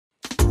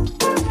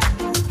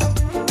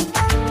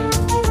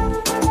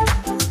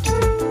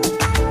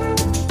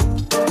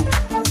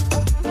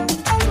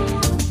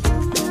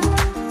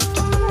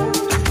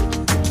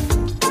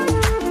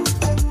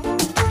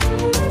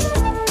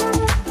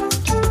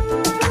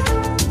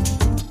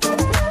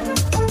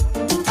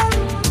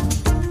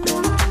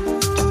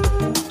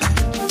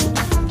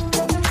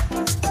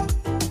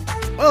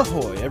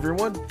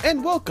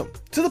and welcome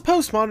to the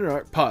Postmodern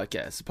Art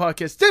Podcast, a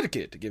podcast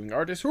dedicated to giving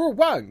artists who are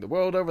wowing the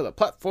world over the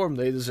platform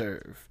they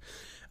deserve.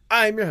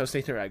 I'm your host,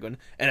 Nathan Ragland,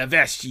 and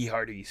Avast ye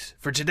hearties.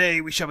 For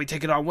today, we shall be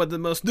taking on one of the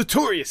most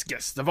notorious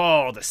guests of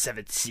all the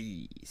Seven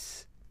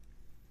Seas.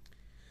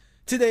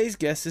 Today's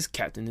guest is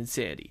Captain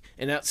Insanity,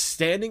 an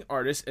outstanding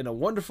artist and a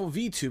wonderful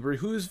VTuber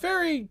who is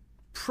very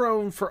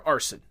prone for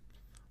arson.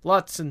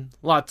 Lots and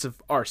lots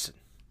of arson.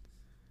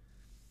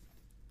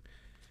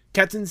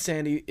 Captain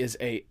Insanity is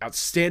an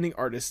outstanding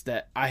artist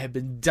that I have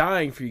been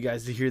dying for you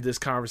guys to hear this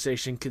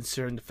conversation,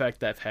 considering the fact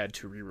that I've had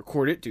to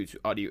re-record it due to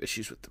audio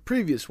issues with the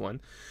previous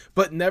one.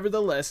 But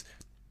nevertheless,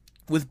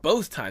 with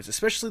both times,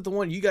 especially the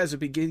one you guys are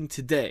beginning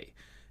today,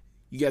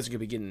 you guys are going to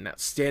be getting an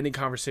outstanding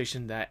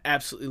conversation that I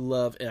absolutely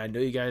love, and I know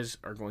you guys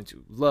are going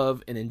to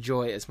love and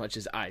enjoy as much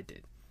as I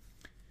did.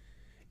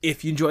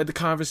 If you enjoyed the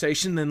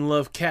conversation and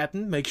love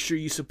Captain, make sure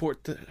you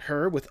support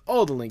her with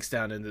all the links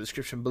down in the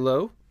description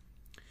below.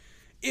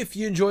 If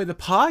you enjoy the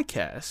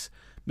podcast,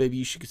 maybe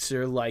you should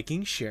consider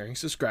liking, sharing,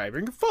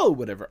 subscribing, or follow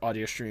whatever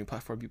audio streaming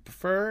platform you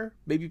prefer.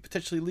 Maybe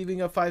potentially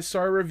leaving a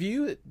 5-star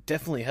review. It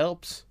definitely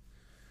helps.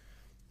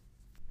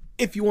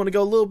 If you want to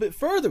go a little bit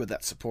further with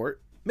that support,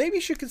 maybe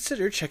you should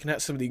consider checking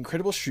out some of the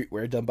incredible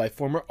streetwear done by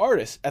former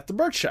artists at the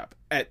merch shop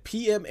at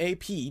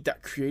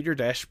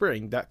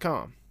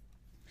pmap.creator-spring.com.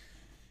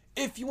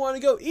 If you want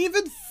to go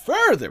even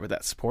further with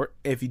that support,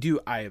 if you do,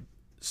 I am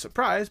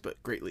surprised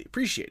but greatly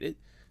appreciate it.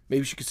 Maybe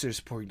you should consider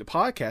supporting the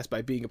podcast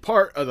by being a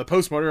part of the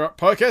Postmodern Art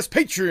Podcast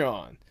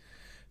Patreon.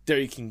 There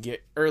you can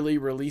get early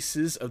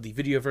releases of the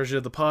video version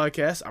of the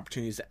podcast,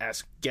 opportunities to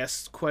ask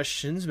guests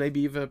questions,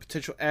 maybe even a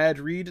potential ad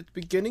read at the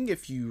beginning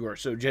if you are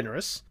so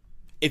generous.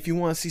 If you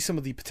want to see some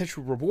of the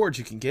potential rewards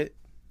you can get,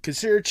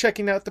 consider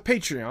checking out the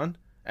Patreon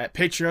at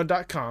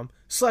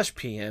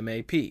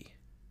patreon.com/PMAP.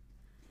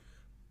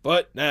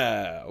 But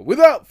now,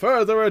 without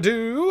further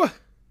ado,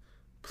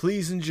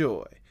 please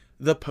enjoy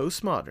the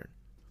Postmodern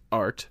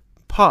Art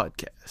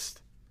Podcast.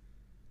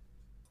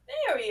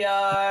 There we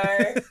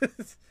are.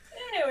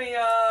 There we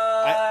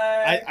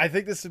are. I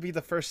think this would be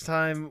the first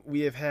time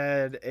we have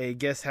had a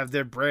guest have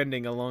their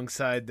branding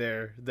alongside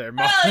their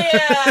mom. Hell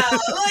yeah!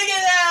 Look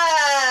at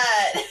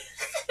that!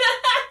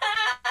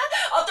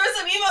 I'll throw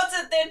some emotes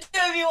in there too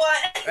if you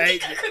want.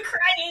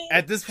 Crying.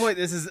 At this point,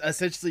 this is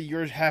essentially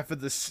your half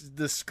of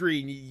the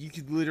screen. You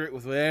can glitter it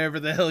with whatever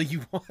the hell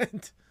you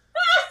want.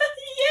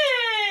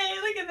 Yay!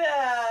 Look at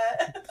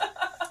that.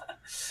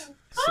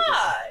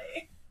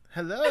 Hi.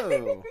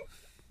 Hello.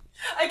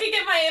 I could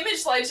get my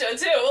image slideshow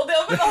too. We'll be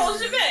over the whole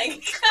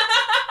shebang.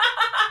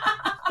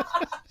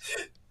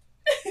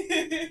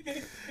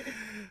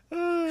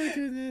 Oh,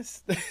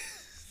 goodness.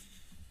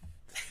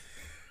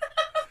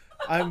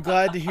 I'm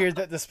glad to hear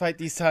that despite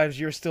these times,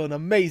 you're still in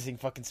amazing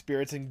fucking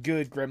spirits and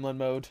good gremlin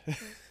mode.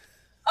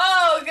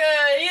 Oh,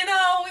 good. You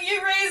know,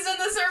 you raised in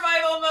the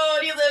survival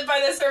mode. You live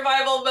by the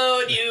survival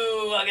mode.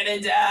 You fucking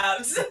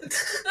adapt.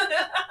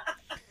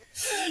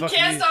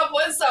 Can't stop,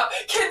 won't stop.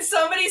 Can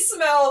somebody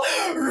smell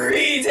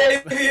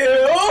re-debut?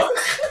 No,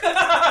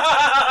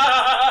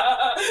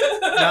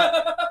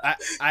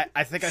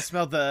 I think I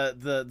smelled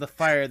the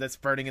fire that's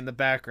burning in the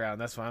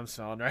background. That's what I'm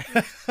smelling right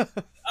now.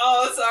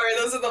 Oh, sorry.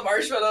 Those are the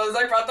marshmallows.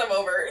 I brought them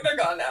over. They're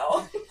gone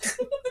now.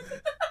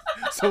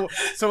 So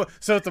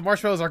if the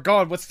marshmallows are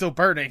gone, what's still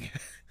burning?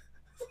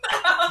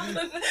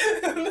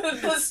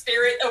 The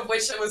spirit of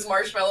which it was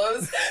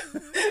marshmallows.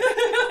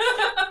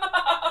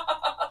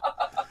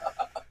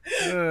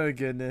 Oh,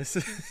 goodness.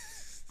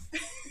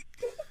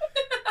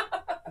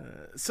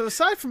 So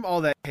aside from all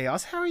that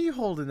chaos, how are you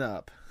holding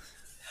up?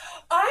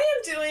 I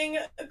am doing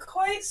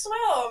quite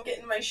swell. I'm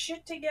getting my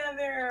shit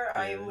together.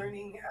 I am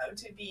learning how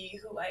to be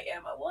who I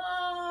am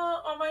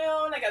on my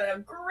own. I got a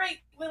great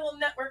little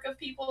network of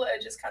people that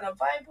I just kind of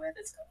vibe with.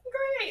 It's going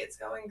great. It's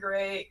going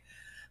great.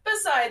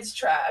 Besides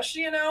trash,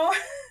 you know?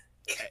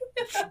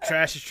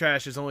 Trash is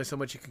trash. There's only so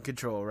much you can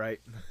control,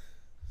 right?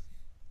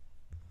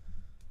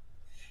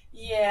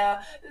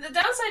 Yeah, the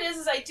downside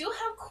is I do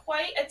have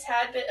quite a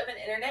tad bit of an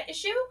internet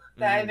issue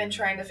that I've been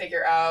trying to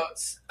figure out.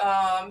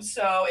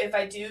 So if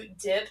I do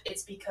dip,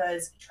 it's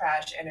because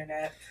trash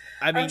internet.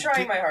 I'm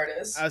trying my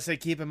hardest. I would say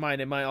keep in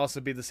mind, it might also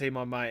be the same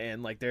on my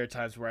end. Like, there are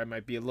times where I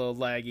might be a little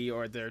laggy,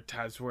 or there are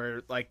times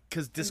where, like,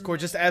 because Discord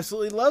just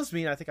absolutely loves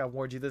me, and I think I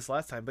warned you this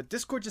last time, but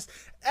Discord just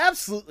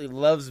absolutely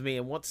loves me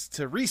and wants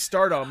to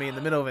restart on me in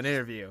the middle of an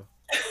interview.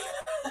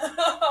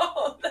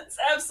 Oh, that's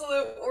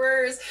absolute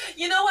worst.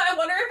 You know what? I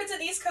wonder if it's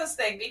an East Coast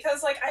thing,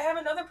 because, like, I have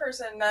another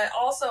person that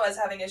also is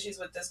having issues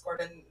with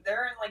Discord, and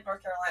they're in, like,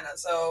 North Carolina,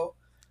 so...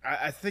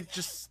 I think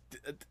just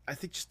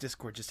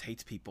Discord just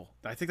hates people.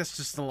 I think that's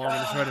just the long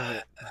and short of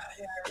it.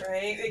 Yeah,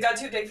 right. It got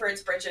too big for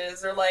its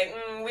britches. They're like,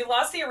 we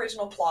lost the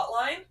original plot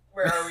line.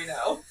 Where are we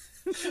now?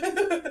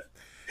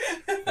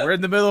 We're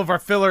in the middle of our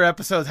filler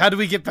episodes. How do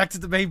we get back to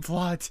the main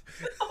plot?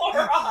 All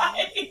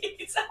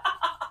right.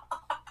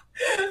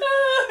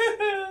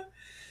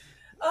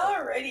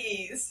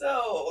 Alrighty,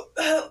 so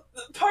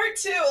part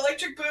 2,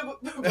 Electric Boogaloo.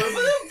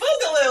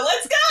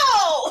 Let's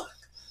go!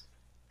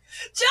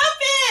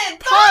 Jump in!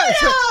 Part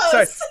two.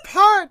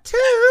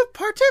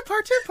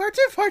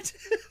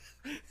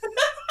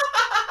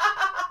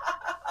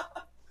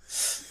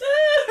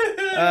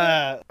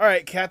 All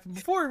right, Captain,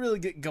 before we really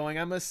get going,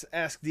 I must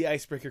ask the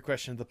icebreaker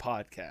question of the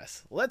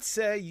podcast. Let's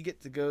say you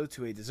get to go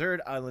to a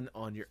deserted island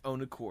on your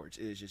own accord.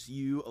 It is just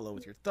you alone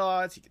with your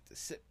thoughts. You get to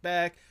sit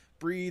back,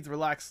 breathe,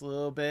 relax a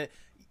little bit.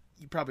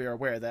 You probably are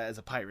aware of that as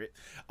a pirate.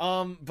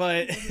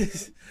 But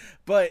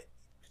but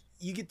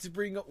you get to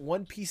bring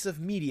one piece of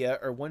media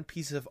or one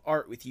piece of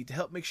art with you to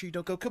help make sure you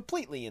don't go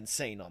completely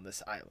insane on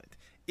this island.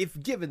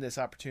 If given this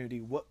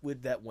opportunity, what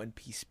would that one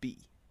piece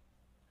be?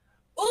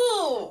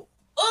 Ooh,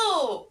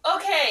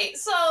 okay.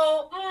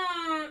 So,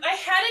 I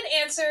had an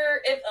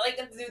answer if I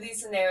could do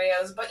these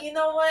scenarios, but you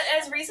know what?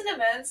 As recent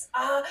events,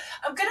 I'm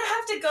gonna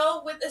have to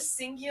go with a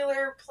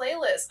singular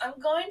playlist. I'm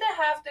going to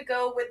have to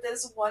go with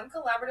this one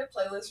collaborative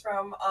playlist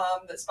from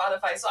the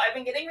Spotify. So I've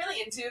been getting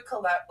really into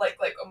like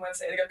I'm gonna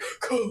say it again,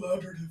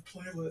 collaborative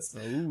playlist.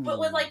 Ooh. But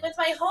with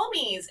my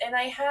homies, and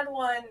I had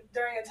one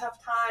during a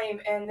tough time,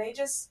 and they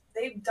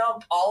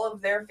dump all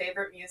of their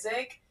favorite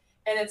music.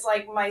 And it's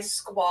like my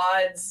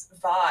squad's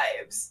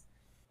vibes.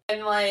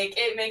 And like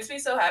it makes me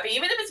so happy.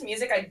 Even if it's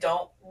music I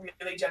don't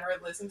really generally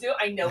listen to,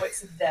 I know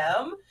it's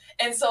them.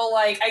 And so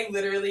like I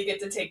literally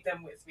get to take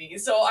them with me.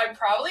 So I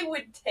probably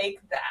would take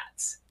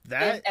that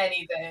if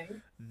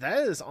anything.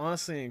 That is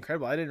honestly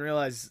incredible. I didn't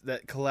realize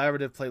that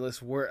collaborative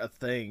playlists were a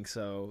thing.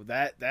 So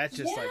that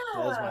just like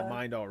blows my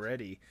mind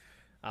already.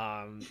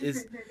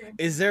 Is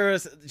there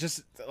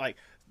just like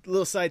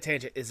little side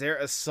tangent, is there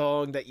a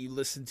song that you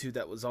listened to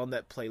that was on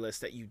that playlist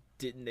that you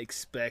didn't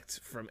expect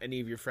from any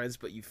of your friends,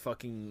 but you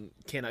fucking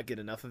cannot get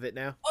enough of it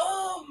now?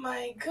 Oh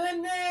my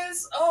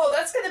goodness. Oh,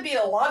 that's gonna be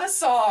a lot of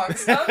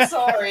songs. I'm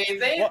sorry.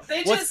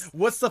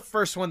 What's the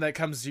first one that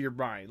comes to your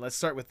mind? Let's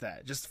start with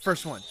that. Just the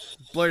first one.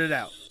 Blurt it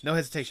out. No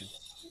hesitation.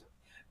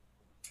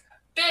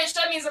 Bitch,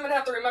 that means I'm gonna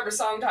have to remember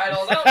song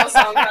titles. I don't know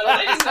song titles.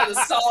 I just know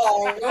the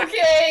song.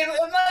 Okay, now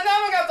I'm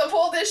gonna have to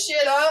pull this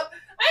shit up.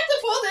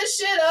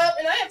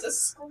 And I have to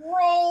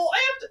scroll.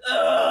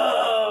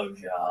 Oh,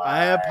 God.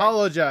 I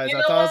apologize.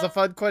 I thought it was a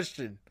fun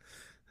question.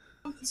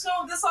 So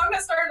the song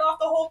that started off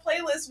the whole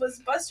playlist was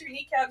Bust Your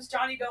Kneecaps,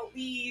 Johnny Don't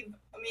Leave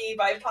Me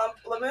by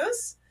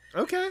Pamplemousse.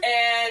 Okay.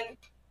 And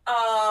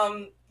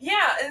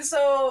yeah, and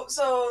so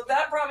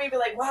that brought me to be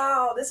like,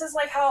 wow, this is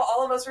like how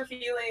all of us were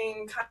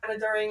feeling kind of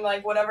during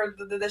like whatever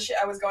the shit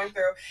I was going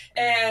through,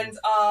 and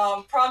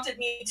prompted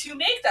me to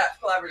make that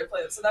collaborative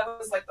playlist. So that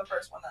was like the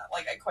first one that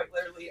like I quite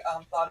literally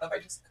thought of. I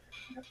just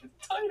couldn't remember the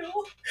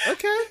title.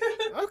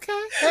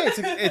 Okay. Hey,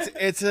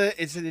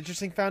 it's an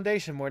interesting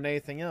foundation more than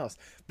anything else.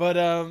 But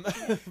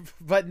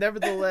but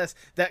nevertheless,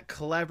 that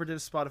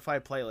collaborative Spotify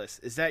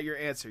playlist, is that your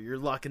answer? You're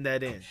locking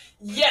that in?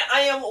 Yeah,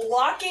 I am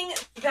locking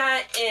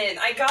that in.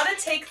 I gotta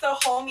take the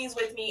homies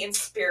with me in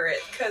spirit,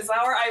 because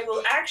or I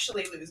will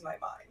actually lose my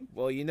mind.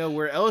 Well, you know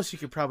where else you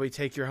could probably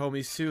take your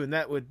homies to, and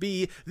that would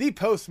be the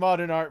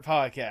Postmodern Art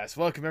Podcast.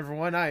 Welcome,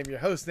 everyone. I am your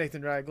host,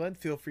 Nathan Ragland.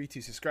 Feel free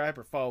to subscribe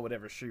or follow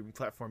whatever streaming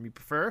platform you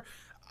prefer.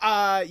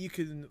 You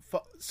can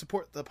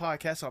support the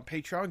podcast on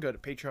Patreon. Go to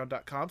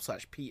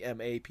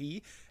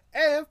patreon.com/PMAP.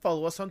 And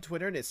follow us on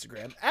Twitter and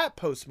Instagram at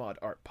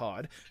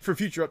PostmodArtPod for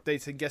future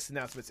updates and guest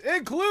announcements,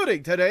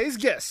 including today's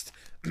guest.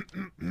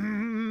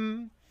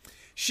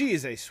 She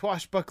is a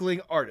swashbuckling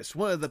artist,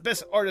 one of the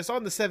best artists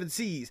on the Seven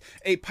Seas,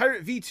 a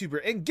pirate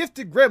VTuber, and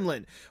gifted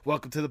gremlin.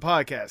 Welcome to the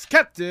podcast,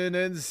 Captain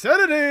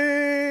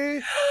Insanity!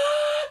 It's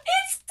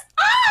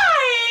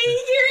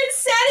I! Your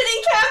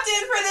Insanity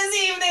Captain for this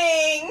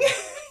evening!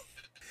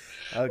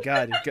 Oh,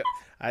 God.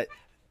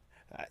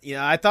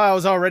 I thought I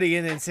was already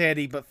in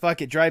insanity, but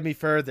fuck it, drive me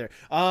further.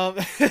 Are you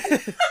going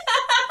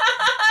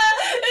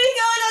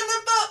on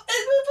the boat?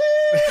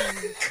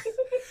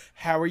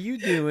 How are you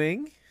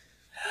doing?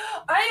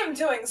 I am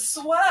doing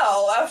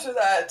swell after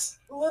that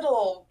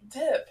little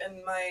dip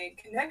in my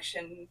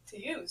connection to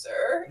you,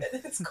 sir.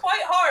 It's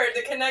quite hard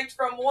to connect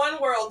from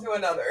one world to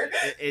another.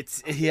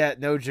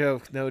 No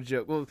joke.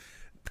 Well,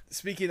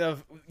 speaking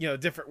of,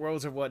 different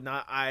worlds or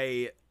whatnot,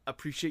 I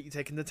appreciate you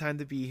taking the time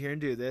to be here and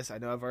do this. I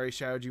know I've already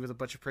showered you with a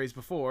bunch of praise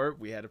before.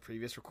 We had a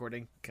previous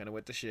recording, kind of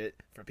went to shit,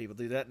 for people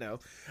who do that know.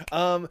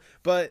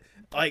 But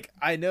like,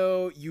 I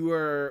know you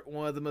are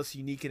one of the most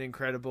unique and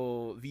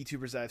incredible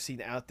VTubers I've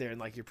seen out there, and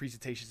like your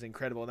presentation is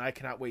incredible, and I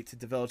cannot wait to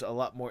divulge a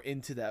lot more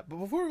into that. But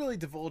before we really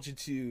divulge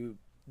into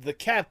the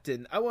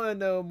captain, I want to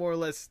know more or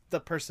less the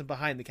person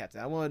behind the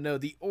captain. I want to know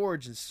the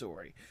origin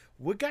story.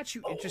 What got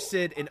you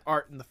interested in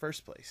art in the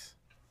first place?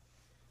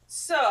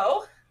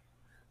 So,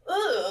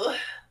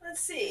 let's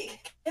see.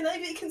 Can I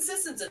be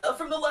consistent enough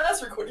from the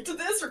last recording to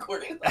this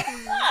recording?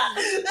 Probably not.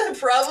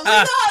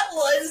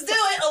 Let's do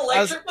it.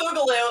 Electric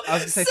Boogaloo. I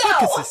was going to say, fuck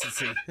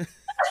consistency. Fuck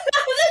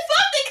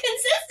the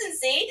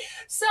consistency.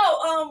 So,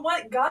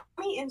 what got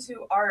me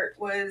into art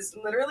was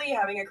literally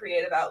having a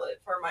creative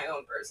outlet for my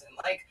own person.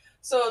 Like,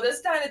 so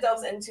this kind of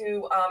delves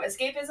into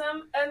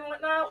escapism and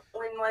whatnot.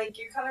 When like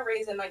you're kind of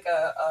raised in like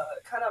a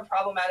kind of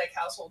problematic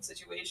household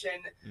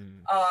situation,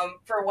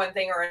 for one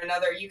thing or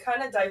another, you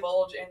kind of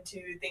divulge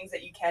into things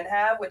that you can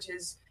have, which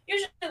is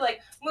usually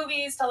like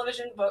movies,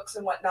 television, books,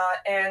 and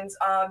whatnot. And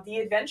the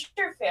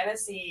adventure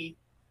fantasy,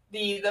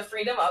 the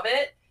freedom of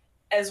it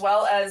as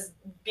well as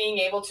being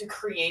able to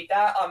create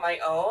that on my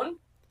own,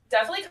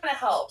 definitely kind of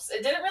helps.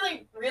 It didn't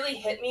really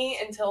hit me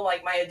until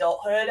like my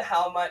adulthood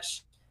how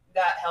much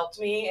that helped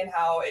me and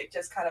how it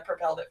just kind of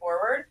propelled it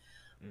forward.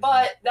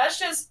 But that's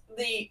just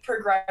the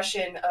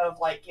progression of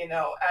like, you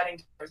know,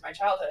 adding towards my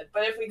childhood.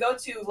 But if we go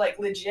to like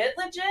legit,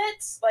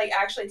 like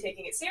actually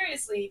taking it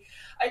seriously,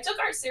 I took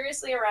art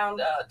seriously around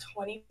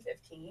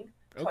 2015,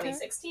 Okay.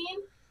 2016.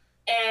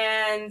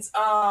 And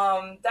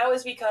that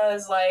was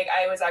because like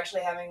I was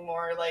actually having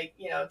more like,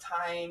 you know,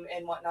 time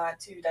and whatnot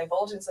to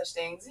divulge in such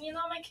things. And you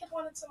know, my kid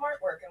wanted some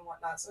artwork and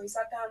whatnot. So we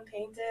sat down and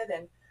painted,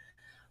 and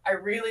I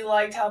really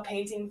liked how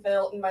painting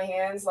felt in my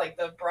hands, like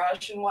the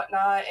brush and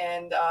whatnot,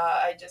 and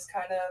I just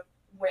kind of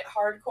went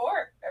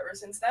hardcore ever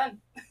since then.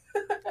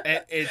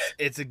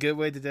 It's a good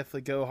way to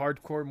definitely go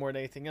hardcore more than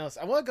anything else.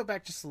 I want to go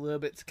back just a little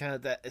bit to kind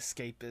of that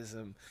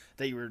escapism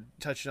that you were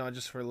touching on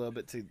just for a little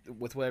bit to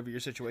with whatever your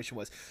situation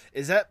was.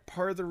 Is that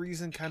part of the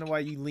reason kind of why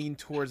you lean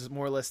towards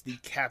more or less the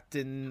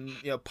captain,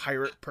 you know,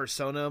 pirate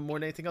persona more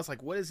than anything else?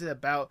 Like, what is it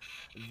about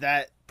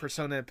that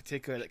persona in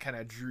particular that kind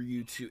of drew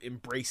you to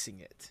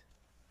embracing it?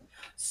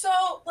 So,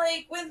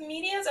 like, with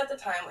medias at the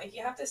time, like,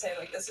 you have to say,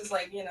 like, this is,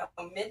 like, you know,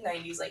 mid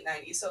 90s, late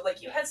 90s. So,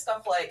 like, you had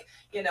stuff like,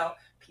 you know,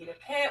 Peter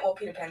Pan. Well,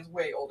 Peter Pan's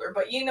way older,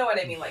 but you know what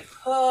I mean, like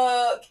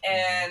Hook.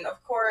 And,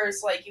 of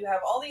course, like, you have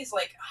all these,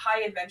 like,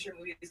 high adventure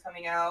movies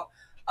coming out.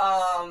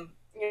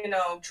 You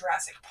know,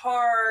 Jurassic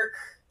Park.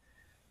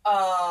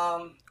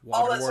 All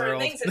that sort of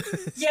things.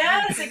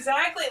 Yes,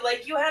 exactly.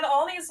 Like, you had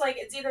all these, like,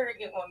 it's either,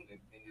 you know,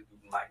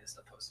 minus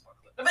the post-apocalyptic.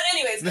 But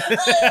anyways,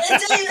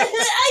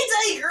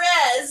 I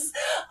digress.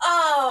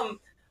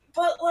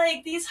 But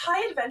like these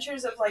high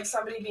adventures of like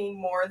somebody being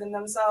more than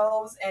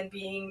themselves and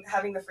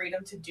having the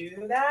freedom to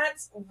do that,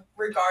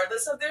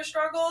 regardless of their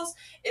struggles,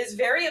 is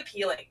very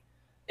appealing.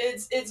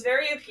 It's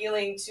very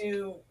appealing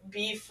to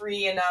be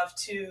free enough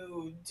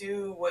to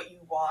do what you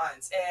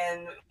want.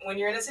 And when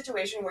you're in a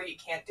situation where you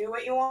can't do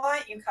what you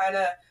want, you kind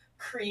of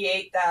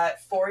create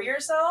that for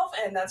yourself,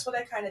 and that's what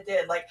I kind of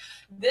did. Like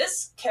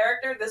this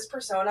character, this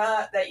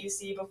persona that you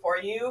see before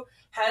you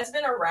has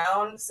been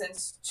around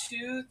since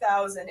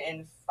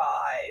 2005.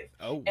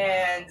 Oh, wow.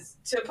 And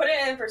to put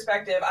it in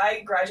perspective,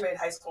 I graduated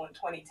high school in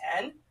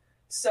 2010.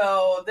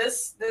 So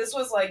this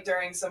was like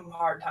during some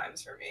hard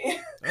times for me.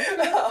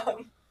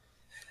 Okay.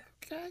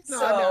 Okay. No,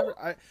 So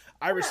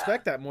I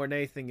respect that more than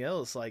anything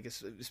else. Like,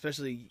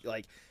 especially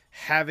like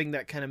having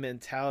that kind of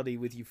mentality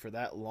with you for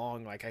that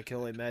long. Like, I can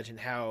only imagine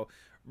how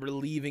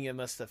relieving it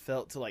must have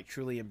felt to like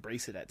truly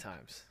embrace it at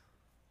times.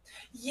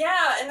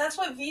 yeah, and that's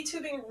what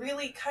VTubing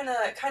really kind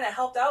of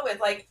helped out with.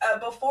 Like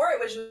before, it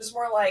was just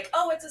more like,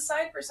 oh, it's a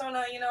side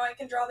persona. You know, I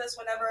can draw this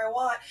whenever I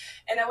want,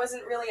 and I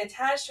wasn't really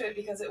attached to it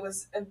because it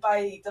was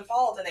by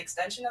default an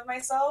extension of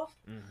myself.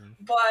 Mm-hmm.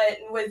 But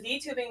with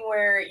VTubing,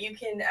 where you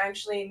can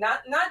actually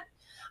not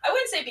I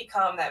wouldn't say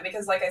become that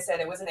because, like I said,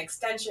 it was an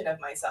extension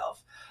of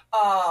myself.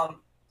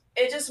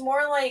 It just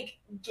more like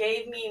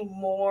gave me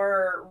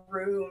more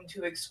room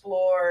to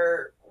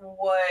explore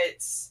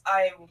what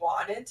I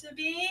wanted to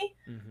be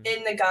Mm-hmm.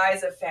 in the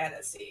guise of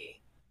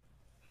fantasy.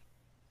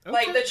 Okay.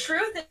 Like the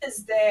truth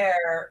is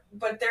there,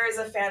 but there is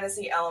a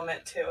fantasy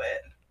element to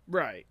it.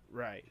 Right,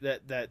 right.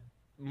 That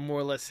more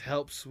or less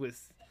helps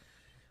with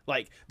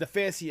like the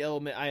fantasy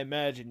element. I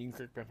imagine, you can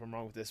correct me if I'm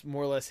wrong with this,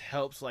 more or less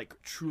helps like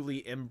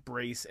truly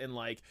embrace and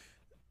like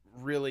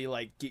really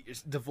like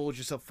divulge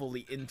yourself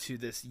fully into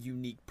this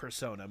unique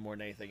persona more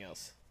than anything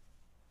else.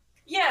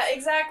 Yeah,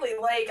 exactly.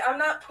 Like I'm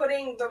not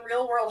putting the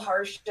real world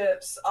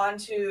hardships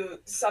onto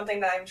something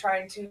that I'm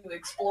trying to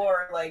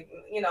explore, like,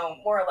 you know,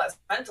 more or less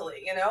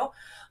mentally, you know?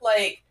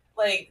 Like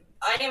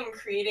I am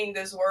creating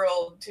this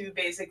world to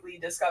basically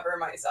discover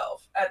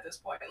myself at this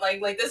point. Like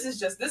this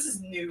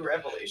is new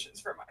revelations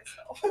for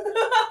myself.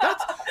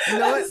 That's, you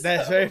know what?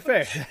 That's So very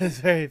fair. That's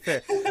very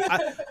fair.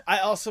 I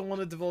also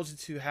want to divulge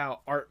into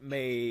how art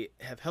may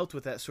have helped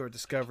with that sort of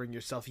discovering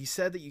yourself. You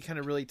said that you kind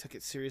of really took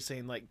it seriously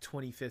in like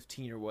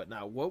 2015 or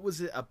whatnot. What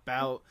was it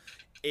about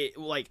it?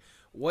 Like,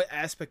 what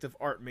aspect of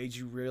art made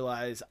you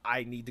realize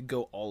I need to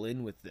go all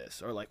in with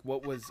this? Or like,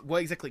 what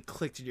exactly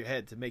clicked in your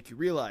head to make you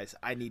realize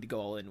I need to go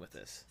all in with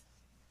this?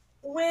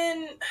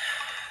 when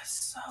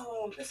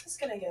so this is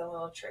gonna get a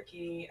little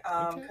tricky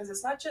Okay. because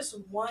it's not just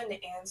one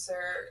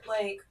answer.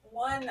 Like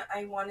one,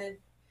 I wanted,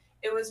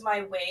 it was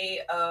my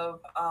way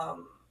of I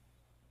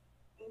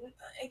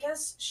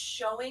guess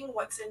showing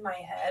what's in my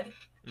head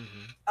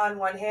Mm-hmm. on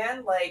one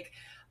hand, like,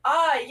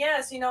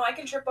 yes, you know, I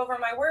can trip over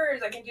my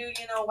words, I can do,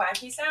 you know,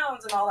 wacky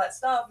sounds and all that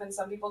stuff, and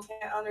some people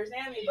can't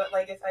understand me, but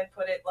like if I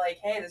put it like,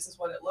 hey, this is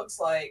what it looks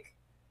like,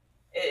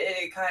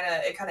 it kind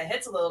of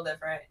hits a little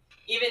different.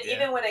 Yeah.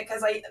 Even when it,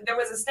 because I there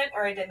was a stint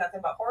where I did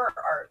nothing but horror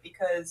art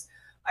because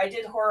I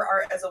did horror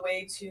art as a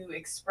way to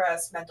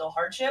express mental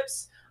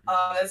hardships.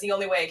 That's the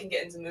only way I can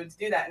get into the mood to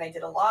do that, and I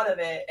did a lot of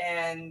it,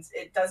 and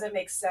it doesn't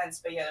make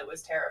sense, but yet it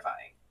was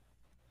terrifying,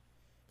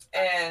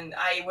 and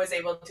I was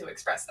able to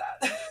express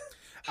that.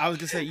 I was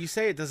gonna say, you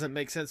say it doesn't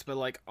make sense, but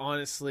like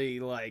honestly,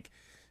 like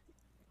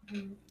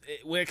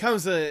when it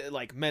comes to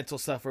like mental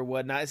stuff or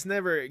whatnot, it's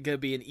never gonna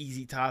be an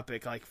easy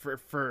topic. Like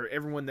for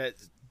everyone that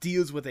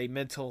deals with a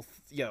mental,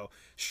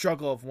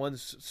 struggle of one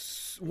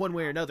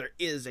way or another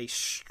is a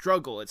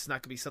struggle. It's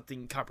not gonna be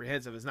something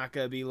comprehensive. It's not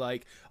gonna be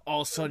like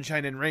all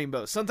sunshine and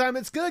rainbows. Sometimes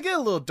it's gonna get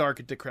a little dark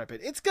and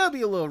decrepit. It's gonna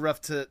be a little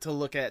rough to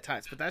look at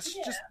times, but that's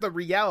just the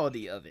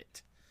reality of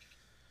it.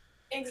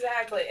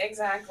 Exactly.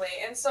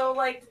 And so,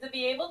 like, to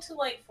be able to,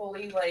 like,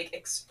 fully, like,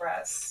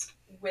 express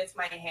with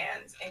my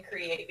hands and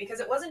create, because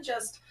it wasn't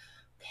just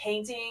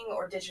painting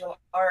or digital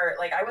art.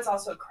 Like, I was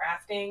also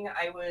crafting.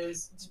 I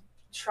was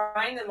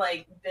trying to,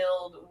 like,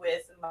 build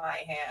with my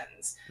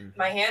hands. Mm-hmm.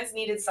 My hands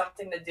needed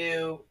something to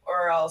do,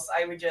 or else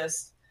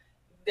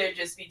there'd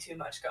just be too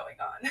much going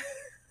on.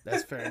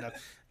 That's fair enough.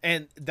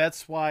 And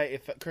that's why,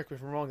 correct me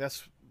if I'm wrong,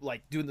 that's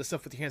like doing the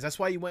stuff with your hands. That's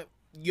why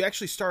you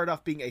actually started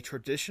off being a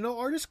traditional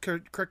artist.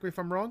 Correct me if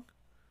I'm wrong.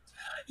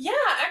 Yeah,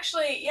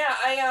 actually, yeah.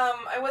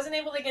 I wasn't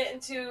able to get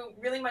into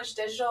really much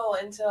digital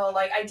until,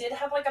 like, I did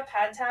have like a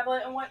pad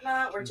tablet and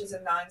whatnot, which is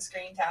a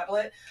non-screen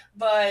tablet,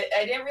 but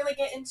I didn't really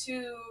get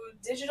into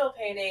digital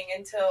painting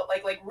until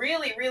like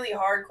really really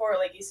hardcore,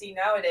 like you see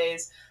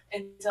nowadays,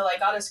 until I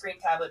got a screen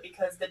tablet,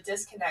 because the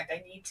disconnect,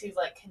 I need to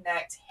like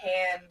connect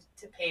hand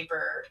to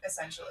paper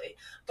essentially.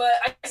 But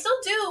I still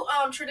do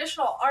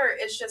traditional art.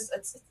 It's just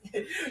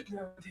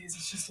nowadays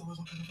it's just a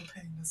little bit of a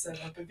pain to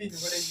set up, if you know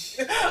what I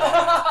mean.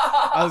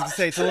 I was gonna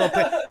say it's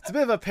a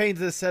bit of a pain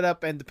to set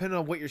up, and depending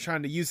on what you're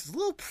trying to use, it's a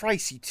little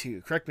pricey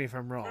too. Correct me if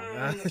I'm wrong.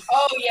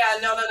 Oh yeah,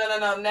 no.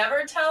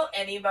 Never tell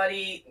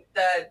anybody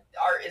that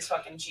art is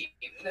fucking cheap.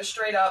 They're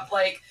straight up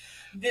like,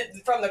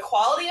 from the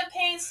quality of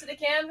paints to the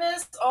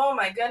canvas, oh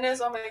my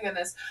goodness.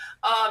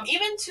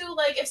 Even to,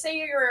 like, if say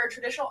you're a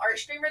traditional art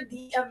streamer,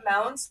 the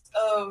amounts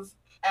of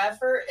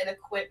effort and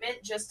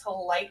equipment just to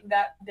light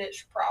that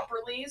bitch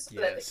properly so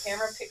that the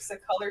camera picks the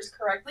colors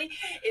correctly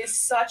is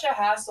such a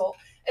hassle.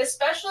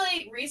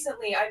 Especially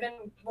recently, I've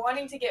been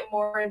wanting to get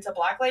more into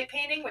blacklight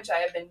painting, which I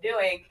have been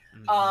doing,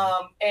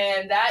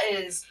 and that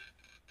is,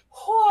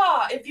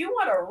 if you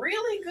want a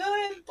really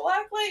good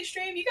blacklight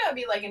stream, you gotta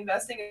be like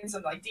investing in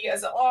some like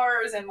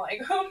DSLRs, and like,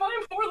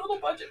 my poor little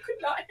budget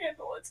could not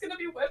handle it. It's gonna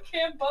be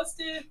webcam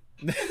busted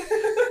for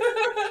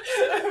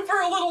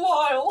a little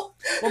while.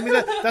 Well, I mean,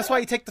 that's why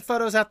you take the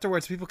photos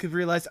afterwards. People could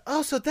realize,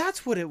 oh, so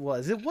that's what it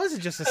was. It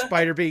wasn't just a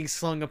spider being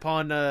slung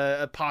upon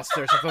a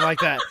pasta or something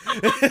like that.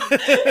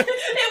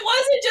 It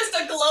wasn't just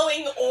a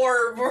glowing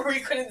orb where we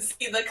couldn't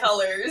see the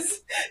colors.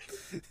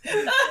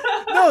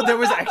 No, there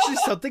was actually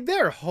something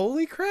there.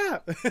 Holy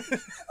crap.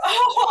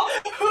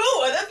 Oh, who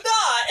would have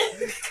thought?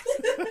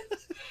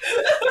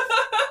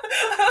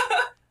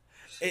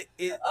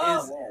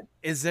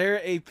 Is there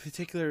a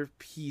particular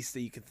piece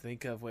that you can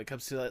think of when it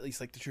comes to at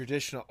least like the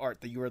traditional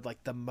art that you were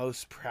like the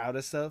most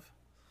proudest of?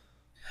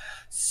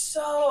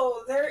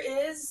 So there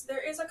is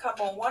a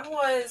couple. One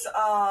was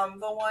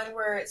the one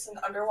where it's an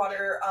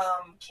underwater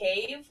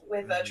cave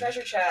with a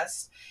treasure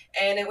chest,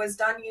 and it was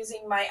done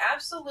using my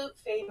absolute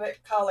favorite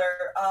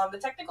color. The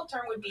technical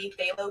term would be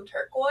phthalo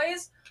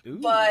turquoise. Ooh.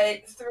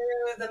 But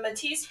through the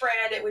Matisse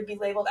brand, it would be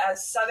labeled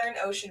as Southern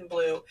Ocean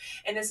Blue.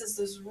 And this is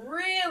this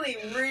really,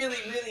 really,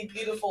 really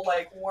beautiful,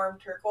 like, warm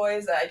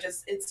turquoise that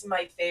it's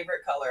my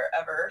favorite color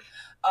ever.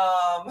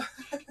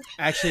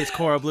 Actually, it's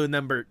coral blue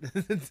number.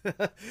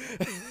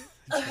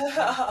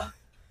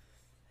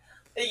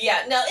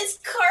 Yeah, no, it's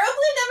coral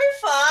blue number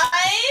 5.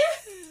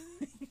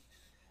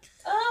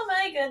 Oh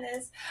my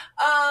goodness.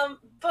 I'm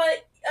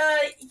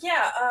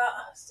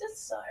so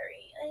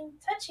sorry. I'm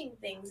touching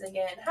things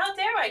again. How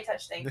dare I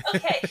touch things?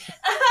 Okay.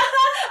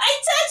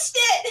 I touched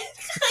it.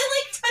 I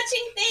like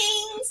touching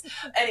things.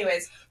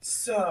 Anyways,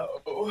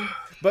 so.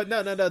 But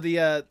no.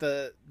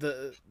 The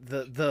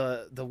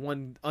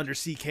one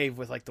undersea cave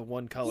with like the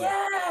one color.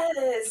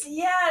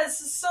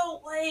 Yes.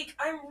 So, like,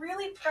 I'm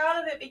really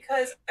proud of it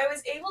because I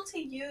was able to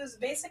use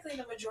basically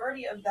the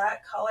majority of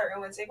that color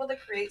and was able to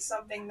create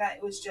something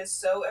that was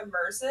just so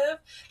immersive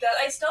that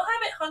I still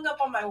have it hung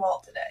up on my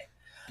wall today.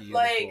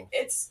 Beautiful. Like,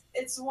 it's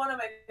one of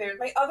my favorites.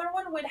 My other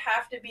one would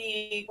have to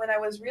be when I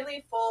was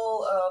really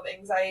full of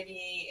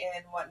anxiety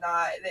and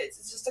whatnot.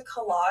 It's just a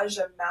collage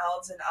of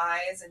mouths and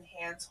eyes and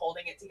hands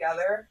holding it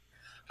together,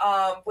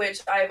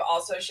 which I've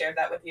also shared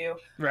that with you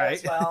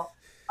as well.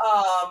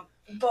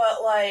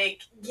 But,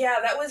 like, yeah,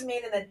 that was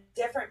made in a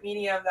different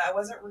medium that I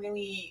wasn't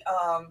really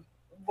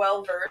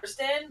well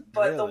versed in,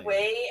 but the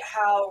way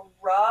how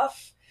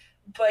rough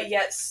but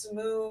yet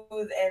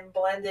smooth and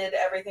blended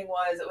everything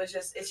was, I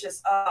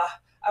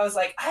was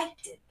like, I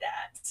did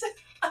that.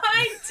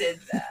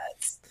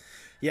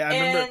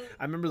 Yeah,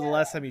 I remember the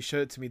last time you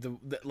showed it to me, the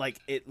like,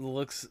 it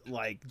looks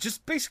like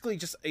just basically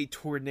just a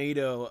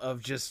tornado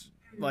of just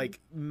like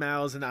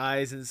mouths and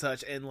eyes and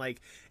such, and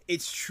like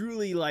it's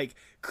truly like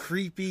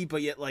creepy,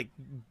 but yet like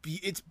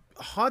it's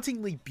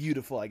hauntingly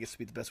beautiful, I guess would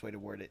be the best way to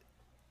word it.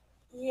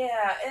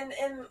 Yeah,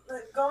 and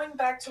going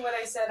back to what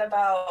I said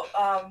about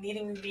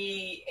needing to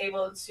be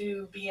able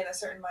to be in a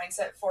certain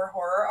mindset for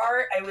horror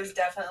art, I was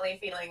definitely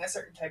feeling a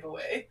certain type of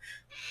way.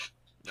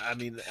 I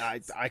mean,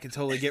 I can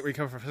totally get where you're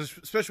coming from,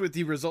 especially with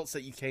the results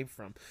that you came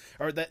from,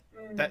 or that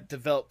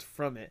developed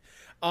from it.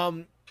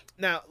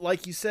 Now,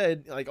 like you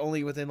said, like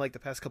only within like the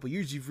past couple of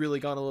years, you've really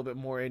gone a little bit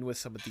more in with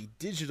some of the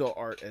digital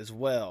art as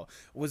well.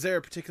 Was there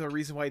a particular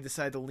reason why you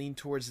decided to lean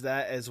towards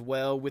that as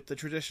well with the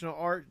traditional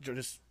art? Or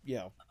just, you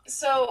know?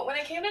 So when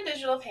it came to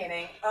digital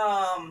painting,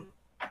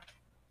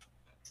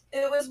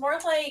 it was more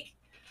like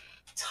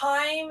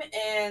time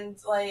and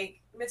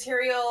like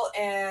material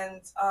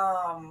and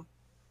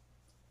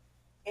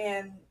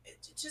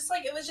just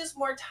like it was just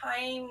more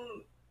time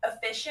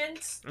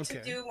efficient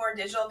to do more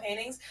digital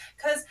paintings,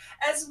 because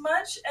as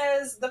much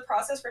as the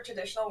process for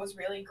traditional was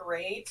really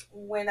great,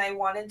 when I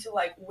wanted to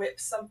like whip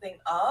something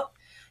up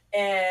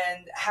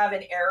and have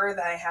an error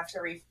that I have to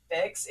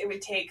refix, it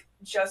would take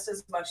just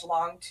as much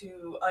long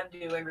to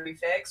undo and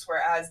refix,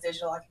 whereas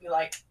digital I could be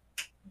like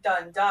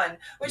done,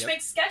 which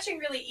makes sketching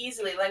really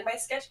easily. Like my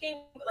sketch game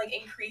like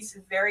increased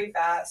very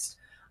fast,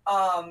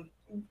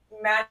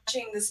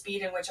 matching the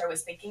speed in which I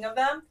was thinking of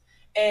them,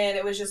 and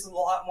it was just a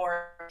lot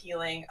more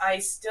appealing. I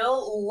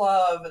still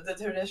love the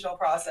traditional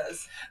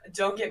process,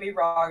 don't get me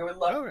wrong, I would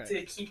love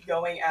to keep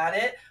going at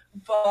it,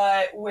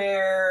 but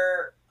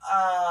where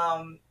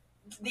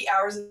the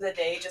hours of the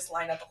day just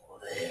line up a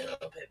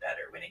little bit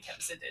better when it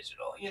comes to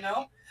digital, you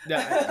know?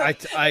 Yeah,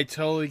 I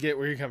totally get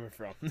where you're coming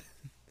from.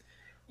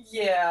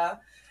 Yeah.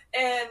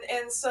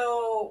 And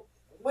so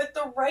with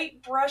the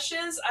right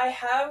brushes, I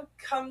have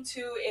come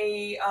to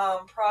a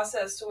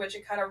process to which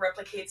it kind of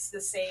replicates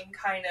the same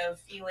kind of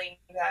feeling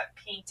that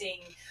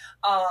painting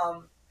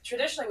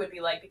traditionally would be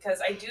like,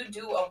 because I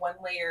do a one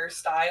layer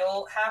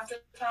style half the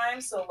time.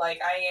 So like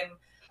I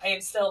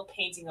am still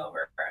painting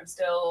over. I'm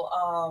still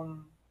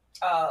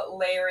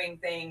layering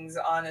things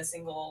on a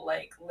single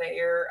like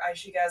layer. I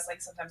should guess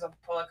like sometimes I'll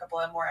pull a couple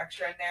of more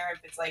extra in there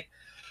if it's like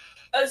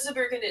a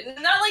super condition,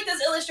 not like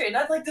this illustrated,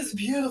 not like this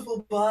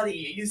beautiful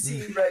body you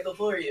see right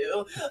before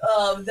you.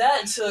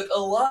 That took a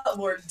lot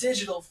more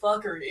digital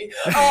fuckery.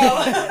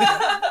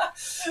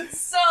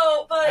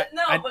 But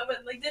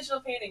like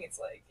digital painting, it's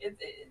like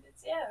it's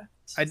yeah.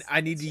 I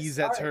need to use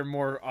that term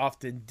more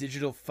often.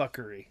 Digital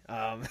fuckery.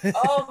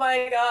 Oh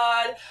my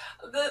god,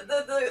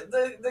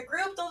 the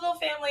group, the little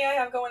family I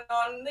have going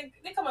on, they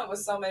come up with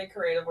so many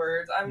creative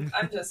words. I'm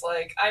just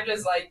like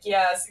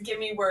yes, give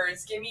me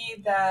words, give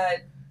me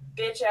that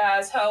bitch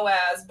ass, hoe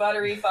ass,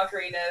 buttery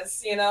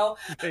fuckeriness, you know?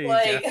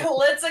 Like,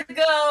 let's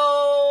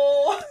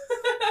go!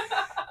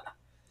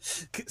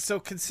 So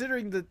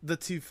considering the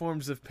two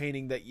forms of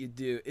painting that you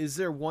do, is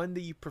there one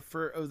that you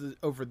prefer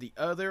over the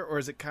other, or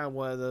is it kind of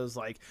one of those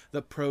like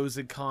the pros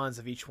and cons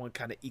of each one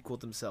kind of equal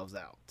themselves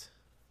out?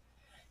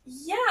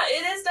 Yeah,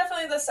 it is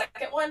definitely the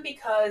second one,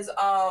 because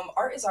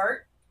art is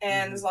art.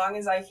 And as long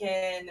as I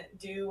can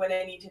do what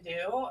I need to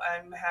do,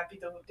 I'm happy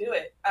to do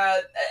it.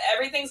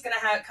 Everything's going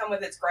to come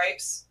with its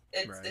gripes,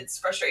 its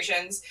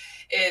frustrations,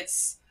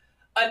 its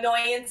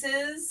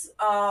annoyances,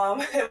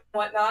 and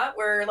whatnot,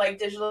 where like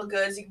digital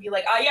goods, you can be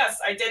like, yes,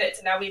 I did it.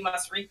 And now we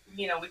must, we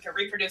can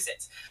reproduce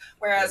it.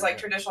 Whereas like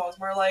traditional is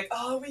more like,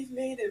 we've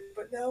made it,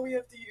 but now we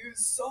have to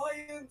use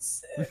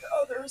science and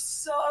other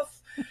stuff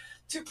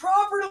to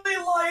properly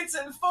light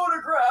and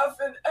photograph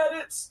and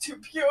edits to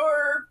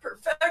pure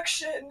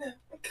perfection.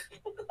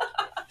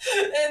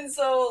 And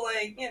so,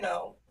 like, it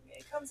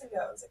comes and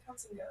goes.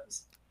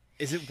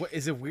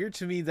 Is it weird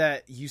to me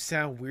that you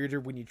sound weirder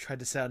when you try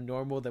to sound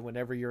normal than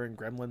whenever you're in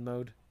gremlin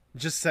mode?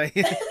 Just saying.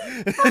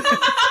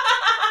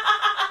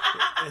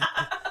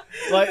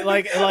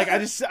 like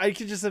I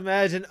can just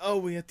imagine,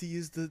 we have to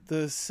use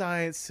the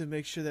science to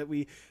make sure that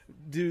we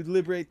do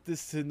liberate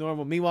this to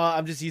normal. Meanwhile,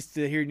 I'm just used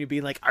to hearing you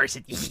being like,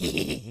 arson. Arson!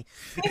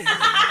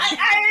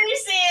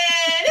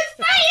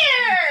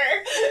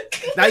 Fire!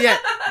 Not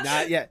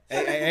yet.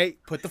 Hey,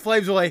 put the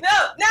flames away. No.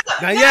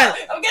 Not yet.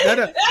 I'm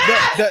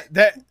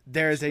getting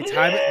There is a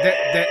time.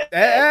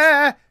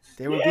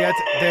 There will be a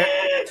there.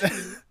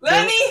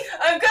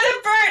 I'm gonna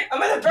burn it. I'm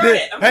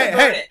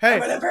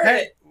gonna burn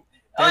it.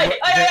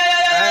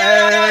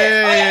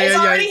 It's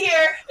already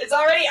here.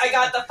 I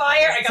got the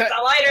fire. I got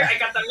the lighter. I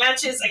got the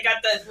matches. We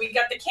got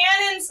the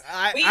cannons.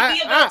 We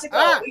about to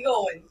go. We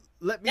going.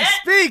 Let me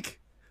speak.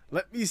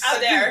 Out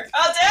there.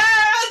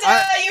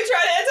 You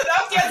try to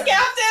interrupt the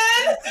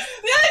captain.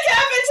 The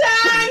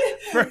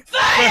captain.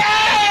 Fire!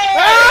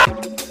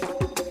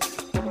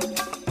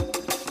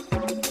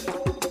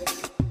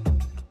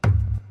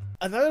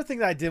 Another thing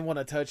that I did want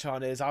to touch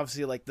on is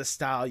obviously like the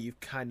style you've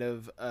kind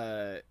of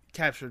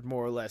captured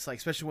more or less, like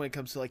especially when it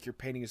comes to like your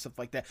painting and stuff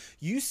like that.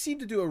 You seem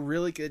to do a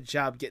really good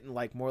job getting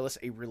like more or less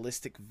a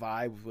realistic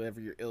vibe with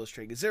whatever you're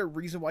illustrating. Is there a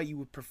reason why you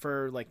would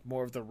prefer like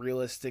more of the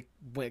realistic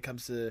when it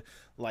comes to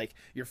like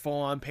your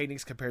full-on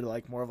paintings compared to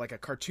like more of like a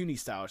cartoony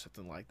style or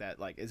something like that?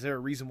 Like, is there a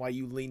reason why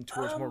you lean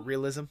towards more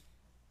realism?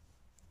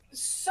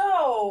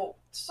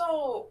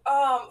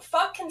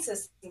 Fuck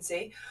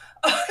consistency.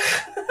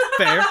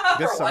 Fair,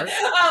 good For one.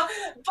 start.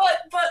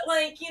 But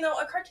like,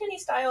 a cartoony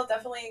style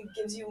definitely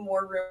gives you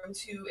more room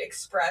to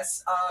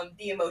express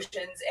the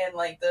emotions and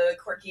like the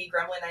quirky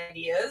gremlin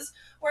ideas.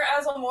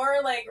 Whereas a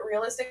more like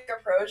realistic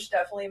approach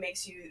definitely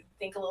makes you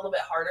think a little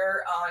bit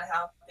harder on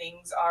how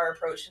things are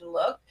approached and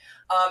looked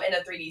in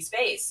a 3D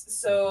space.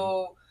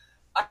 So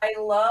I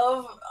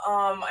love,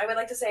 I would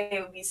like to say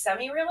it would be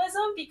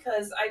semi-realism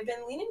because I've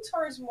been leaning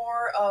towards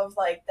more of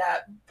like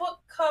that book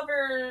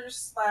cover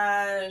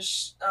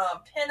slash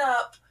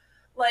pinup,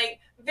 like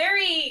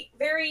very,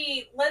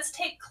 very, let's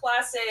take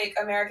classic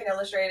American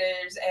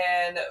illustrators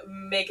and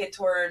make it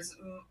towards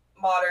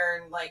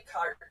modern, like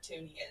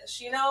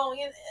cartoony-ish,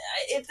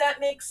 if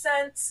that makes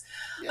sense.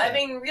 Yeah. I've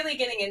been really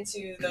getting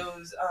into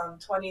those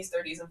 20s,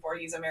 30s, and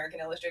 40s American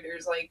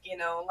illustrators like,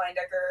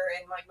 Leyendecker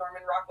and like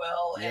Norman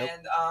Rockwell. Yep.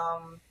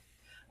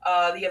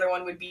 And the other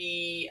one would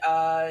be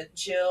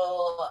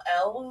Jill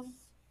Elfgreen.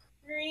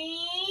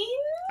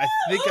 I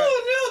think that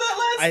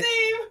last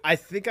name. I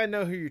think I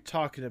know who you're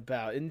talking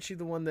about. Isn't she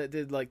the one that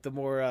did like the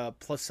more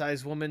plus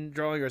size woman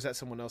drawing, or is that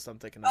someone else I'm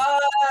thinking of?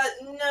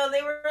 No,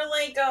 they were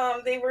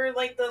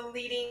like the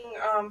leading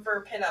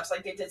for pinups.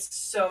 Like they did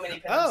so many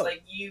pinups. Oh.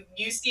 Like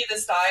you see the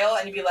style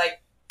and you'd be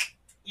like,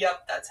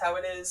 yep, that's how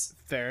it is.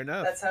 Fair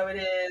enough. That's how it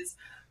is.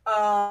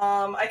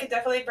 I could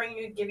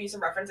definitely give you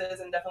some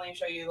references and definitely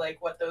show you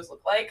like what those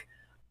look like.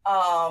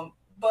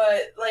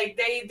 But like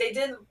they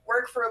did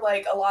work for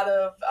like a lot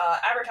of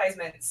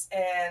advertisements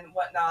and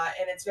whatnot,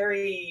 and it's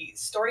very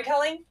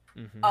storytelling.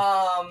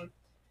 Mm-hmm.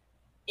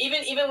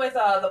 Even with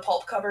the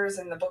pulp covers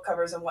and the book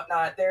covers and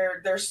whatnot,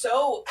 they're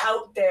so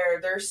out there.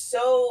 They're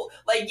so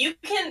like you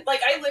can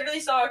like I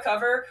literally saw a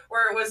cover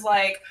where it was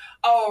like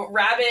a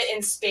rabbit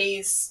in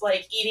space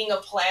like eating a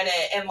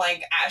planet, and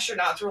like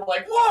astronauts were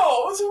like,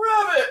 "Whoa, it's a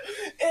rabbit!"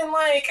 And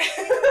like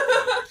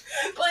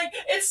like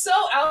it's so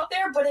out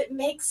there, but it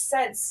makes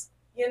sense.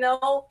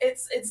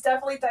 It's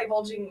definitely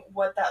divulging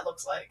what that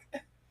looks like.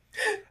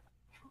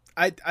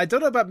 I don't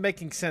know about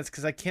making sense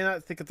because I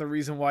cannot think of the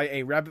reason why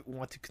a rabbit would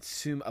want to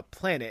consume a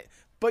planet.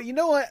 But you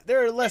know what?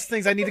 There are less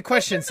things I need to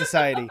question in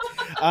society.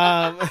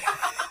 But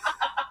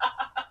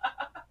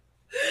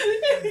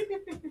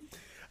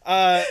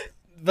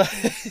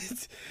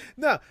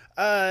no,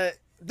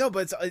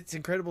 but it's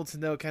incredible to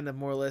know kind of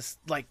more or less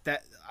like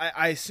that.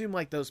 I assume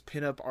like those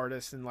pinup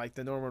artists and like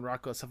the Norman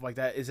Rockwell stuff like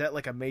that. Is that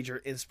like a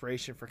major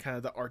inspiration for kind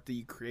of the art that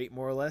you create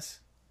more or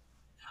less?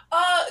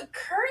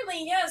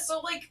 Currently, yeah. So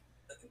like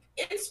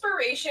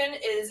inspiration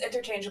is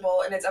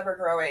interchangeable and it's ever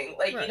growing.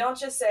 Like Right. You don't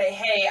just say,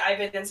 "Hey, I've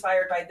been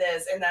inspired by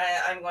this, and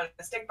I'm going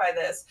to stick by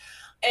this."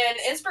 And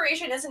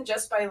inspiration isn't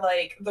just by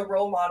like the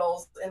role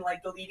models and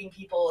like the leading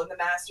people and the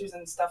masters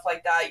and stuff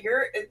like that.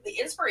 The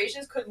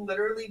inspirations could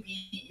literally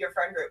be your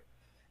friend group.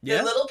 Yeah.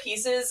 The little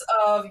pieces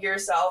of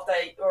yourself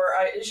or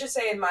I should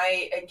say in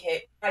my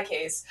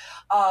case,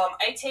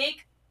 I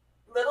take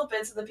little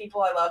bits of the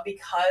people I love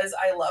because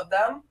I love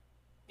them,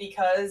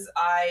 because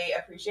I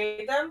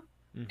appreciate them,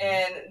 Mm-hmm.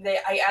 and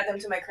I add them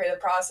to my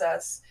creative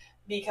process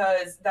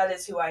because that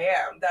is who I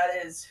am. That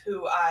is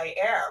who I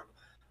am.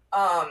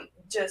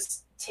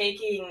 Just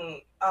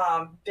taking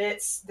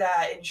bits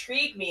that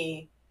intrigue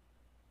me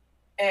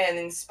and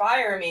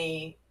inspire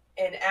me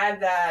and add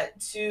that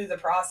to the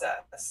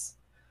process.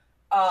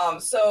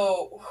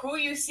 So who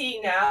you see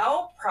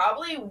now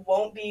probably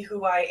won't be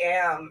who I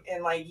am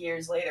in like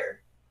years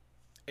later.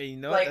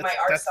 And like my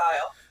art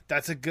style.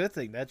 That's a good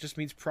thing. That just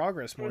means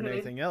progress more than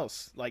anything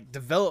else. Like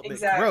development,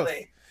 exactly. growth.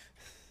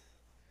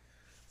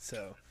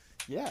 So,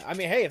 yeah. I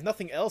mean, hey, if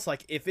nothing else,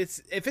 like if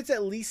it's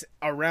at least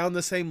around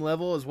the same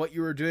level as what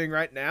you were doing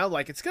right now,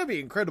 like it's gonna be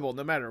incredible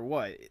no matter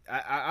what.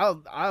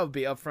 I'll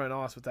be upfront and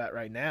honest with that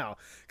right now,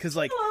 because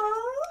like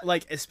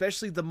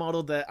especially the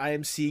model that I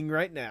am seeing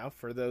right now,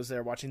 for those that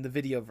are watching the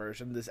video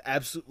version, this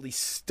absolutely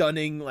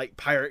stunning like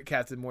pirate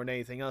captain more than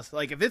anything else.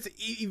 Like if it's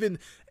even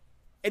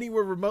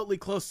anywhere remotely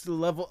close to the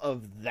level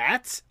of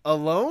that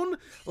alone,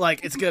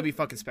 like it's gonna be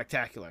fucking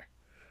spectacular.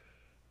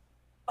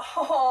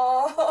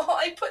 Oh,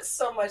 I put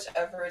so much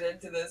effort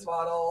into this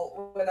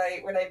model when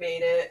I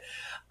made it.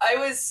 I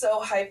was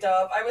so hyped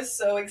up. I was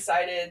so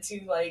excited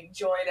to like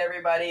join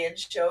everybody and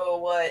show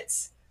what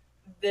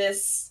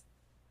this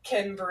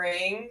can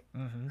bring,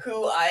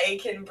 who I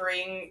can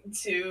bring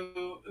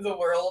to the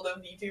world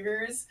of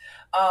VTubers.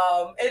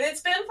 And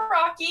it's been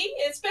rocky,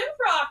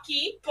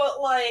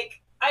 but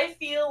like I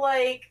feel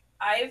like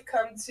I've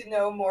come to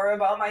know more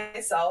about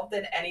myself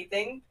than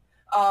anything.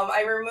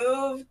 I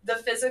removed the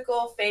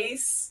physical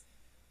face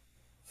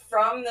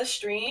from the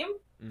stream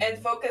and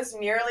focused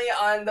merely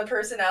on the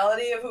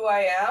personality of who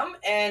I am,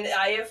 and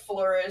I have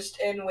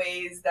flourished in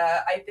ways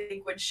that I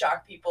think would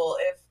shock people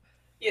if,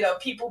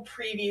 people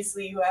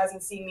previously who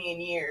hasn't seen me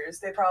in years,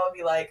 they'd probably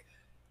be like,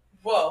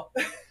 whoa,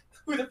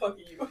 who the fuck are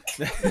you?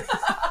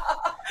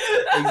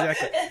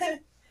 Exactly.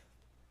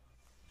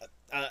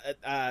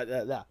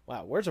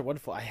 Wow, words are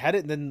wonderful. I had it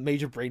and then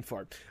major brain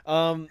fart.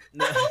 Whatever.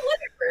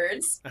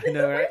 words. I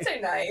know, right? Words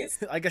are nice.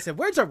 Like I said,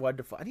 words are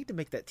wonderful. I need to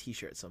make that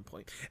T-shirt at some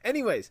point.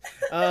 Anyways,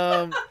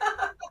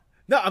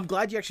 no, I'm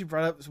glad you actually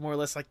brought up more or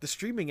less like the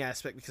streaming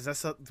aspect, because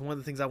that's one of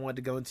the things I wanted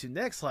to go into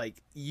next.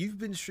 Like, you've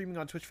been streaming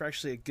on Twitch for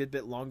actually a good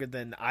bit longer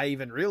than I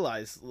even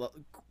realized.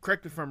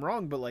 Correct me if I'm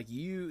wrong, but like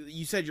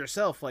you said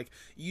yourself, like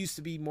you used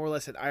to be more or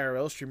less an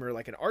IRL streamer,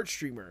 like an art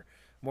streamer,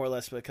 more or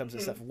less when it comes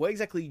to stuff. What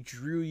exactly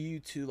drew you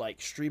to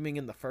like streaming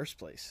in the first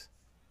place?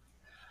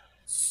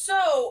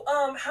 So,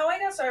 how I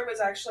got started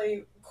was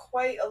actually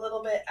quite a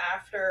little bit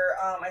after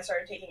I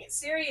started taking it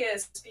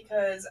serious,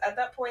 because at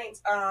that point,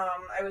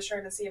 I was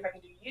trying to see if I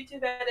could do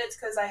YouTube edits,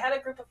 because I had a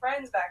group of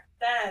friends back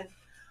then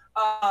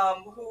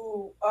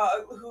who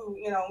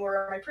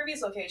were at my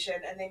previous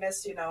location, and they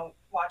missed,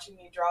 watching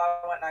me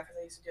draw and whatnot, because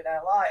I used to do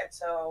that a lot. And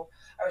so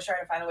I was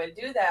trying to find a way to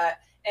do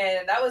that.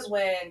 And that was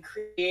when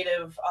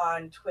creative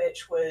on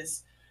Twitch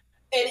was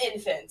an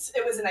infant.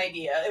 It was an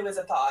idea. It was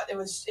a thought.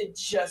 It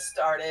just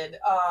started,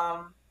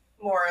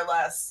 more or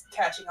less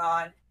catching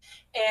on.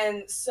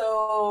 And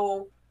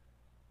so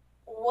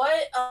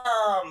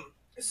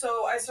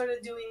so I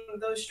started doing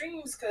those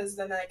streams, because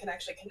then I can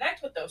actually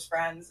connect with those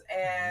friends.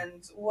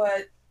 And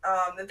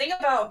the thing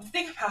about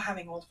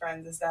having old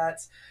friends is that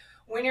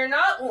when you're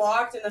not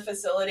locked in the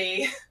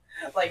facility,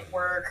 like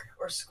work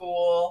or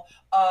school,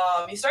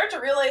 you start to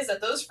realize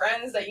that those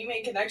friends that you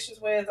made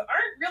connections with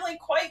aren't really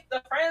quite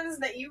the friends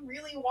that you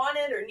really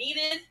wanted or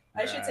needed.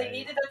 I should say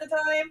needed at the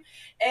time.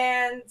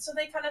 And so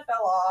they kind of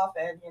fell off,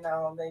 and,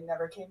 they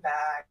never came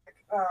back,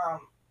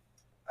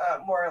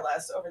 more or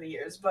less over the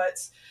years. But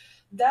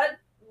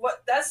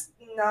that's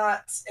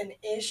not an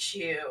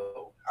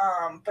issue,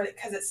 but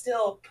because it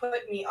still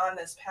put me on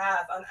this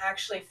path on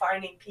actually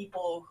finding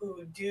people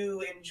who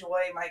do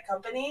enjoy my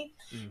company,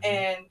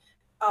 and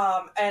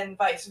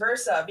vice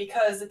versa.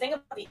 Because the thing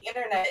about the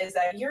internet is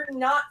that you're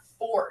not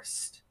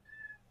forced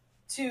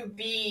to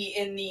be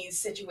in these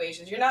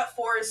situations. You're not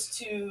forced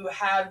to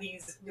have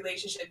these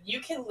relationships. You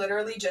can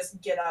literally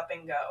just get up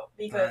and go,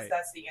 because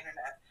that's the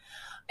internet.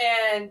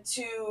 And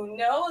to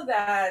know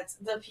that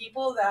the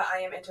people that I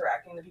am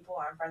interacting, the people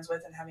I'm friends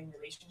with and having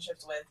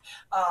relationships with,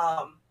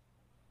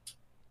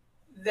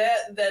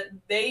 that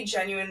they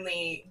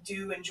genuinely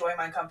do enjoy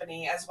my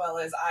company, as well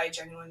as I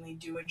genuinely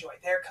do enjoy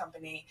their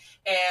company.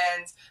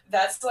 And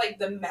that's like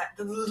the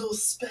little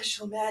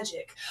special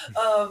magic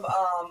of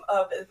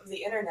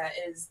the internet,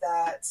 is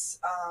that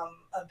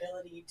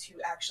ability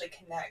to actually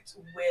connect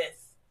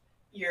with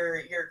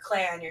your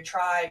clan, your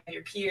tribe,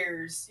 your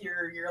peers,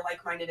 your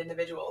like-minded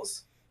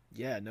individuals.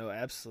 Yeah, no,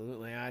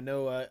 absolutely. I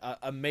know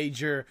a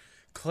major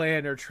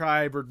clan or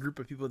tribe or group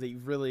of people that you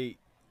really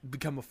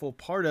become a full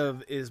part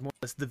of is more or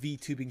less the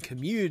VTubing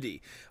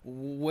community.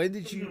 When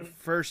did you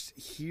first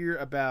hear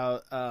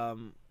about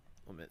one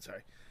minute,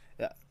 sorry.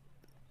 Yeah.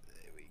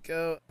 There we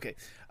go. Okay.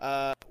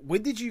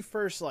 When did you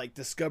first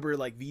discover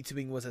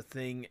VTubing was a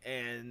thing,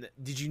 and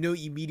did you know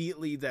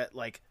immediately that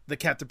the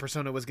Captain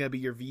persona was gonna be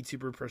your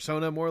VTuber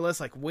persona, more or less?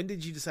 When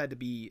did you decide to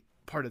be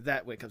part of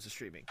that when it comes to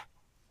streaming?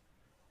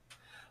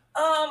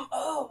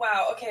 Oh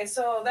wow, okay,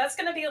 so that's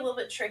gonna be a little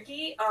bit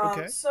tricky.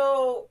 Okay.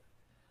 So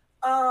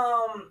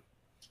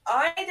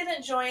I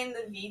didn't join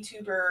the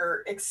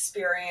VTuber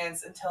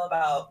experience until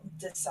about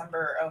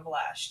December of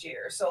last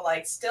year. So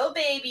still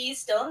baby,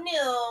 still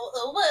new,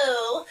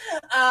 woo.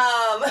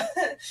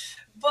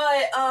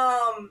 But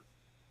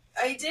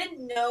I did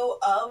know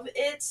of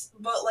it,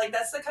 but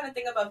that's the kind of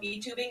thing about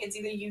VTubing. It's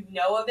either you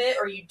know of it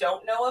or you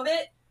don't know of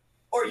it,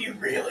 or you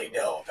really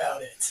know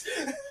about it.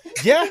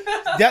 Yeah,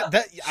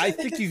 that I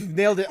think you've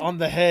nailed it on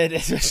the head,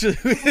 especially.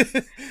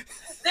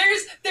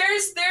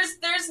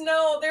 There's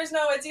no,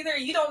 it's either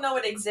you don't know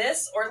it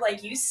exists, or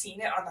you've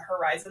seen it on the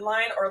horizon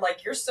line, or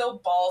you're so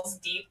balls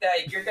deep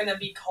that you're gonna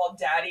be called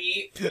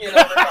daddy,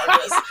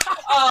 regardless.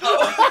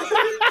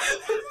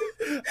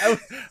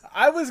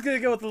 I was gonna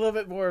go with a little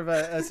bit more of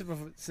a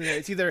simple scenario.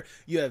 It's either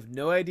you have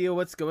no idea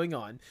what's going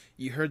on,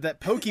 you heard that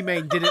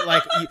Pokimane did it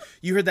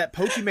you heard that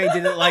Pokimane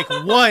did it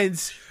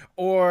once,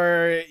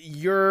 or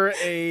you're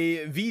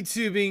a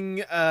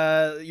VTubing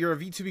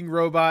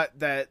robot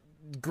that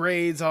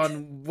grades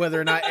on whether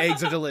or not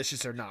eggs are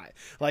delicious or not.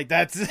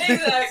 That's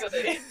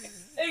exactly.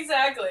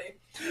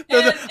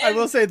 I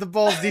will say the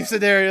balls deep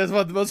scenario is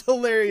one of the most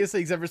hilarious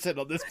things ever said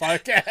on this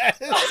podcast.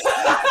 I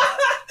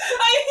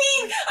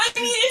mean,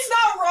 it's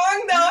not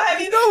wrong though.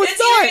 No, it's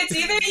not. It's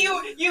either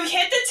you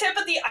hit the tip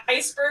of the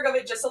iceberg of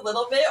it just a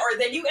little bit, or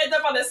then you end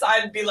up on the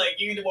side and be like,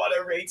 "You'd want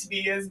to rate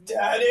me as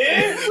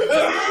daddy."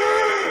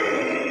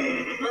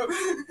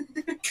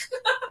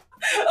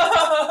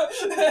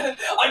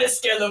 On a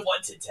scale of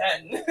 1 to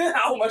 10,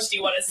 how much do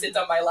you want to sit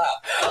on my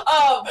lap?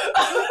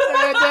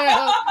 Man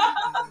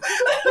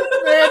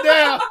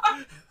down.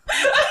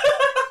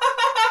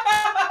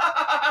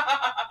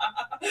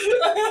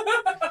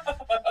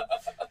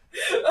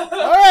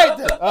 All right,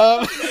 then.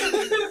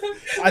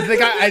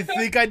 I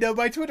think I know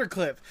my Twitter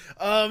clip.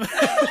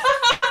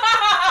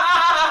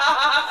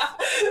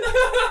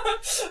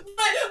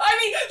 I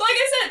mean, like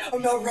I said,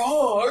 I'm not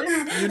wrong.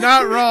 You're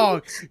not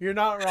wrong. You're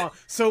not wrong.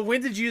 So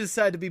when did you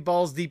decide to be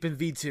balls deep in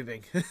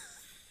VTubing?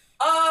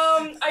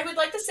 I would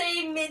like to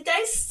say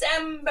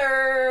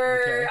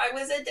mid-December. Okay. I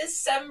was a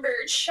December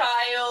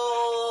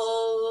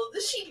child.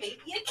 She made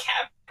me a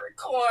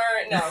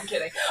Capricorn. No, I'm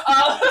kidding.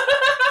 Oh,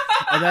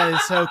 that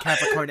is so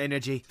Capricorn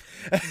energy.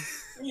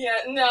 Yeah,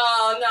 no,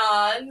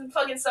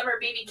 fucking summer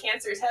baby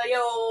cancers. Hell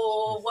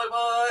yo, what?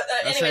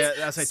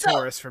 That's a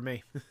Taurus for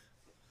me.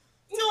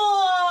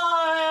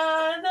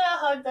 No, the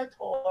hug the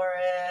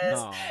Taurus.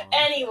 Aw.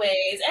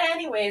 Anyways.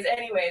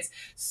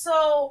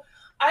 So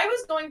I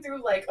was going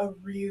through like a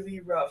really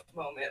rough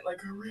moment,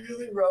 like the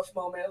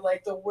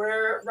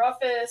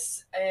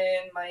roughest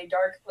in my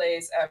dark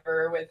place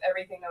ever with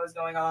everything that was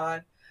going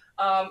on.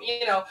 Of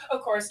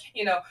course,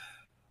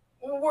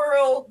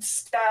 world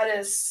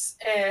status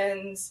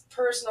and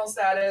personal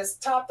status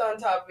topped on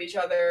top of each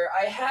other.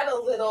 I had a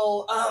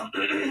little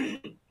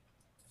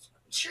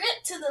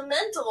trip to the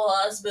mental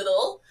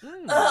hospital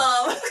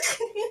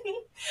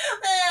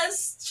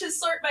to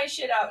sort my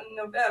shit out in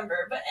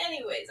November. But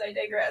anyways, I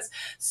digress.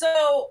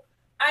 So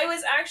I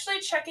was actually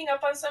checking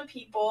up on some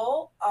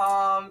people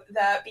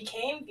that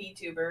became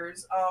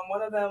VTubers.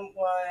 One of them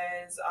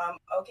was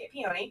OK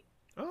Peony.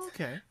 Oh,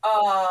 okay.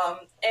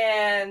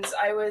 And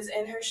I was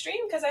in her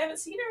stream because I haven't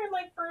seen her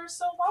like for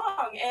so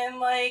long, and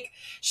like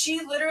she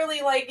literally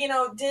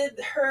did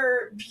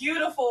her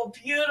beautiful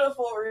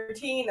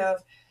routine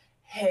of,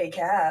 "Hey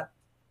Cap,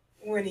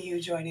 when are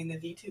you joining the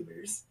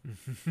VTubers?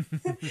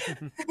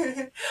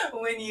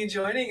 When are you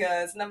joining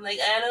us?" And I'm like,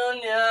 I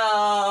don't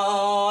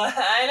know.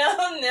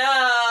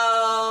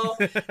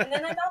 And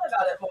then I thought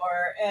about it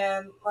more,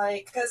 and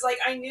because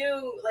I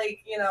knew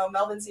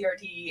Melvin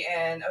CRT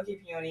and OK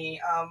Peony,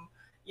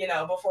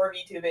 before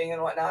VTubing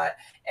and whatnot,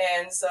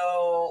 and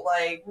so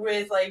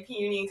with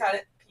Peony kind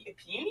of.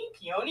 Peony,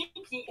 we going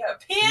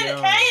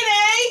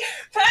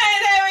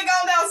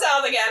down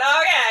south again.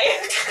 Okay.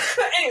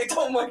 Anyway,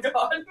 oh my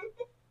god.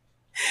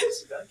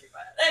 She's gonna kick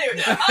my ass.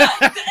 Anyway,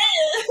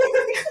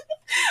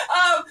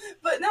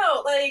 but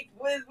no,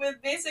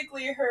 with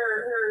basically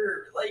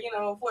her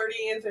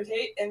flirty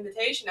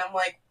invitation, I'm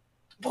like,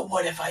 but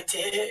what if I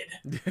did?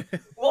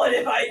 What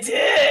if I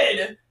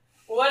did?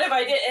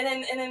 And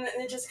then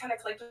it just kind of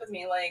clicked with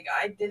me. Like,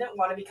 I didn't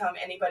want to become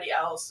anybody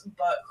else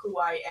but who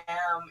I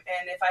am.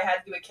 And if I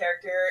had to do a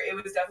character, it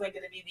was definitely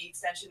going to be the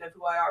extension of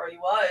who I already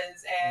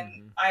was.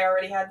 And I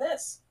already had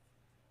this.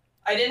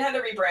 I didn't have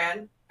to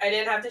rebrand. I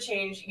didn't have to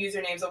change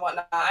usernames and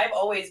whatnot. I've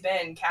always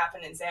been Cap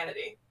and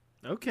Insanity.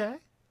 Okay.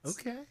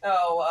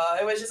 So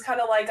it was just kind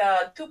of like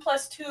 2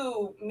 +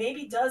 2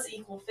 maybe does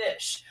equal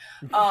fish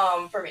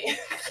for me.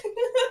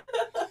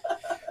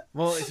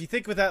 Well, if you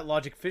think with that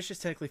logic, fish is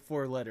technically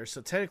 4 letters, so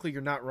technically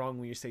you're not wrong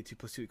when you say 2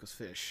 + 2 =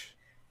 fish.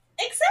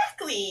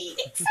 Exactly.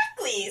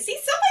 See,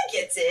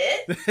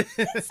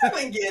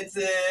 someone gets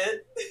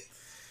it.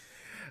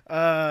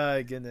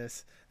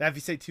 Goodness. Now, if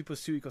you say 2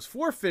 + 2 =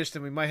 4 fish,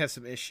 then we might have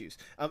some issues.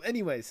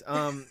 Anyways,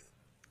 no.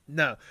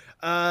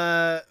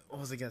 What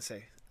was I gonna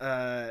say?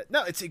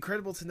 No, it's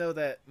incredible to know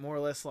that more or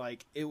less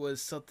it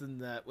was something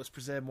that was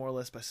presented more or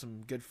less by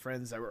some good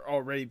friends that were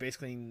already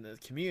basically in the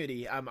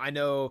community. I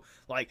know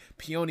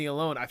Peony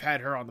alone, I've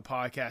had her on the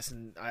podcast,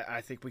 and I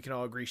think we can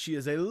all agree she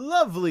is a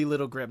lovely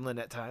little gremlin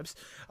at times.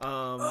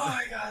 Oh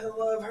my god, I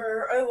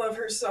love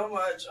her so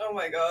much. Oh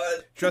my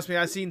god. Trust me,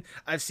 I've seen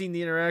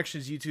the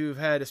interactions you two have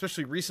had,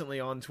 especially recently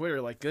on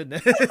Twitter. Like,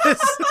 goodness.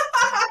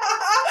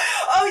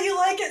 Oh, you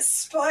like it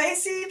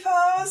spicy,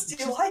 Post?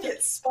 You like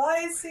it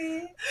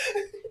spicy?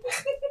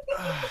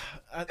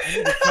 I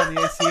need to turn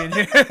the AC in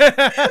here.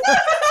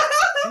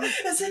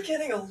 Is it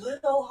getting a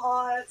little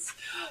hot?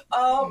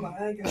 Oh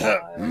my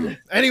god.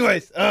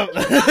 Anyways, I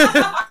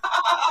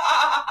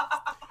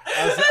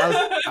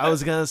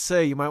was gonna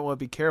say you might want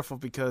to be careful,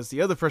 because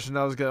the other person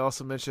I was gonna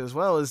also mention as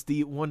well is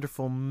the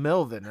wonderful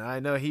Melvin, and I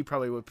know he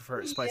probably would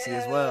prefer it spicy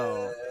as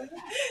well.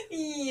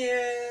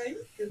 Yeah,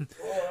 good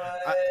boy.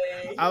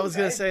 I was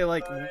gonna say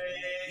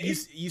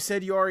you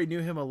said you already knew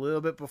him a little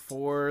bit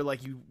before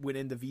you went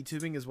into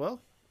VTubing as well.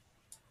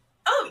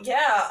 Oh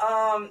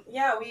yeah,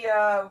 we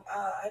I've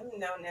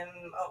known him.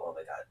 Oh, what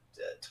we got?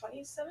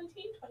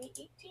 2017,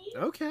 2018.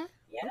 Okay.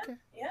 Yeah. Okay.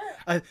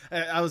 Yeah.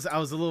 I was a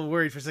little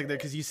worried for a second there,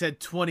 because you said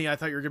 20. I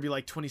thought you were gonna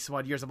be 20 some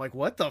odd years. I'm like,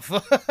 what the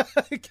fuck?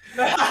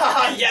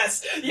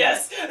 Yes,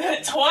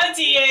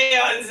 20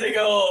 aeons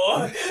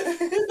ago.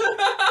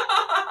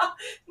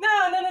 No.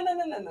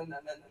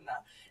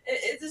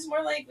 It's just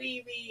more like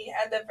we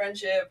had that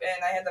friendship,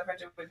 and I had that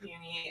friendship with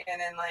Peony, and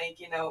then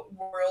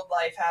world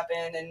life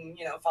happened, and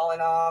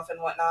falling off and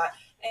whatnot,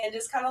 and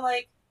just kind of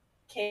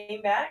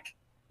came back.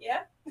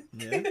 Yeah.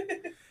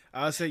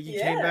 I would say you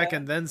came back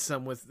and then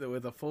some with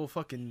a full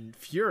fucking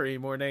fury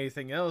more than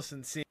anything else,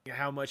 and seeing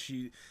how much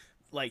you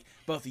like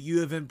both you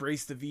have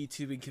embraced the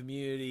VTubing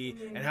community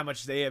and how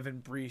much they have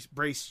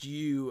embraced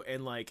you,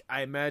 and like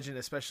I imagine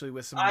especially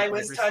with some I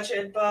was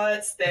touching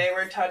butts, they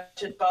were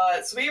touching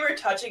butts, we were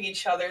touching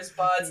each other's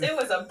butts. It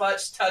was a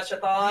butt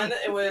touch-a-thon.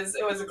 It was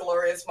a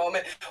glorious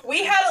moment.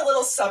 We had a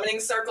little summoning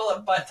circle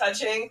of butt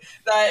touching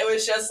that it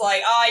was just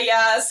like, ah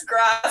yes,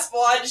 grasp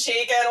one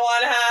cheek in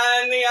one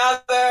hand, the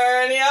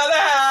other in the other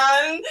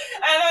hand,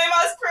 and we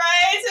must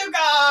pray to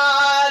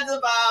God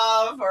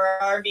above for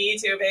our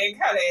VTubing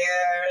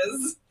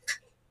careers.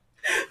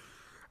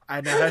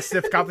 I know that's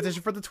stiff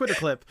competition for the Twitter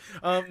clip.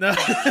 No.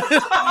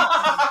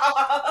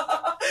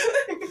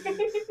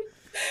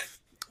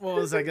 What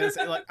was I gonna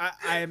say? Like,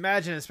 I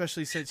imagine,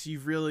 especially since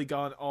you've really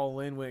gone all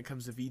in when it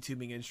comes to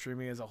VTubing and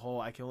streaming as a whole,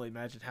 I can only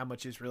imagine how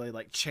much it's really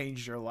like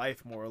changed your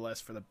life more or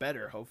less for the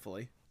better,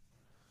 hopefully.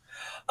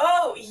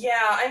 Oh,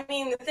 yeah. I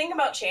mean, the thing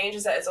about change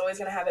is that it's always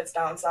going to have its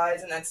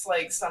downsides, and that's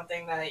like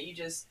something that you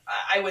just,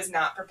 I was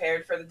not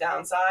prepared for the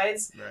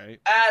downsides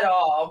at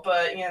all,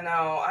 but you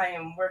know, I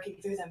am working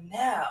through them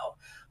now.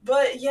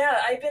 But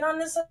yeah, I've been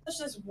on such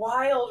this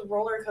wild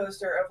roller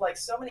coaster of like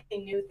so many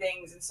new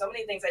things and so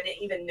many things I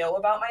didn't even know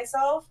about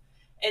myself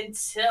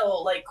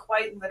until like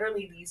quite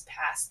literally these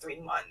past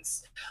 3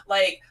 months.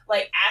 Like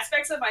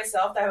aspects of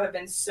myself that have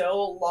been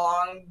so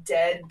long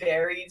dead,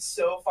 buried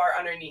so far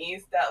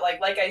underneath that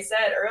like I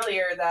said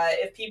earlier, that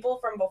if people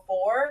from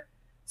before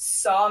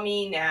saw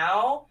me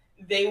now,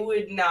 they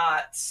would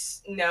not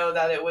know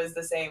that it was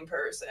the same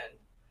person.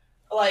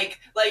 Like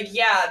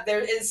yeah,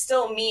 there is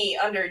still me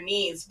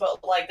underneath,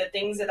 but like the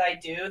things that I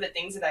do, the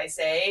things that I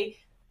say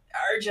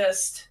are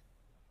just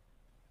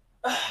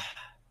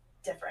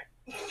different.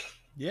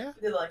 Yeah.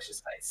 The extra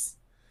spice.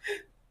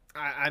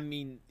 I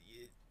mean,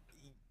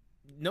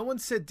 no one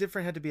said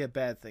different had to be a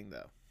bad thing,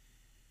 though.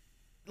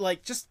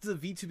 Like, just the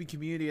VTubing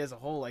community as a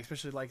whole, like,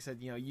 especially, like I said,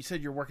 you know, you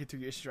said you're working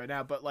through your issues right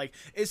now, but, like,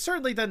 it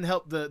certainly doesn't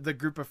help the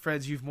group of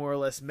friends you've more or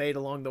less made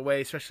along the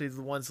way, especially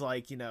the ones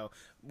like, you know,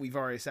 we've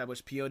already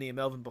established Peony and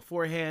Melvin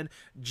beforehand,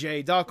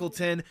 Jay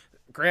Dockleton,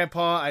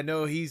 Grandpa, I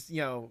know he's,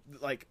 you know,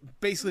 like,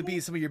 basically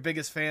being some of your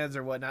biggest fans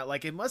or whatnot.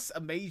 Like, it must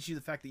amaze you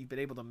the fact that you've been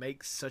able to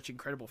make such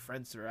incredible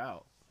friends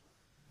throughout.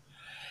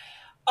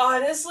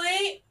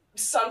 Honestly,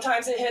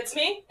 sometimes it hits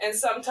me, and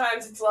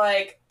sometimes it's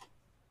like,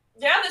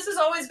 yeah, this has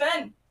always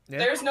been. Yeah.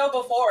 There's no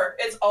before.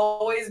 It's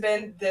always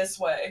been this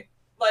way.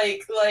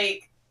 Like,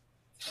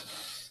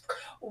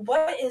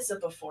 what is a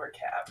before,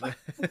 Cap?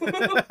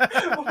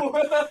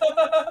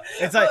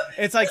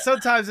 it's like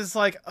sometimes it's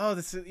like, oh,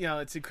 this is, you know,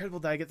 it's incredible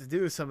that I get to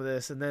do some of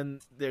this, and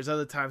then there's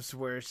other times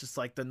where it's just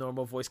like the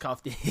normal voice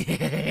cough. God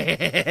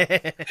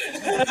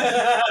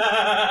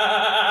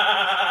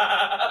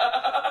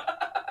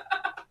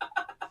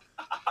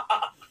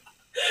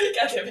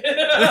damn it.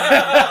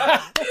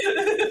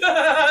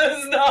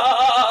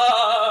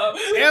 Stop.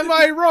 Am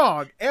I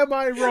wrong? I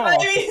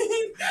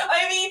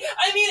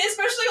mean,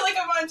 especially like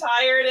if I'm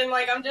tired and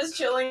like I'm just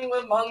chilling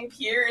with among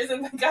peers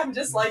and like I'm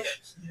just like,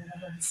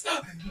 yes,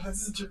 I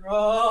must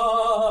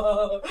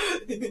draw.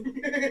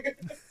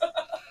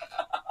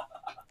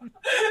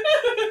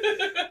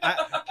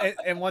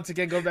 And once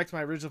again, going back to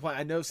my original point,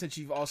 I know since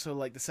you've also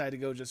like decided to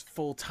go just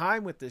full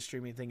time with this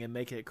streaming thing and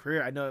make it a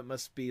career, I know it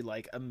must be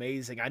like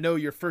amazing. I know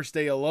your first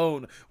day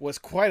alone was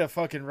quite a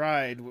fucking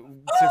ride.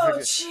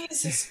 Oh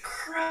Jesus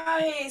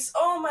Christ!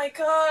 Oh my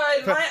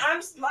God!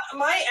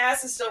 My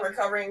ass is still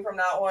recovering from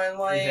that one.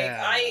 Like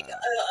yeah.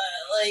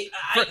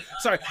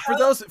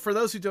 For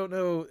those who don't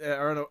know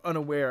or are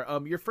unaware,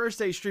 your first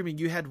day streaming,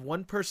 you had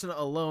one person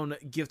alone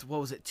gift, what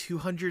was it,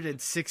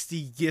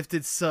 260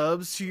 gifted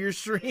subs to your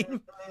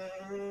stream.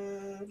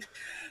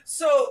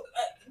 So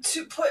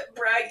to put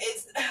brag,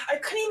 I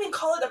couldn't even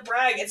call it a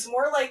brag. It's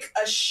more like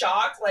a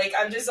shock. Like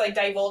I'm just like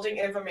divulging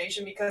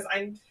information because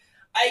I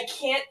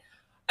can't.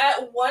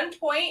 At one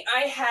point,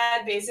 I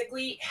had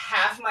basically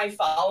half my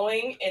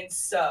following in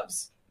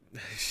subs.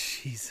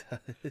 Jesus.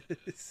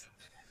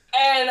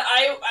 And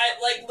I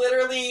like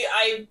literally,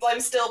 I'm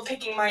still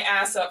picking my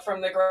ass up from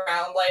the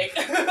ground, like,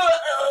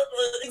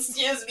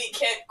 excuse me,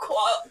 can't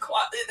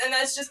and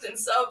that's just in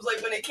subs.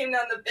 Like when it came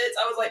down to bits,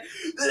 I was like,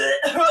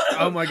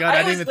 oh my God,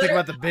 I didn't even think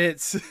about the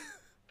bits.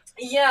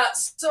 Yeah,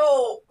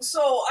 so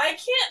I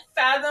can't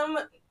fathom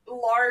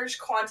large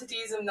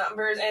quantities of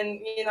numbers, and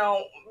you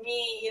know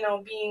me, you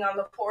know, being on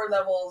the poor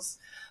levels,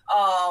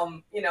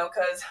 you know,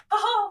 because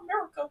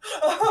miracle,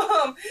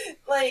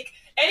 like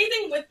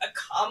anything with a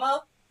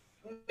comma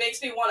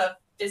makes me want to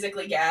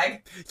physically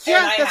gag. Yeah,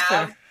 and I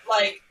have fair.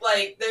 like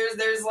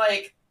there's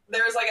like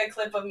a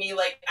clip of me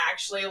like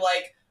actually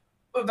like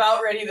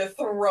about ready to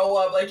throw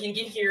up, like you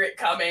can hear it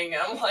coming.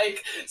 I'm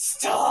like,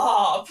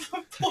 stop,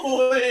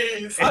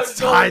 please. It's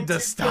time to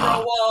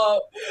stop. Throw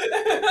up.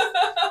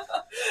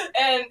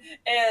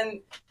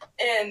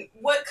 and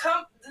what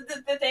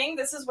the thing,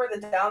 this is where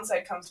the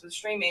downside comes with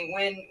streaming.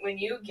 When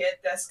you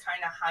get this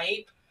kind of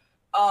hype,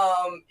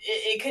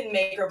 it can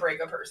make or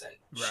break a person,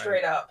 right.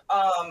 Straight up.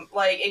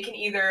 Like it can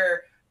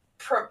either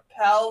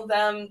propel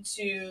them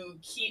to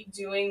keep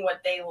doing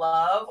what they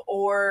love,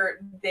 or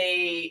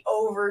they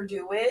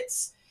overdo it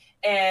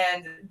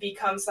and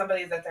become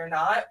somebody that they're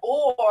not,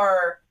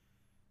 or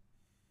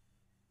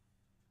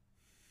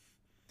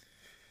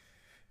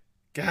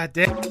God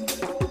damn.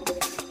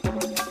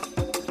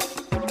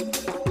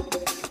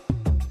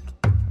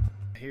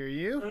 I hear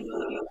you.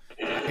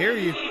 I hear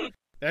you.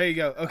 There you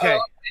go. Okay.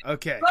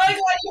 Okay. Well, I'm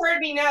glad you heard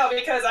me now,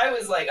 because I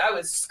was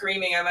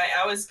screaming.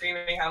 I was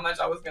screaming how much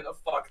I was gonna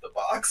fuck the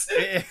box.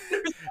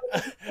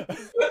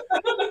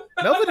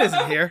 Melvin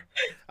isn't here.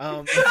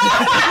 God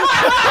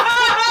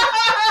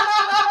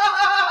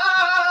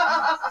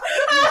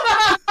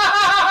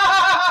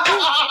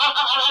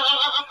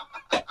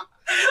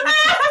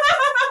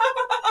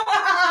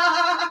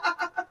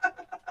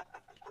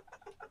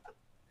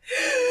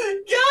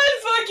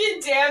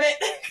fucking damn it.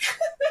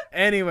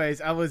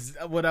 Anyways,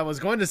 what I was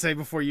going to say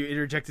before you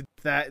interjected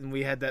that and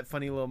we had that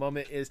funny little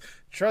moment is,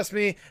 trust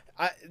me,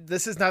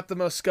 this is not the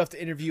most scuffed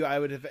interview I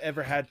would have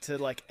ever had to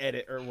like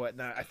edit or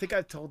whatnot. I think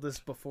I've told this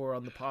before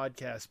on the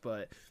podcast,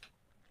 but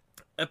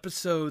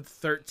episode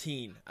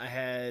 13, I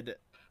had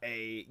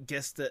a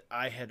guest that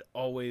I had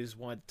always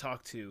wanted to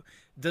talk to.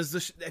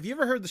 Have you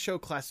ever heard the show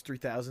Class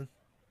 3000?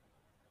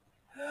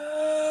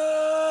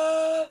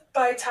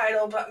 By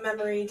title, but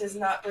memory does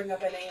not bring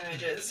up any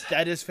images.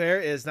 That is fair.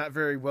 It is not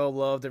very well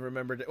loved and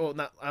remembered. Well,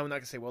 I'm not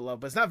gonna say well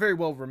loved, but it's not very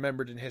well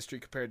remembered in history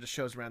compared to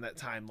shows around that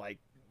time, like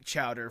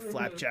Chowder,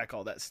 Flapjack,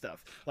 all that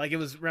stuff. Like, it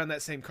was around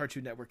that same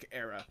Cartoon Network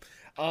era.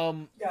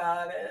 Got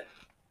it.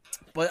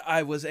 But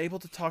I was able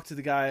to talk to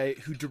the guy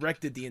who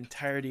directed the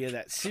entirety of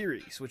that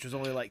series, which was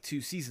only like 2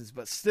 seasons,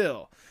 but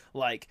still,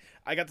 like,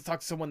 I got to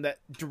talk to someone that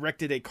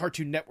directed a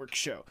Cartoon Network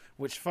show,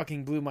 which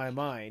fucking blew my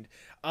mind.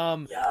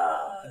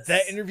 Yes.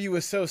 That interview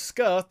was so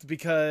scuffed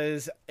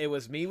because it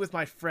was me with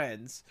my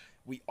friends.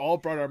 We all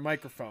brought our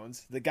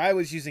microphones. The guy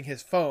was using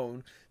his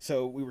phone,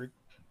 so we were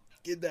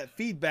getting that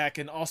feedback,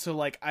 and also,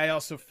 like, I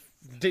also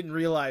didn't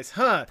realize,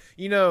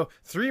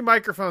 3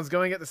 microphones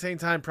going at the same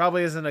time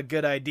probably isn't a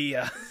good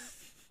idea.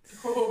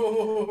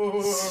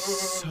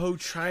 So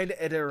trying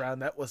to edit around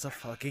that was a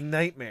fucking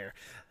nightmare.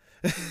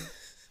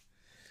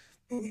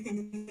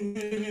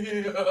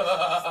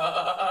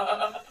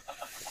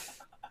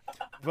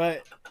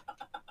 But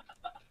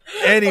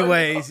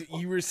anyways,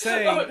 you were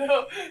saying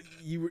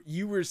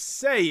you were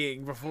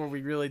saying before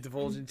we really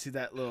divulge into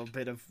that little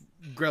bit of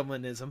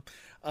gremlinism,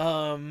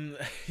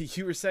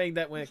 you were saying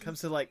that when it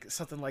comes to like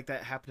something like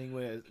that happening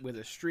with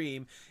a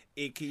stream,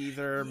 it could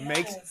either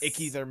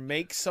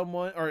make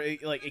someone, or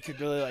it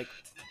could really, like,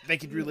 they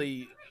could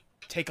really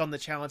take on the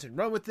challenge and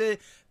run with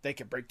it. They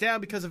could break down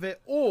because of it,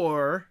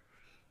 or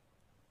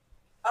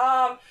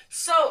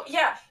so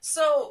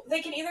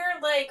they can either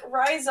like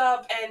rise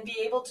up and be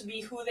able to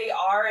be who they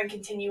are and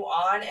continue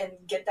on and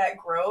get that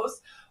growth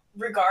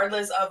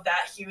regardless of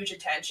that huge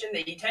attention.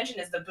 The attention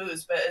is the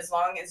boost, but as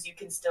long as you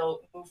can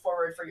still move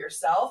forward for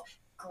yourself,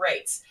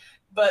 great.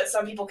 But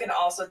some people can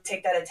also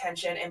take that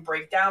attention and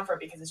break down for it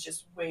because it's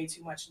just way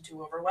too much and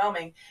too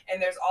overwhelming. And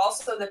there's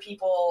also the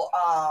people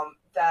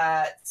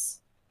that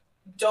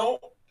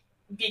don't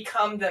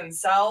become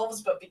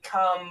themselves, but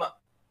become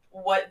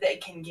what they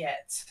can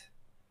get,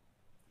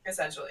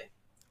 essentially.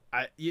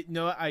 I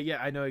know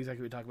exactly what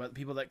you're talking about.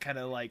 People that kind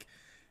of like,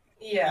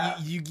 yeah,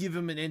 you give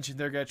them an inch and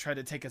they're gonna try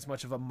to take as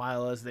much of a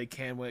mile as they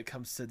can when it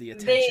comes to the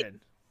attention.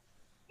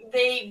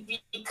 They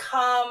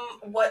become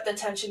what the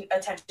attention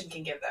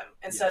can give them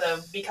instead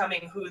of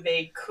becoming who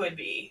they could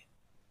be.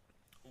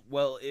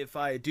 Well, if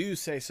I do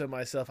say so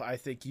myself, I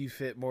think you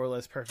fit more or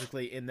less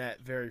perfectly in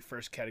that very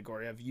first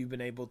category. Have you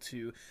been able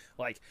to,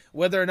 like,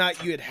 whether or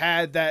not you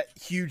had that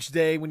huge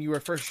day when you were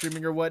first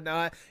streaming or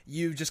whatnot,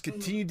 you've just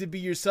continued to be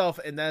yourself,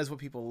 and that is what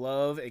people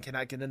love and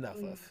cannot get enough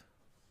of.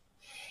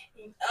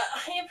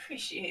 I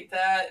appreciate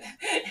that.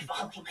 If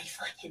only my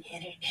fucking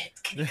internet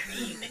could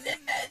agree with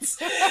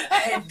that.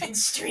 I have been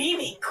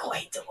streaming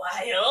quite a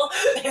while,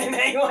 and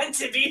I want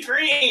to be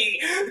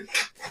free.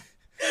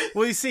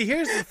 Well, you see,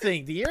 here's the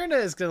thing. The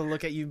internet is going to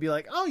look at you and be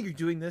like, oh, you're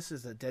doing this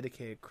as a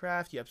dedicated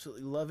craft. You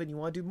absolutely love it and you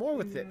want to do more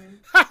with it.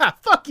 Haha,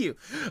 fuck you.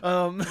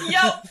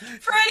 Yep,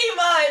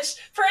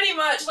 pretty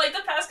much. Like,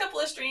 the past couple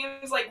of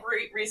streams, like,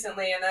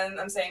 recently, and then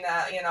I'm saying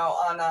that,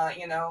 on, I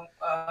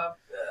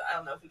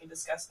don't know if we can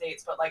discuss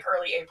dates, but, like,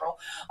 early April.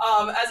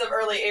 As of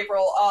early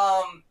April,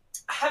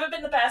 haven't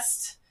been the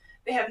best.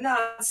 They have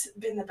not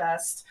been the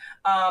best.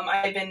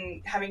 I've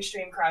been having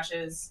stream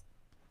crashes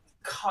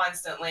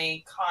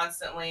constantly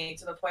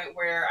to the point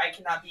where I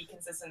cannot be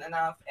consistent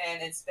enough,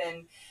 and it's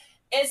been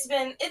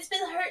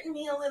hurting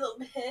me a little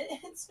bit.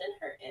 It's been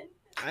hurting.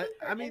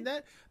 I mean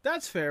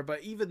that's fair,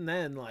 but even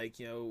then, like,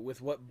 with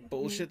what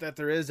bullshit that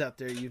there is out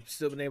there, you've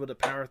still been able to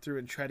power through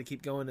and try to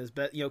keep going as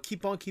best,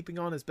 keep on keeping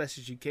on as best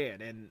as you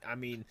can. And I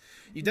mean,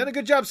 you've done a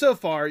good job so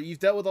far. You've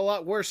dealt with a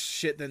lot worse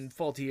shit than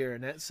faulty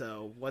internet,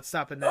 so what's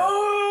stopping that?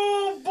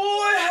 Oh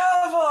boy,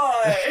 have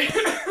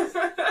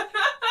I!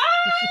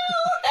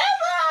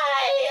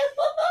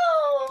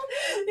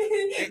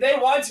 They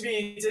want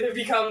me to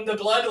become the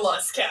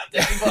bloodlust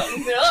captain, but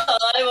no,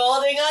 I'm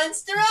holding on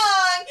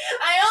strong.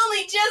 I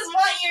only just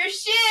want your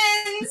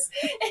shins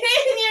and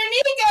your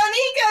Nico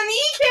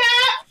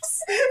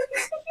kneecaps.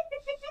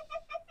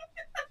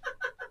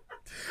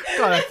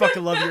 God, I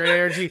fucking love your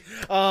energy.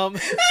 I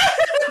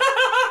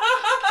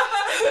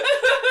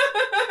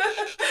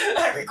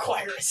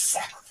require a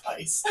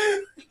sacrifice.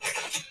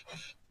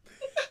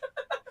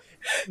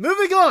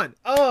 Moving on.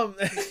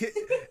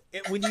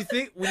 When you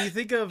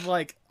think of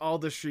like all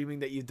the streaming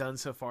that you've done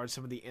so far and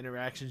some of the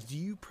interactions, do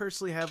you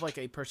personally have like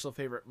a personal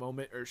favorite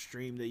moment or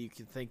stream that you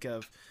can think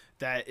of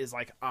that is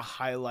like a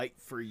highlight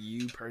for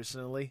you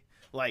personally?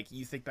 Like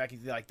you think back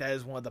and you're like, that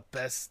is one of the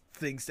best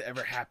things to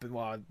ever happen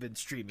while I've been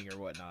streaming or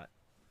whatnot.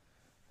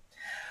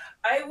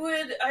 I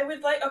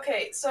would like,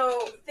 okay,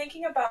 so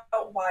thinking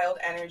about Wild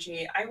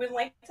Energy, I would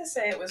like to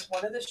say it was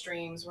one of the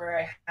streams where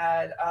I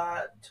had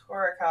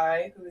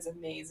Torakai, who is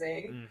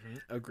amazing.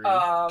 Agreed.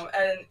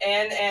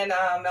 And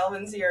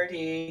Melvin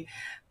CRD.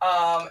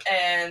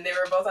 And they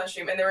were both on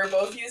stream and they were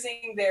both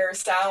using their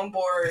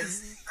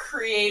soundboards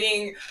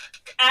creating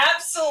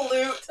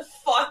absolute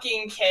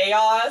fucking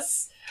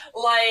chaos.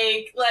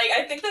 Like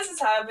I think this has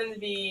happened to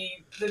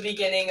be the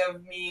beginning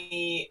of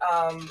me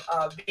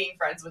being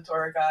friends with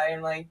Torakai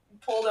and like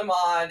pulled him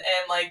on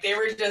and like they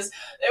were just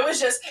it was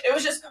just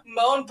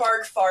moan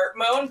bark fart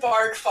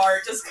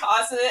just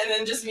constant and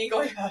then just me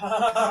going it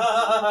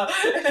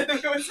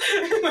was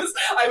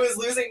I was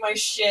losing my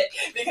shit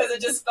because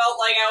it just felt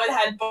like I would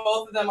had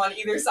both of them on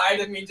either side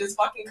of me just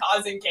fucking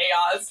causing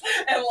chaos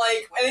and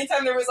like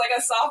anytime there was like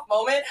a soft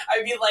moment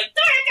I'd be like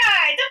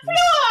Torakai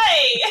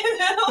deploy and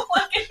then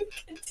like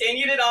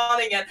continued it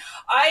on again.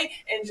 I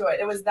enjoyed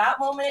it. It was that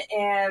moment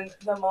and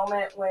the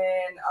moment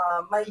when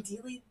my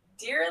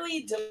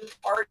dearly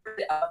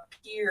departed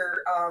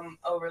peer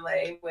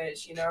overlay,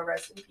 which, you know,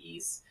 rest in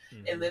peace.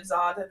 It lives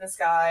on in the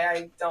sky.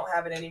 I don't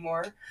have it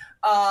anymore.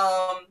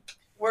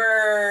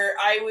 Where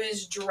I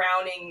was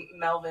drowning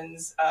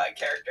Melvin's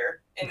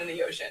character into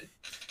the ocean.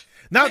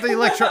 Not the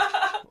electro.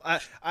 I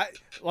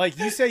like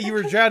you say you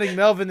were drowning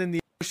Melvin in the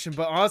ocean,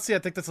 but honestly, I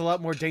think that's a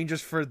lot more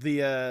dangerous for the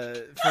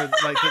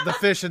the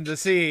fish in the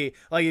sea.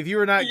 Like if you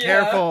were not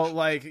careful,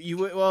 like you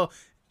would. Well,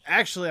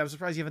 actually, I'm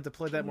surprised you haven't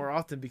deployed that more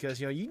often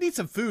because you know you need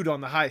some food on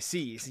the high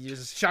seas. You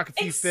just shock a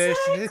few fish.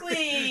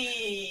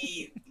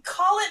 Exactly.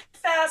 Call it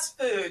fast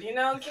food. You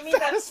know, give me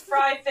that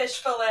fried fish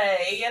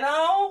fillet. You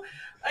know.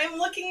 I'm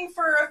looking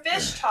for a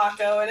fish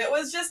taco, and it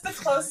was just the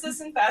closest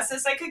and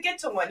fastest I could get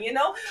to one, you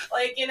know?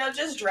 Like, you know,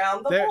 just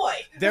drown the boy.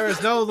 There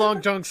is no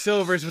Long John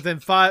Silver's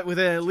within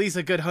at least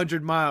a good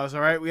 100 miles,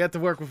 all right? We have to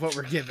work with what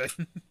we're given.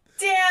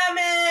 Damn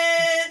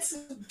it!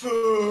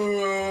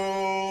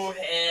 Boo!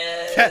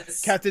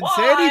 Captain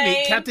Sandy,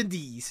 meet Captain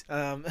D's.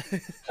 Oh,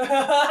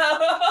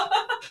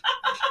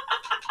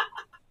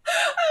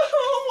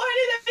 why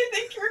did I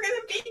think you were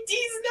gonna beat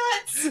D's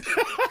nuts?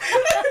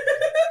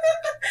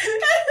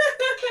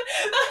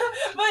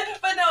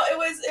 but no, it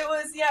was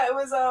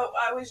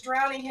I was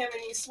drowning him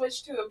and he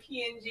switched to a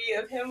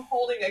PNG of him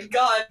holding a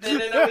gun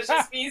and then it was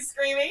just me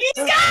screaming,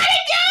 he's got a gun!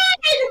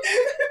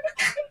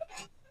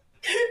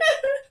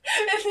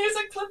 And there's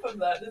a clip of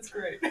that. That's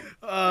great.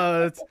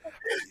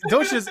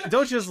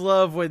 Don't just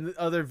love when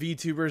other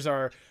VTubers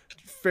are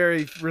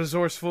very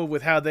resourceful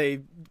with how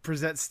they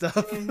present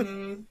stuff.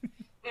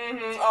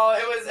 Oh,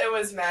 it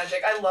was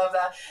magic. I love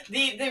that.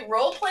 The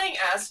role playing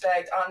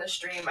aspect on the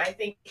stream, I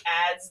think,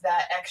 adds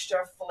that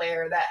extra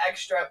flair, that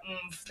extra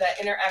oomph, that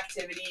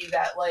interactivity,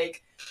 that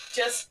like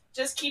just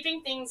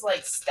keeping things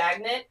like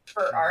stagnant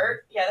for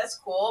art. Yeah, that's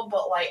cool,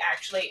 but like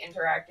actually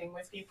interacting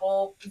with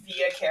people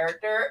via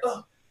character,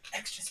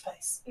 extra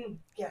spice.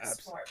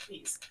 Yes, more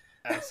please.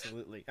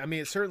 Absolutely. I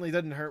mean, it certainly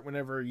doesn't hurt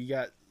whenever you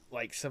got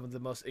like some of the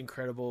most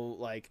incredible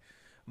like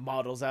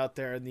models out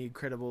there and the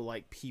incredible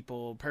like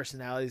people,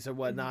 personalities and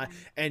whatnot,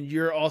 and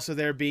you're also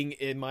there being,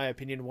 in my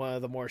opinion, one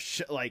of the more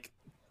like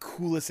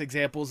coolest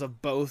examples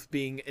of both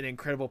being an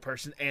incredible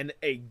person and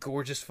a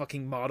gorgeous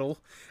fucking model.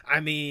 I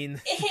mean,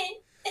 is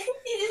it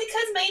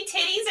because my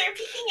titties are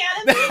peeking out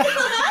of me?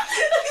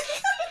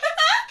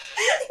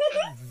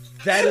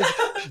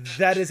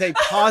 That is a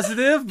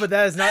positive, but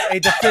that is not a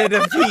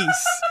definitive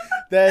piece.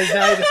 That is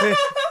not a definitive.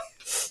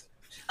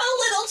 A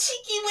little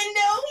cheeky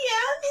window,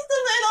 yeah, just a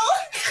little.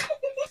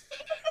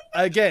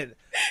 Again,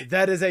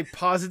 that is a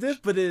positive,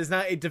 but it is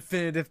not a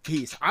definitive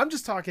piece. I'm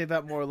just talking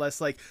about more or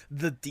less like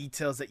the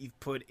details that you've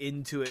put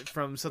into it,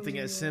 from something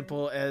as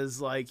simple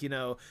as like, you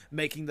know,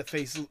 making the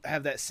face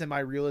have that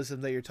semi-realism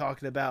that you're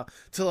talking about,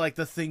 to like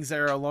the things that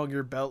are along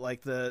your belt,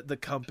 like the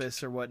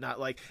compass or whatnot.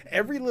 Like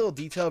every little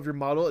detail of your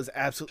model is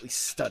absolutely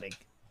stunning.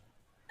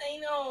 I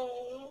know.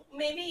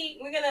 Maybe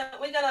we're gonna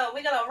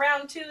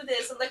round two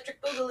this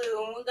electric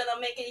boogaloo and we're gonna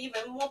make it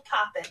even more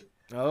poppin'.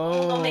 Oh.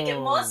 We're gonna make it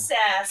more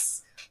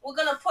sass. We're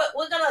gonna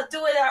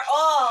do it our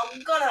all.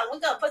 We're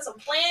gonna put some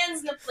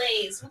plans into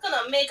place. We're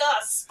gonna make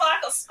us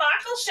sparkle,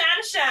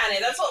 shiny.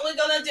 That's what we're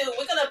gonna do.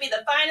 We're gonna be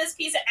the finest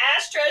piece of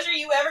ash treasure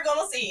you ever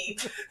gonna see.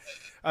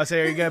 I'll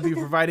say, are you going to be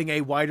providing a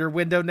wider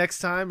window next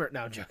time? Or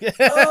no, I'm joking.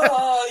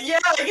 Oh, yeah,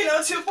 you know,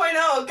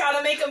 2.0.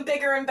 Gotta make them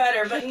bigger and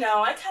better. But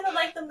no, I kind of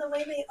like them the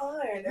way they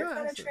are. They're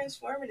kind of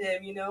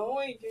transformative, you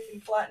know? You can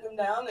flatten them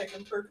down. I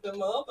can perk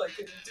them up. I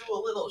can do a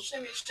little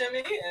shimmy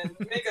and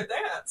make a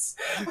dance.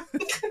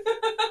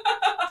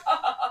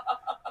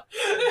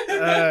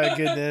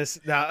 Goodness.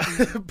 No,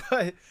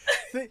 but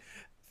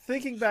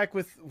thinking back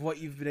with what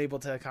you've been able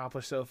to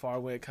accomplish so far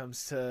when it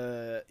comes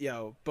to,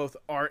 both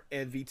art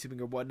and VTubing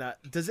or whatnot,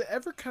 does it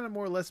ever kind of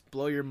more or less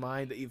blow your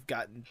mind that you've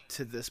gotten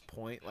to this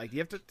point? Like, do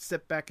you have to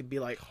step back and be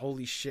like,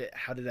 holy shit,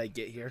 how did I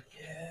get here?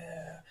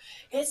 Yeah.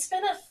 It's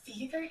been a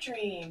fever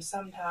dream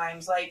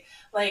sometimes. Like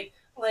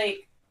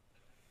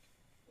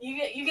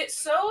you get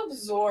so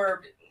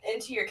absorbed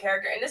into your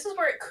character, and this is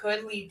where it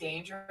could lead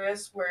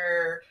dangerous,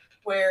 where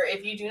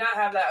if you do not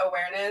have that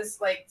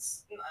awareness, like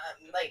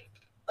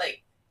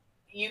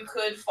you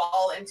could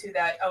fall into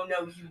that, oh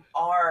no, you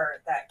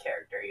are that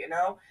character,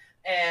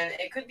 and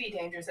it could be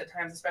dangerous at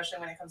times, especially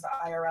when it comes to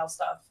IRL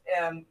stuff.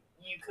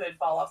 You could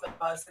fall off the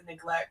bus and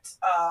neglect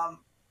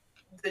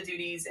the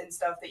duties and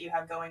stuff that you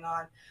have going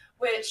on,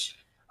 which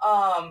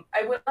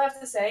I would have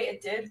to say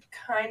it did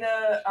kind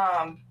of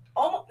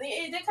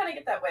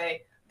get that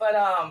way, but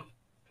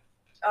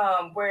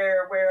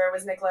where I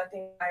was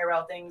neglecting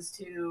IRL things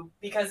too,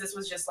 because this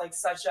was just like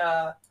such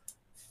a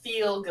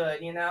feel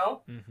good,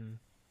 Mm-hmm.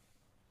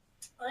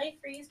 I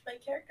freeze my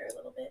character a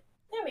little bit.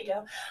 There we go.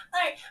 All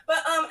right, but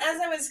as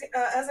I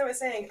was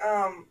saying,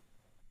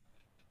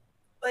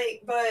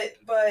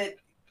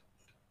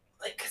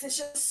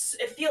 because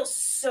it feels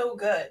so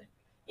good,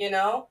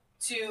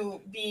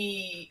 to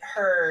be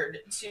heard,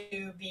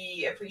 to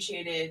be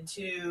appreciated,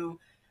 to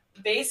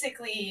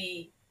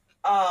basically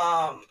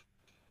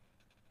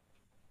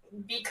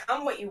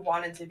become what you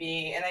wanted to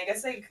be. And I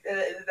guess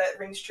that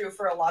rings true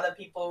for a lot of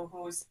people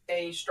who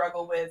say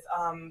struggle with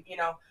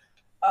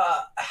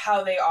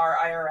how they are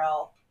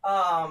IRL.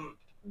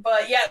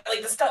 But yeah,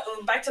 like the stuff,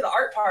 back to the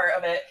art part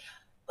of it,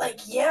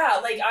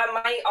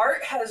 my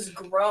art has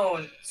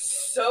grown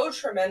so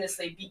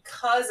tremendously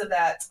because of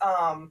that,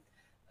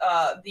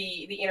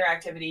 the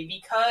interactivity,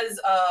 because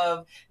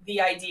of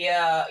the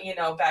idea,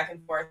 back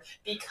and forth,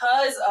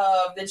 because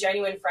of the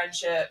genuine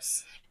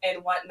friendships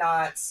and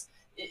whatnot.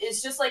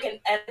 It's just like an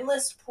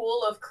endless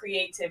pool of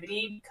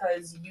creativity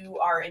because you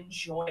are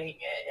enjoying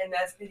it, and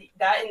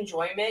that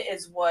enjoyment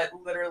is what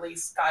literally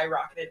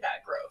skyrocketed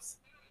that growth.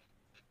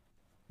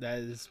 That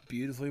is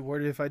beautifully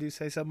worded, if I do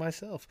say so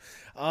myself.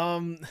 I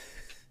mean,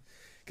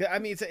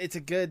 it's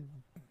a good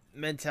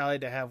mentality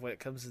to have when it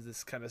comes to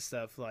this kind of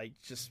stuff. Like,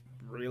 just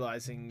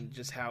realizing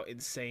just how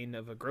insane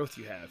of a growth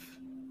you have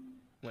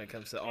when it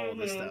comes to all of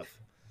this stuff.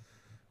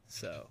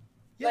 So,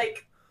 yeah.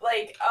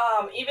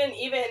 Even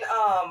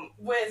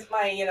with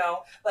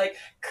my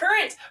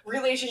current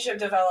relationship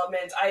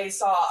development, I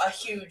saw a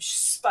huge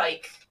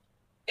spike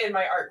in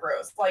my art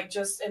growth, like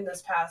just in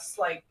this past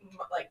like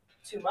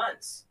 2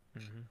 months.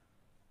 Mm-hmm.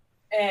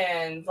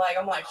 And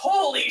I'm like,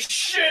 holy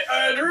shit,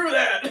 I drew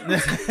that.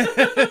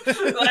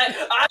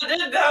 I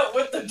did that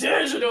with the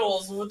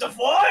digitals. What the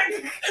fuck?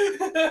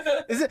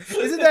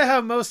 Isn't that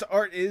how most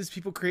art is?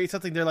 People create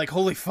something, they're like,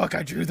 holy fuck,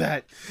 I drew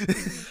that.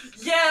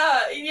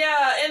 yeah,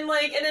 and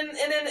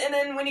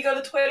then when you go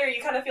to Twitter, you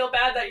kind of feel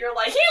bad that you're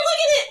like, here, look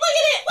at it,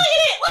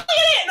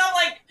 and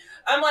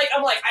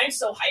I'm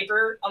so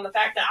hyper on the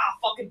fact that I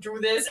fucking drew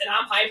this, and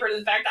I'm hyper to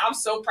the fact that I'm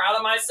so proud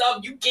of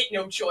myself. You get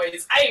no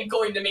choice. I am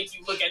going to make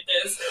you look at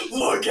this.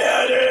 Look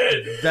at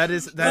it. That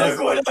is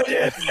what I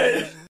did.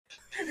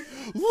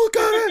 Look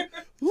at it.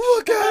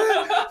 Look at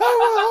it. I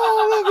want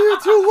all of you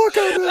to look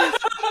at it.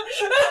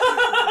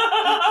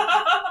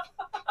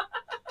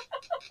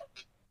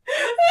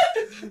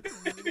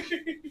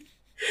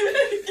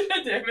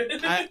 God damn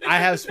it. I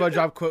have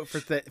SpongeBob quote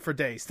for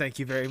days. Thank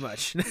you very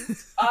much.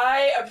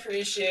 I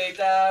appreciate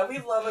that. We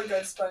love a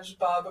good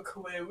SpongeBob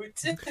quote.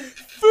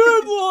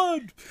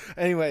 Finland.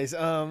 Anyways,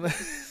 no,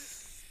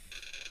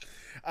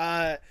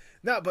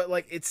 but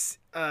like it's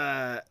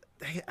I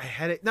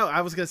had it. No, I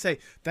was gonna say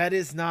that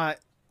is not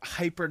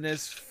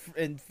hyperness,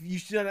 and you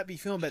should not be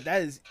feeling bad.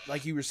 That is,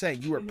 like you were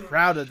saying, you were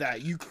proud of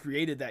that. You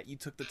created that. You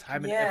took the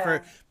time and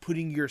effort,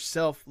 putting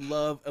yourself,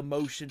 love,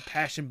 emotion,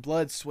 passion,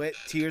 blood, sweat,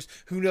 tears.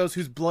 Who knows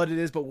whose blood it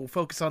is, but we'll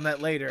focus on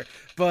that later.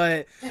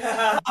 But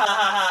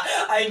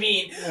I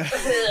mean,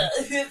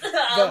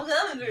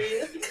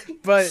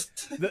 but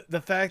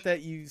the fact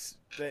that you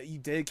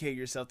dedicate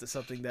yourself to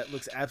something that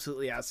looks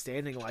absolutely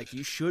outstanding, like,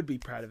 you should be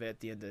proud of it at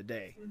the end of the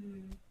day.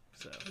 Mm-hmm.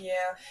 So.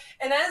 Yeah,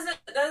 and that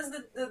is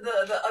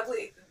the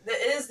ugly.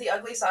 It is the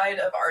ugly side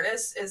of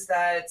artists, is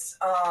that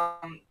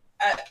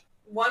at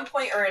one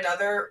point or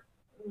another,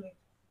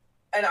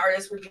 an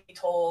artist would be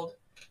told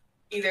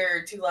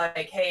either to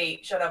like,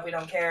 hey, shut up, we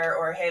don't care,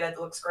 or hey, that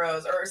looks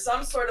gross, or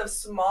some sort of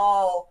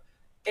small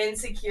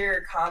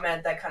insecure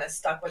comment that kind of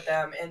stuck with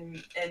them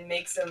and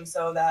makes them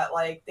so that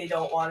like they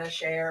don't want to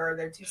share, or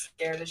they're too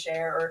scared to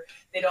share, or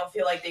they don't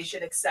feel like they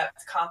should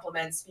accept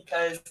compliments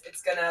because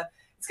it's gonna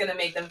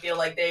make them feel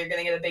like they're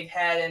gonna get a big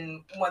head,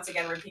 and once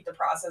again repeat the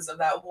process of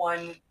that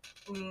one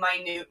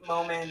minute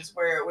moment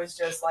where it was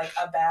just like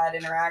a bad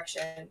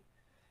interaction.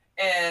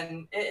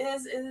 And it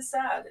is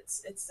sad.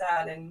 It's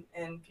sad, and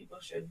people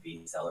should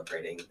be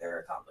celebrating their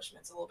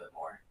accomplishments a little bit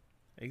more.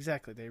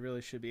 Exactly, they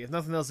really should be. If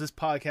nothing else, this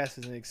podcast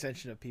is an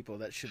extension of people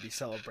that should be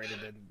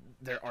celebrated and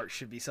their art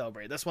should be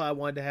celebrated. That's why I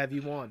wanted to have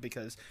you on,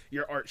 because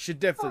your art should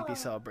definitely be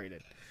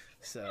celebrated.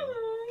 So,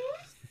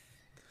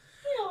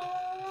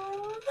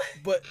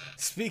 but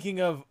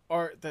speaking of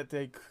art that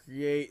they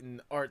create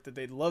and art that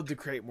they'd love to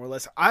create, more or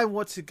less, I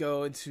want to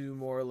go into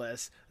more or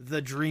less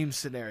the dream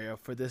scenario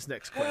for this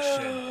next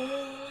question.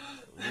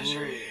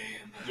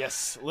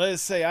 Yes,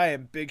 let's say I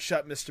am Big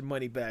Shot Mr.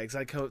 Moneybags.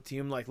 I come up to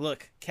you, I'm like,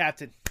 look,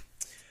 Captain,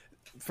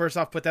 first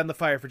off, put down the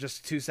fire for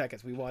just 2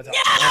 seconds. We want to talk.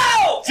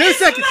 No! 2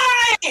 seconds!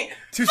 Mine!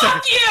 2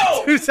 Fuck seconds!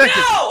 you! 2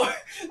 seconds! No!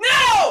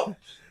 No!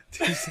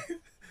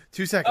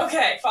 2 seconds.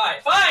 Okay, fine.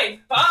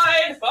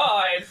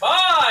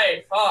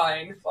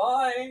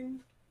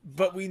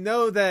 But we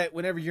know that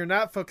whenever you're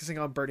not focusing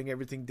on burning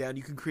everything down,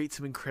 you can create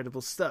some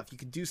incredible stuff. You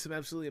can do some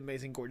absolutely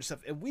amazing, gorgeous stuff.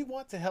 And we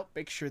want to help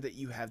make sure that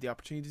you have the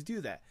opportunity to do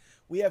that.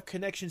 We have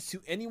connections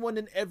to anyone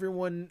and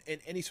everyone in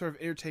any sort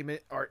of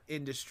entertainment art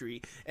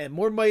industry. And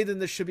more money than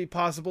this should be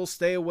possible.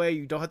 Stay away.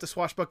 You don't have to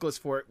swashbuckle us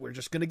for it. We're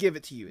just going to give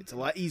it to you. It's a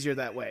lot easier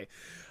that way.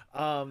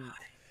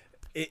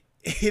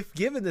 If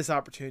given this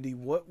opportunity,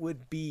 what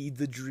would be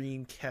the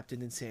dream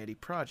Captain Insanity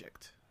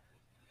project?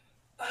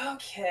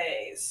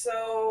 Okay,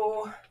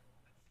 so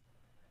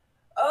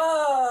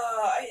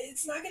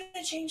it's not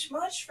gonna change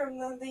much from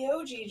the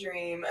OG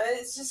dream.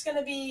 It's just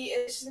gonna be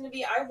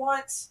I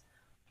want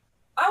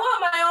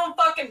my own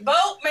fucking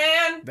boat,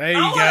 man. There you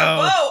I want go. a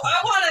boat.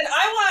 I want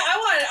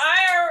an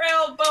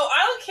IRL boat.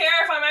 I don't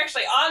care if I'm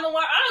actually on the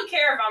water. I don't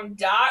care if I'm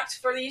docked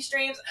for these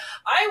streams.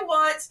 I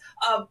want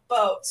a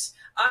boat.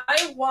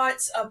 I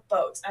want a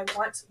boat. I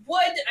want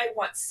wood. I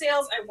want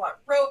sails. I want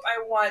rope.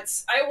 I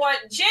want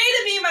Jay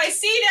to be my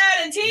sea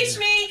dad and teach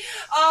me.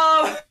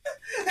 I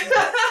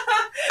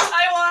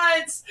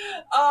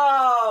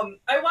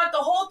want the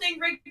whole thing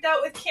rigged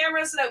out with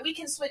cameras so that we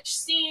can switch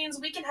scenes.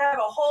 We can have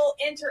a whole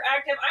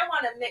interactive. I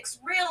want to mix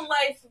real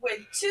life with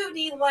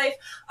 2D life.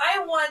 I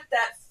want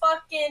that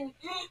fucking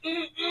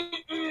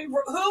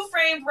Who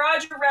Framed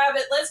Roger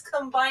Rabbit? Let's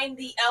combine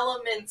the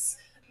elements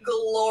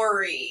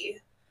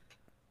glory.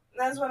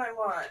 That's what I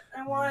want.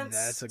 I want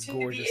That's a to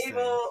gorgeous be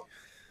able.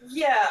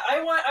 Yeah,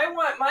 I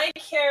want my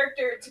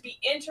character to be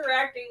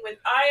interacting with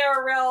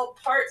IRL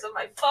parts of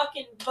my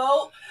fucking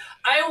boat.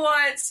 I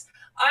want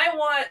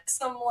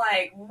some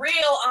like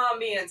real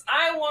ambience.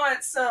 I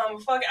want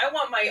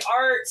my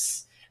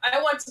arts. I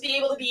want to be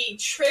able to be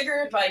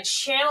triggered by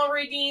channel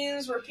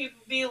redeems where people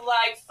be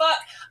like, fuck,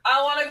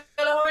 I want to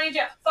go to Horny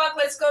Jam. Fuck,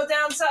 let's go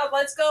down south.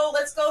 Let's go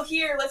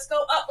here. Let's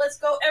go up. Let's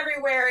go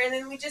everywhere. And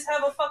then we just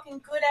have a fucking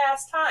good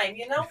ass time,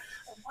 you know?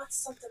 I want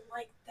something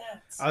like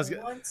that. I was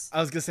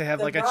gonna say have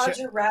like a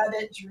Roger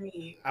Rabbit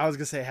dream. I was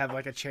gonna say have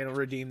like a channel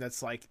redeem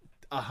that's like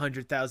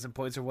 100,000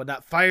 points or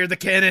whatnot. Fire the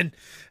cannon.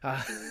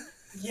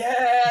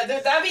 Yeah,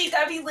 that'd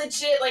be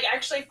legit. Like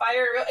actually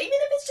fire, even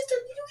if it's just a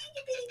little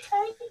bitty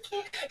tiny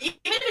cannon, even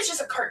if it's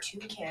just a cartoon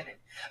cannon,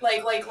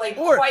 like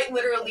or, quite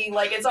literally,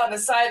 like it's on the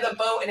side of the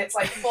boat and it's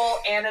like full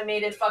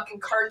animated fucking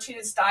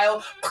cartoon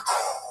style.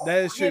 That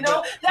is true. You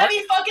know, that'd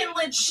be fucking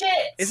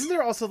legit. Isn't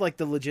there also like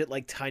the legit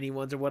like tiny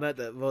ones or whatnot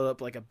that load up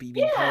like a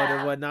BB pod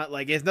or whatnot?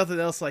 Like if nothing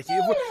else, like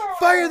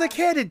fire the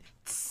cannon.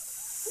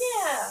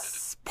 Yeah.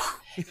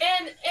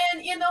 And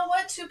you know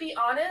what? To be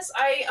honest,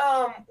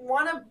 I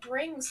want to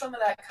bring some of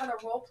that kind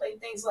of role play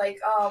things,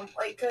 like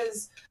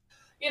because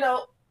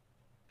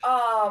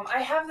I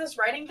have this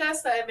writing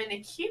desk that I've been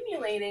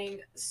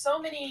accumulating so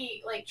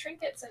many like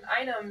trinkets and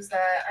items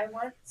that I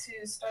want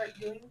to start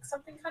doing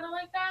something kind of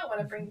like that. I want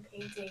to bring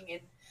painting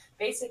and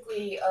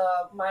basically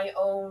my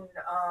own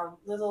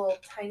little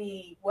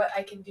tiny what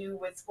I can do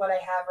with what I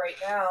have right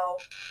now.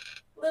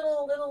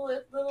 Little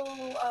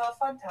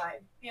fun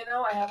time, you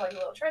know. I have like a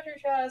little treasure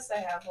chest. I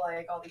have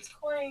like all these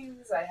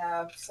coins. I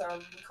have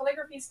some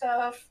calligraphy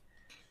stuff.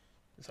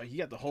 It's like you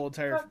got the whole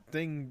entire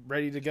thing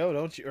ready to go,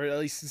 don't you? Or at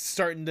least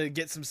starting to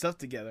get some stuff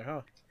together,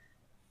 huh?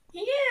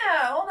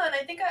 Yeah, hold on.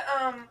 I think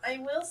I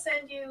will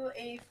send you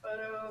a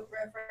photo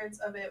reference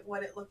of it,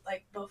 what it looked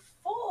like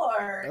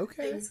before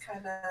things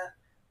kind of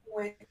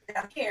went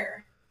down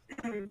here.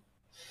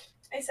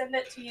 I send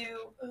that to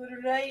you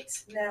right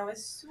now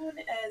as soon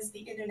as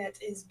the internet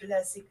is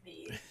blessing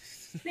me.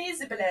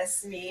 Please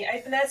bless me.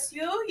 I bless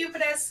you. You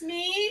bless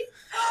me.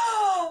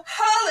 Oh,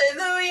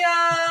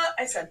 hallelujah!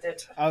 I sent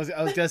it. I was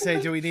gonna say,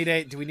 do we need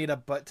a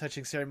butt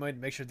touching ceremony to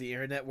make sure the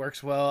internet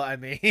works well? I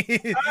mean, hands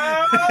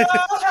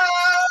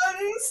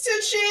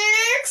to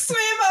cheeks.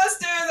 We must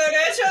do the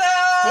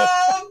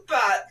ritual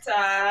butt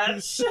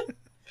touch.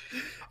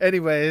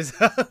 Anyways,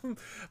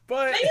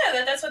 but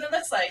yeah, that's what it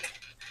looks like.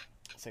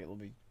 Let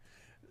me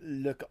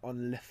look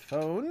on the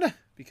phone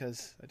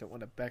because I don't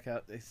want to back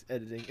out. It's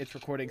editing. It's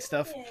recording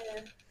stuff.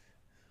 Yeah.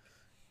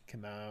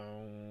 Come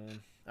on.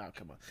 Oh,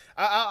 come on.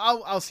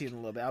 I'll see it in a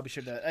little bit. I'll be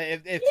sure to.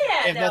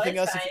 If nothing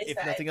else,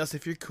 nothing else,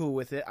 if you're cool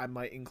with it, I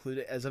might include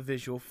it as a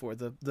visual for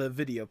the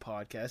video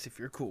podcast. If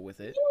you're cool with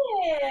it.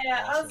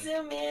 Yeah, awesome. I'll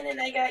zoom in,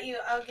 and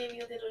I'll give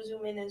you a little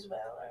zoom in as well.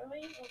 All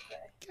right.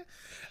 Okay.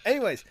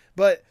 Anyways,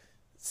 but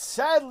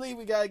sadly,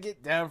 we gotta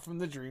get down from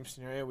the dream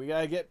scenario. We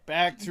gotta get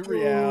back to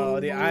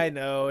reality. I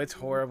know, it's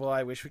horrible.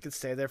 I wish we could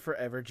stay there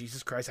forever.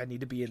 Jesus Christ, I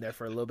need to be in there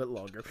for a little bit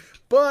longer.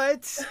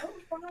 But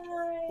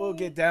we'll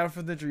get down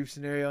from the dream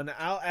scenario, and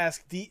I'll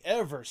ask the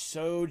ever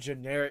so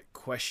generic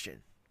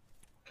question.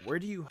 Where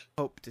do you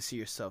hope to see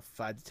yourself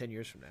 5 to 10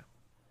 years from now?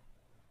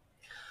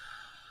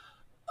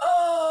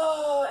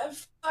 Oh, in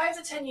 5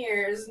 to 10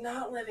 years,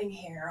 not living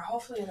here.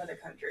 Hopefully another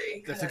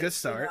country. That's a good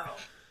start.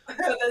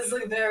 That's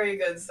a very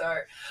good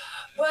start.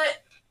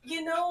 But,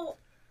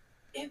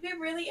 it'd be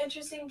really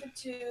interesting to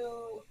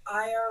do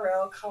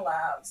IRL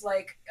collabs,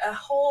 like a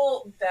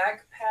whole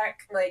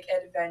backpack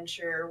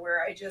adventure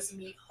where I just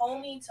meet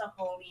homie to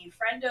homie,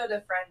 friendo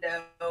to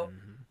friendo,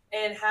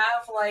 and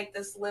have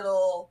this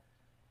little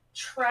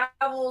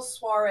travel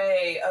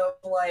soiree of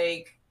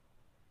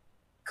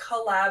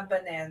collab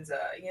bonanza,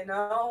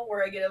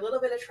 where I get a little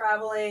bit of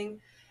traveling,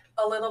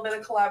 a little bit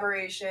of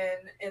collaboration,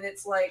 and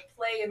it's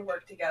play and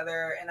work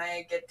together, and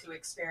I get to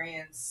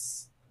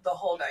experience the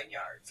whole 9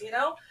 yards,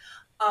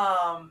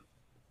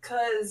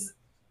 because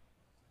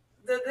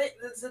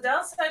the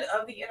downside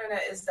of the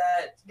internet is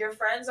that your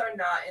friends are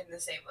not in the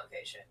same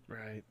location,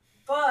 right?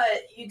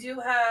 But you do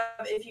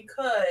have, if you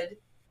could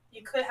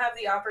have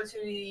the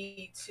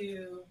opportunity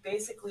to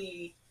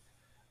basically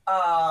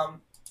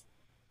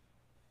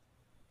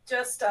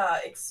just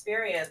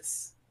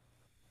experience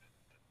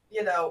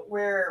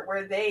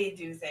where they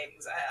do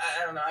things.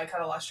 I don't know, I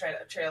kind of lost trail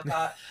of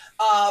thought.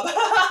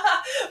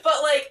 But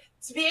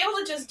to be able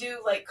to just do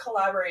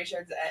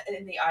collaborations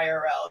in the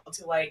IRL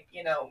to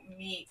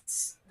meet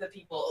the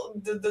people,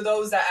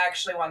 those that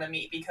actually want to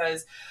meet,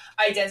 because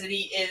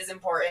identity is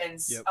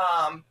important. Yep.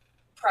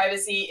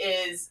 Privacy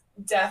is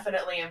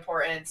definitely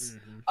important.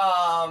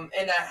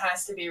 And that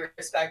has to be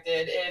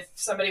respected. If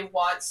somebody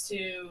wants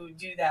to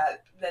do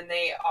that, then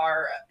they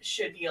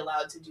should be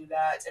allowed to do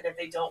that. And if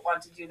they don't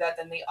want to do that,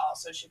 then they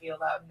also should be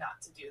allowed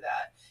not to do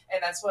that.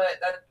 And that's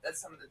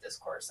some of the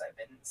discourse I've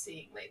been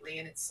seeing lately.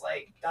 And it's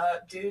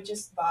dude,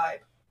 just vibe.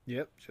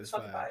 Yep, just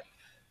vibe.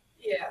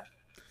 Yeah.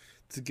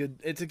 It's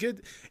a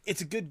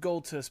good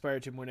goal to aspire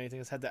to more than anything.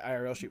 Let's have the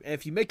IRL shoot. And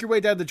if you make your way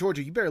down to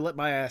Georgia, you better let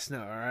my ass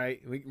know. All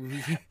right.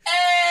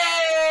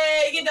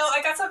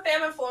 I got some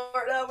fam in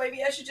Florida.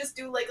 Maybe I should just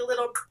do a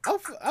little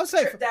I'll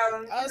say trip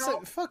down.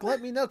 Fuck, let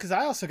me know, because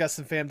I also got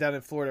some fam down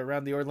in Florida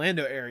around the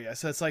Orlando area.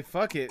 So it's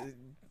fuck it,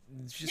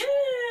 just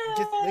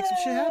make some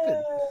shit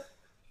happen.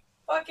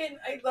 Fucking,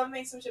 I love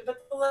making some shit, but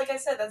like I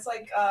said, that's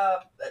 5-10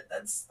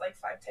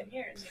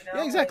 years.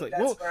 Yeah, exactly.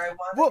 That's where I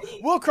want to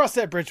be. We'll cross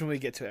that bridge when we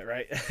get to it,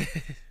 right?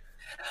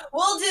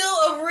 We'll do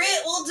an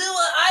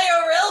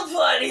IRL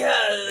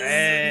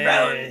podcast.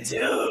 Round 2.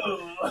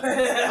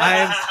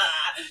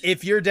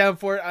 If you're down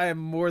for it, I am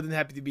more than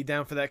happy to be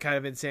down for that kind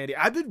of insanity.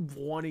 I've been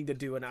wanting to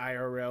do an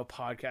IRL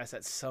podcast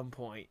at some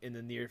point in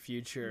the near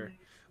future.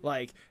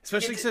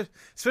 Especially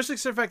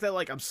the fact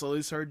that I'm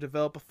slowly starting to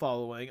develop a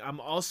following. I'm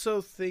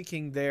also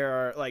thinking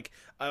there are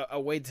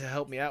a way to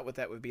help me out with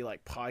that would be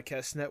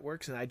podcast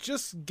networks, and I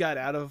just got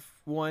out of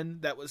one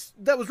that was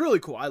really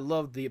cool. I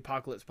love the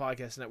Apocalypse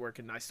Podcast Network,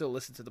 and I still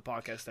listen to the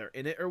podcasts that are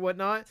in it or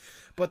whatnot.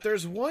 But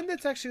there's one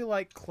that's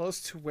actually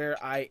close to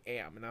where I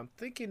am, and I'm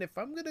thinking if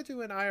I'm gonna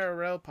do an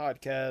IRL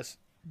podcast,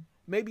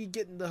 maybe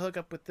getting the hook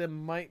up with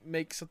them might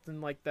make something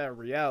like that a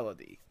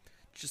reality.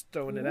 Just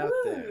throwing it out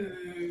there.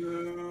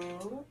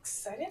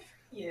 Excited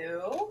for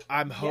you.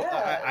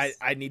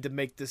 I need to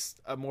make this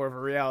more of a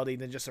reality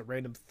than just a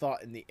random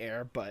thought in the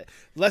air. But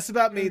less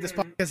about me. This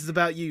podcast is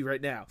about you right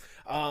now.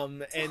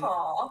 And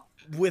Aww.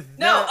 with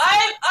no,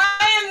 that,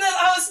 I am the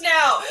host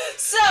now.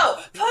 So,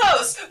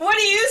 Post, what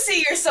do you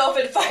see yourself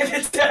in 5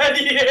 to 10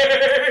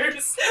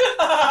 years?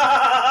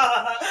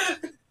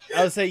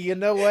 I would say, you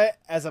know what?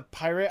 As a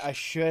pirate, I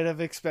should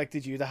have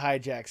expected you to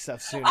hijack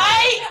stuff sooner.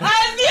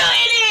 I'm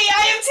mutiny!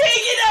 I am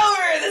taking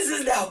over! This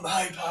is now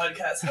my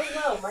podcast.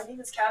 Hello, my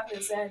name is Captain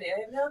Insanity.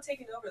 I am now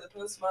taking over the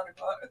Postmodern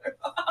Podcast.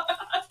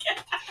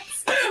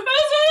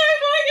 Postmodern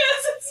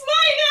Podcast! It's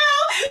mine now!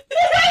 You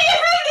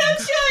have no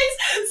choice!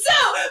 So,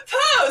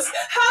 Post,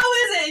 how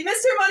is it?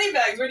 Mr.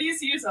 Moneybags, where do you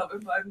see yourself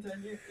in 5 and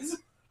 10 years?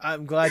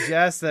 I'm glad you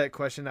asked that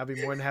question. I'll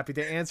be more than happy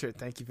to answer it.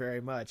 Thank you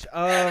very much.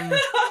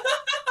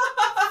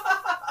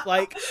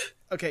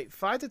 Okay,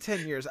 5 to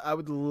 10 years, I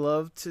would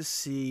love to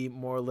see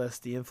more or less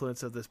the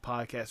influence of this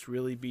podcast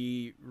really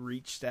be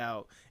reached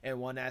out in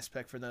one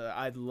aspect for another.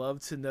 I'd love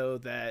to know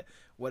that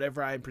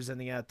whatever I'm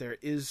presenting out there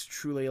is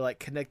truly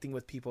connecting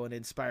with people and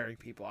inspiring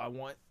people. I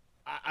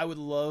would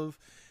love,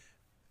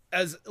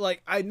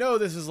 I know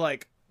this is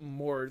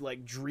more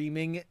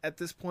dreaming at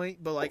this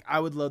point, but I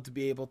would love to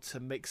be able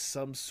to make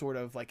some sort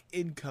of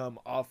income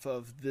off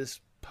of this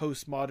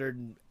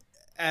postmodern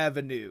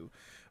avenue,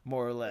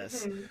 more or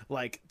less,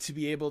 to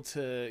be able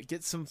to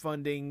get some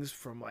fundings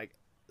from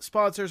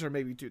sponsors or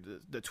maybe through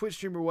the Twitch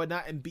stream or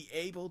whatnot, and be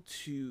able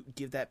to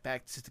give that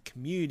back to the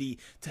community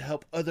to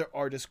help other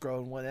artists grow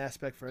in one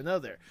aspect for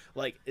another.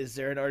 Is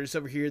there an artist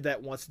over here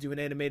that wants to do an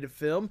animated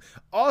film?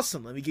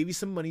 Awesome, let me give you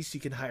some money so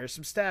you can hire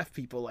some staff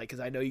people,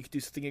 because I know you can do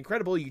something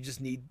incredible, you just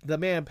need the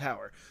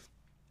manpower.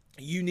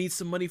 You need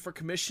some money for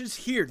commissions?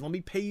 Here, let me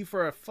pay you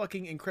for a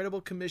fucking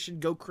incredible commission.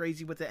 Go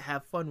crazy with it.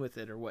 Have fun with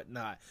it or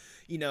whatnot.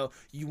 You know,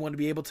 you want to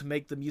be able to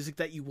make the music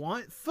that you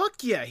want?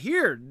 Fuck yeah.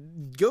 Here,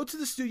 go to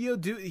the studio.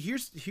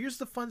 Here's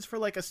the funds for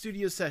like a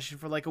studio session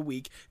for like a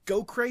week.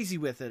 Go crazy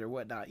with it or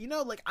whatnot. You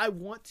know, like I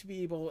want to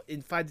be able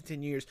in 5 to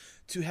 10 years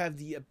to have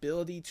the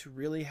ability to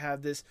really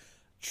have this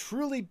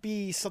truly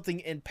be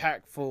something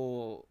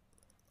impactful,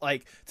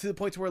 like to the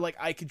point to where like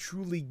I can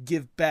truly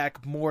give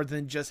back more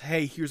than just,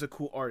 hey, here's a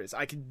cool artist.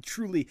 I can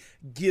truly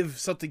give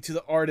something to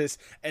the artist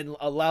and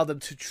allow them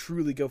to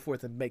truly go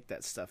forth and make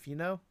that stuff, you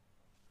know?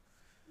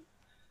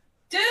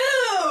 Dude,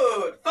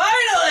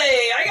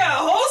 finally! I got a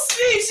whole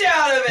speech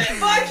out of it.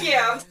 Fuck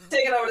yeah, I'm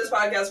taking over this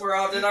podcast more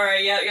often. All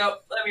right, yeah, yo,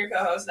 I'm your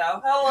co-host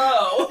now.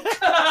 Hello.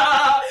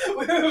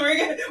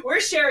 We're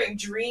sharing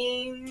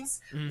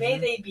dreams. Mm-hmm. May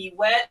they be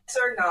wet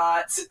or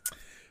not.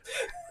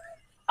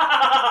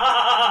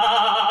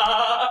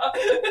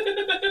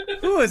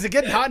 Ooh, is it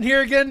getting hot in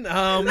here again?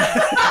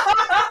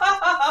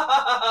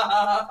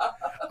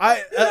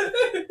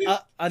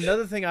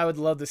 Another thing I would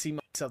love to see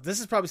myself. This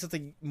is probably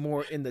something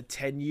more in the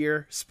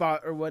 10-year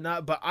spot or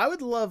whatnot, but I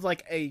would love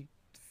like a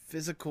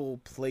physical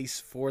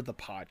place for the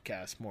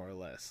podcast, more or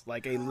less,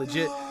 like a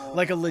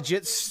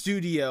legit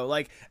studio.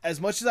 Like, as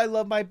much as I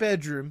love my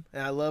bedroom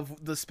and I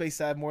love the space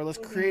that I've more or less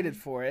created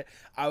for it,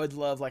 I would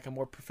love like a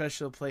more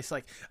professional place.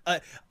 Like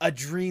a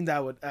dream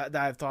that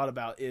I've thought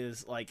about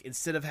is like,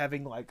 instead of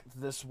having like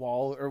this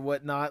wall or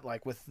whatnot,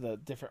 like with the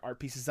different art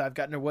pieces I've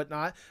gotten or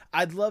whatnot,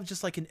 I'd love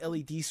just like an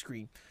LED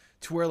screen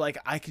to where like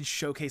I can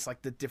showcase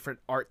like the different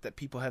art that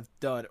people have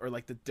done, or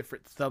like the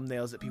different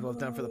thumbnails that people have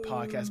done for the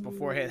podcast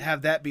beforehand.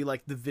 Have that be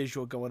like the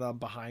visual going on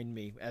behind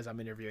me as I'm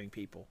interviewing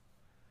people.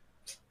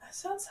 That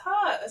sounds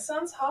hot.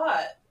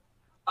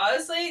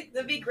 Honestly,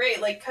 that'd be great.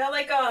 Like kind of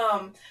like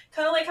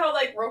how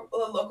like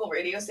local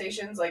radio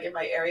stations, like in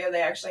my area,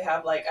 they actually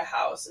have like a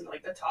house, and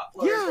like the top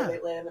floor is where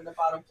they live, and the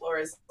bottom floor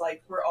is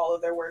like where all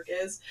of their work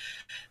is.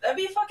 That'd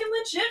be fucking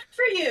legit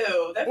for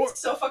you. That'd be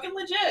so fucking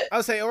legit. I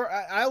would say, or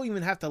I don't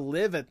even have to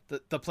live at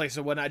the place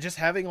or whatnot. Just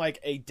having like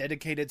a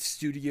dedicated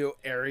studio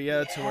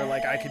area to where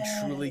like I can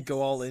truly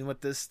go all in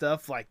with this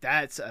stuff. Like,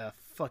 that's a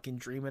fucking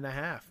dream and a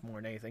half more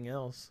than anything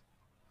else.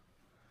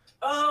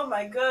 Oh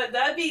my god,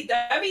 that'd be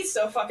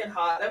so fucking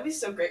hot. That'd be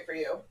so great for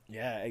you.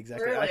 Yeah,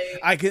 exactly. Really?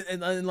 I could,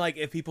 and like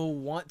if people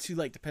want to,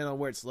 like, depending on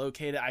where it's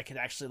located, I could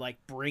actually like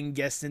bring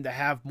guests in to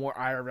have more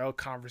IRL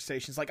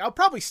conversations. Like, I'll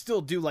probably still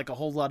do like a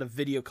whole lot of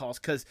video calls,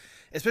 because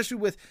especially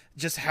with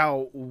just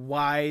how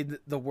wide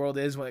the world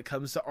is when it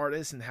comes to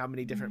artists and how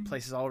many different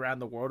places all around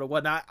the world or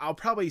whatnot, I'll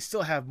probably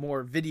still have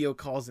more video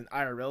calls than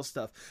IRL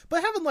stuff.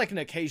 But having like an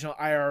occasional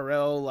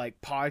IRL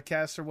like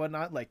podcast or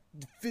whatnot, like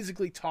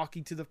physically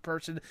talking to the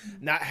person,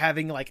 not having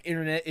like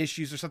internet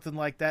issues or something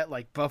like that,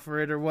 like buffer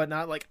it or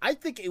whatnot, like I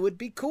think it would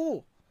be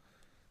cool.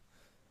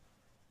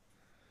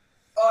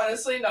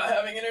 Honestly, not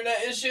having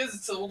internet issues,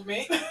 it sold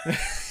me.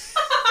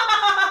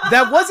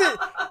 That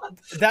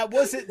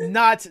wasn't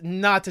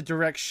not a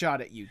direct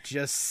shot at you,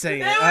 just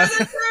saying. It was a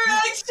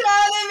direct shot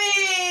at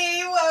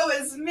me.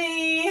 What was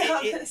me?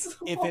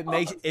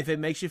 If it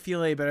makes you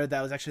feel any better,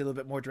 that was actually a little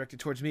bit more directed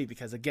towards me,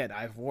 because again,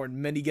 I've warned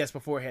many guests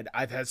beforehand,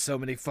 I've had so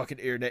many fucking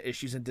internet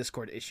issues and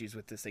Discord issues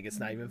with this thing, it's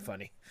not even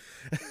funny.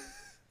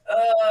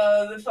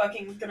 The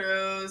fucking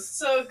gross.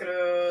 So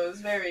gross.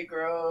 Very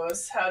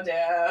gross. How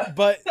dare.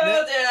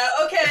 Dare.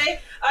 Okay,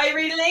 I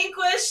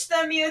relinquish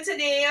the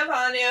mutiny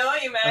upon you.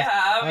 You may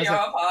have your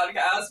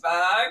podcast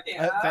back.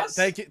 Yes.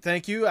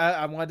 Thank you.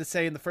 I wanted to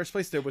say in the first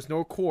place, there was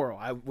no quarrel.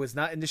 I was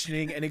not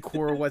initiating any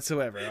quarrel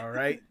whatsoever, all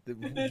right?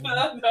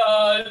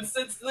 No,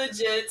 it's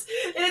legit.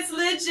 It's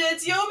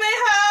legit. You may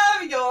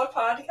have your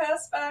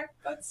podcast back,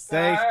 but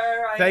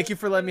thank you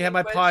for letting me have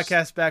my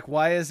podcast back.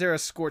 Why is there a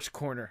scorched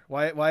corner?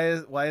 Why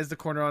is the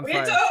corner on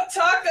fire? We don't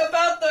talk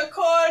about the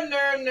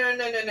corner.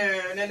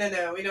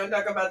 No. We don't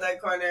talk about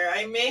that corner.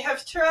 I may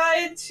have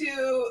tried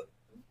to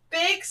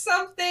bake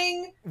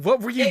something. What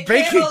were you it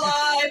baking? Came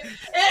alive.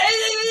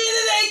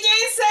 It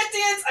gained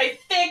sentience. I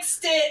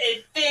fixed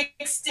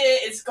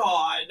it. It's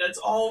gone. That's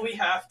all we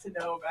have to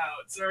know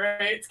about. All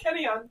right,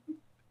 carry on.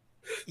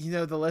 You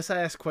know, the less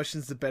I ask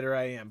questions, the better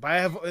I am. But I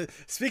have,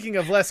 speaking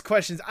of less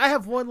questions, I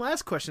have one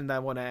last question that I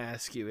want to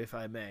ask you, if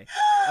I may.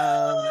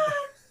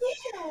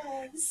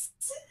 Yes.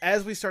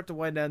 As we start to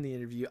wind down the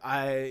interview,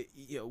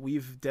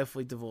 we've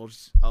definitely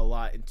divulged a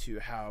lot into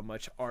how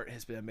much art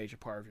has been a major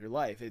part of your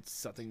life. It's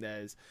something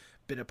that has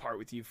been a part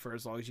with you for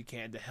as long as you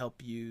can to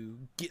help you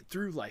get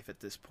through life at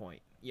this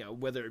point. You know,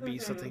 whether it be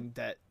something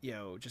that, you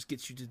know, just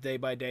gets you to day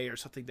by day, or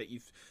something that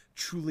you've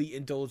truly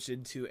indulged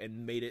into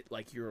and made it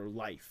like your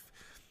life.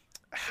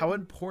 How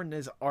important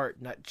is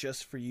art, not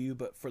just for you,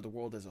 but for the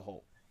world as a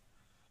whole?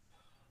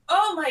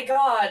 Oh my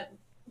god.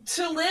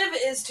 To live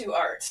is to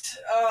art.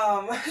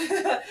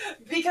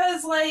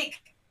 Because like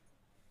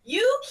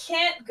you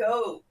can't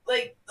go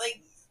like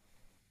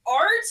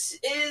art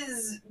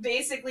is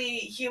basically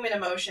human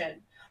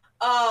emotion.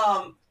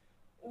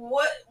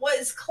 What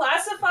is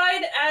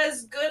classified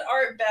as good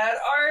art, bad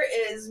art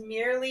is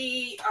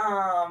merely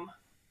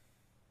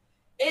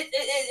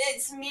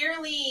It's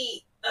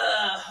merely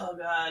oh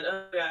god,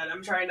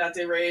 I'm trying not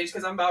to rage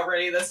because I'm about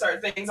ready to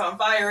start things on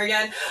fire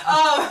again.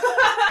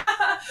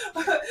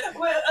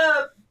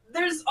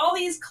 There's all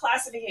these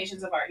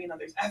classifications of art. You know,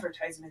 there's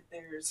advertisement,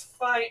 there's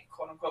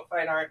quote unquote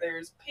fine art,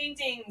 there's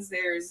paintings,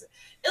 there's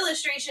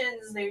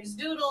illustrations, there's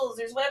doodles,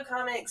 there's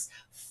webcomics,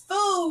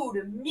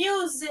 food,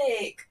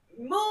 music,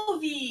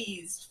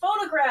 movies,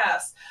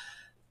 photographs.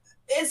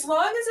 As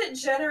long as it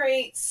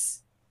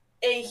generates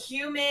a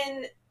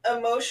human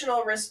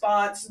emotional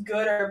response,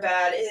 good or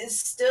bad, it is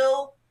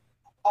still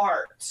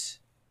art.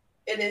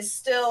 It is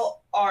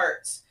still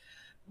art.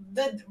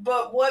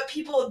 But what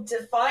people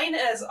define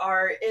as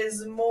art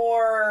is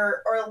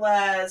more or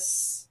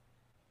less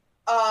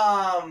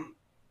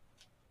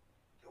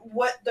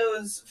what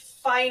those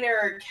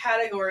finer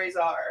categories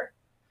are.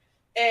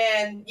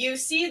 And you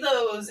see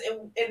those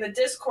in the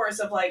discourse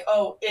of like,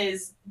 oh,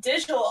 is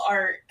digital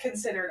art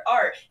considered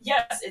art?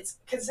 Yes, it's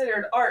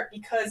considered art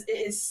because it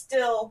is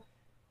still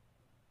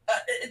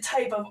a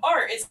type of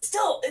art. It's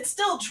still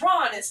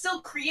drawn, it's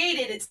still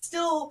created, it's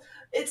still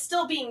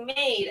being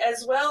made,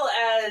 as well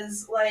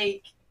as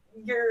like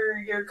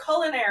your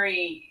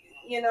culinary,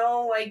 you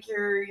know, like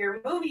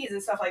your movies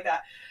and stuff like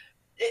that.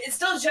 It's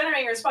still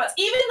generating a response.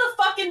 Even the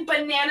fucking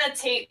banana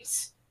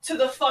taped to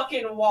the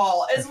fucking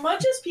wall, as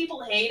much as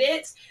people hate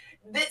it,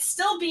 it's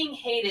still being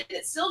hated.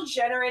 It's still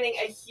generating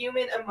a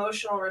human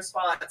emotional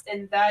response,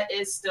 and that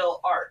is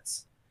still art.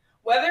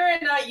 Whether or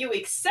not you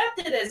accept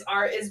it as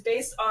art is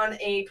based on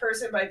a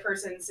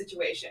person-by-person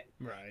situation.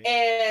 Right.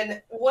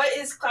 And what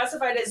is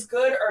classified as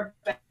good or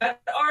bad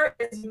art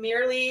is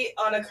merely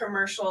on a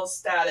commercial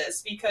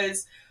status,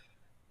 because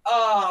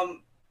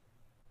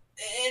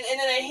and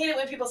I hate it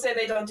when people say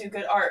they don't do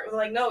good art. We're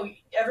like, no,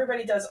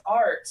 everybody does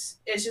art.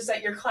 It's just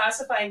that you're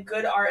classifying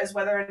good art as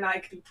whether or not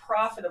it could be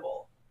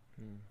profitable.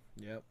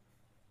 Yep.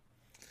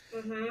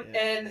 Mm-hmm.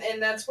 Yeah.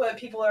 And that's what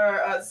people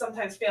are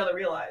sometimes fail to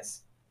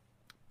realize.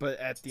 But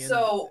at the end,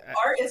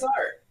 art is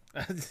art.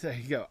 There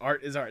you go.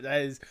 Art is art.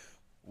 That is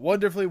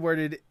wonderfully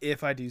worded,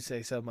 if I do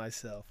say so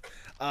myself.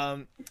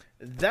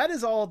 That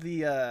is all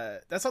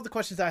that's all the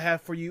questions I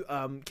have for you,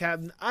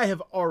 Captain. I have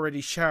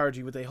already showered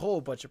you with a whole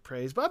bunch of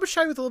praise, but I'm gonna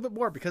shower you with a little bit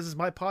more because it's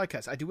my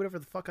podcast. I do whatever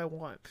the fuck I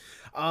want.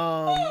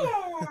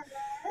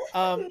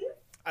 I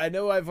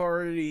know I've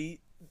already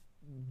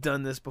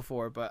done this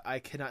before, but I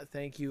cannot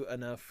thank you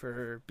enough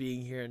for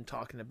being here and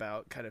talking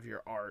about kind of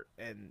your art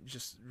and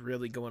just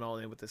really going all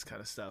in with this kind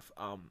of stuff.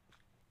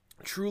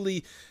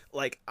 Truly,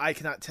 like, I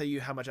cannot tell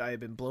you how much I have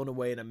been blown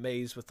away and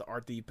amazed with the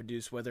art that you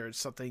produce, whether it's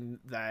something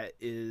that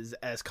is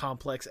as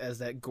complex as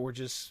that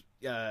gorgeous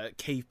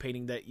cave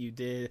painting that you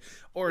did,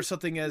 or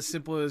something as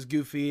simple as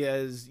goofy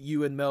as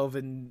you and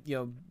Melvin, you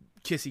know,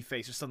 kissy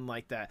face or something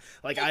like that.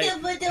 Like I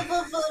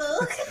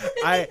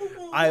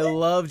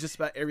love just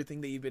about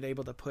everything that you've been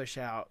able to push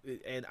out,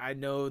 and I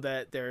know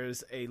that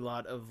there's a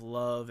lot of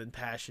love and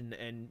passion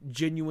and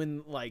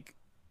genuine, like,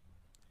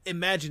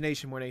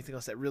 imagination more than anything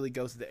else that really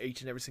goes into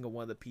each and every single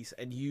one of the pieces,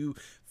 and you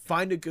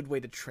find a good way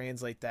to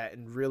translate that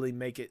and really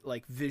make it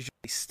like visually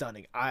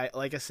stunning.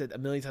 Like I said a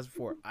million times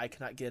before, I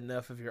cannot get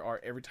enough of your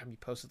art. Every time you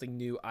post something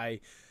new,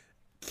 I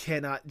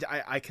cannot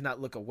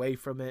look away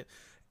from it.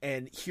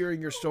 And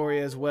hearing your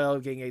story as well,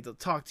 getting able to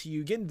talk to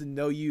you, getting to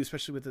know you,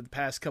 especially within the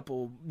past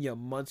couple, you know,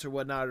 months or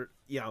whatnot,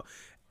 you know,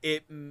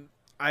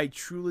 I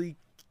truly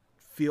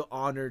feel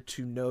honored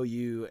to know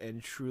you,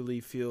 and truly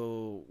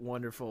feel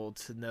wonderful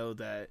to know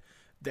that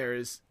there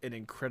is an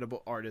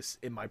incredible artist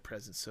in my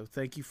presence. So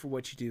thank you for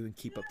what you do, and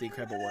keep up the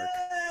incredible work.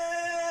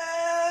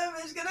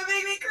 It's gonna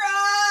make me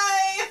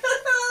cry.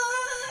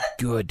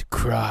 Good,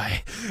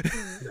 cry.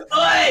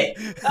 Oi!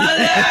 Out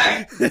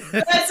there!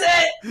 That's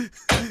it!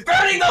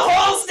 Burning the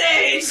whole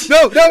stage!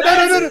 No!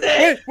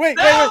 Wait!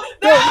 No!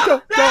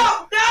 I'm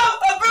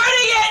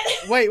burning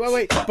it! Wait.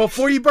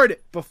 Before you burn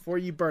it, Go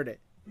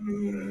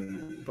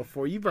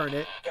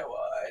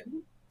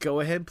on. go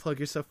ahead and plug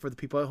yourself for the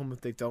people at home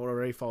if they don't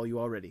already follow you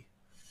already.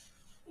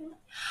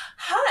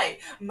 Hi,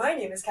 my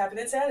name is Captain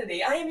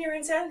Insanity. I am your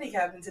Insanity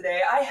Captain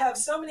today. I have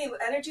so many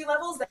energy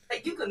levels that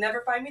you could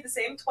never find me the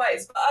same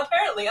twice. But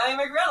apparently, I am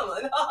a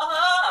gremlin.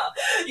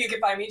 You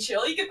can find me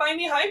chill, you can find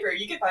me hyper,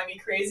 you can find me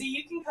crazy,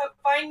 you can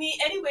find me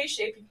any way,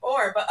 shape, and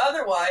form. But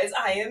otherwise,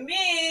 I am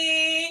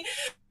me.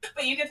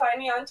 But you can find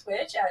me on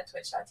Twitch at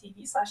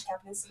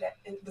twitch.tv/Captain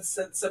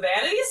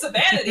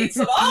Savanity.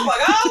 So, oh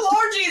my God,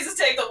 Lord Jesus,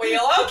 take the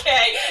wheel.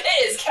 Okay,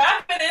 it is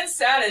Captain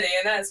Insanity,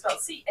 and that is spelled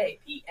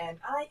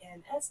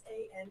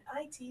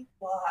CAPNINSANITY.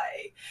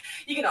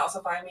 You can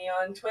also find me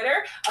on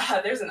Twitter.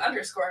 There's an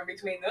underscore in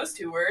between those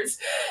two words.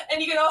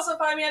 And you can also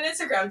find me on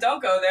Instagram. Don't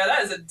go there.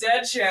 That is a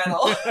dead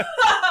channel.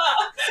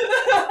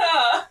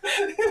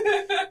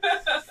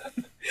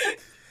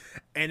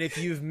 And if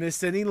you've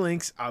missed any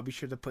links, I'll be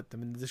sure to put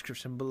them in the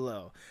description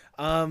below.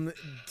 Do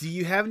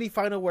you have any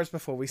final words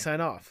before we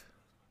sign off?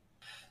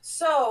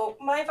 So,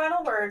 my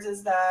final words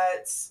is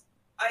that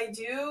I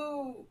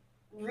do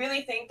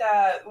really think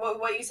that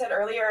what you said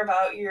earlier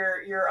about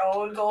your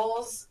own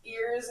goals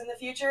years in the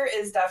future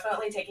is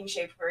definitely taking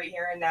shape right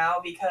here and now,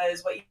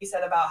 because what you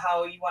said about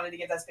how you wanted to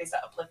give that space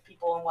to uplift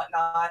people and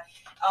whatnot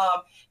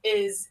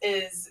is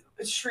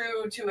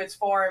true to its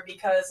form,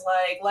 because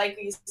like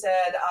we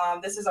said,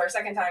 this is our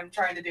second time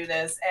trying to do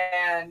this,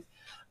 and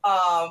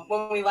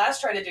when we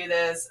last tried to do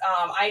this,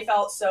 I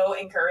felt so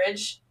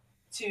encouraged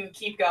to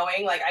keep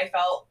going. Like, I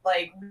felt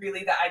like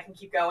really that I can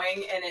keep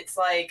going, and it's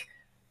like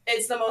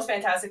it's the most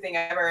fantastic thing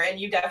ever, and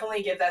you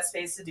definitely give that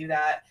space to do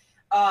that.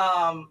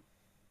 And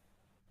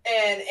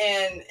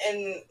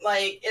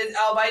like,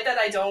 albeit that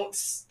I don't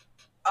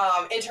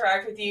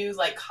interact with you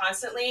like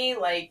constantly,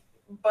 like,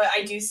 but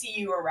I do see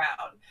you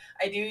around.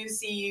 I do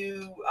see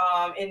you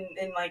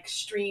in like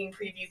stream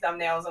preview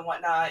thumbnails and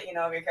whatnot, you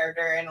know, of your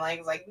character, and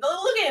like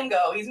look at him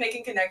go. He's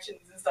making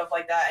connections and stuff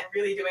like that, and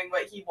really doing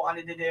what he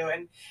wanted to do.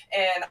 And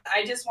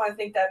I just want to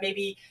think that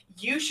maybe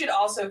you should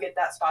also get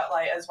that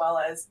spotlight, as well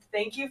as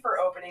thank you for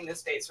opening this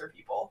space for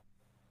people.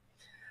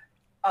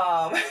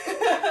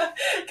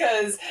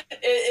 Because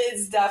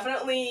it's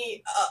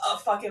definitely a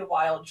fucking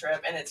wild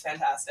trip, and it's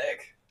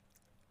fantastic.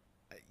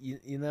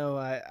 You know,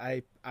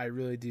 I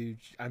really do.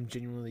 I'm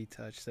genuinely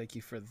touched. Thank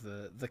you for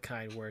the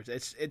kind words.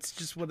 It's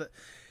just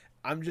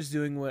I'm just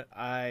doing what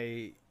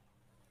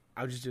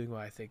I'm just doing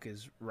what I think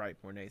is right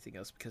more than anything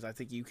else, because I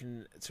think you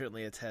can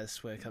certainly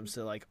attest when it comes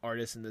to like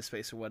artists in this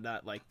space or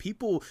whatnot. Like,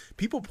 people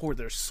pour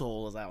their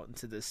souls out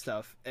into this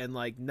stuff, and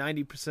like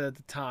 90% of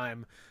the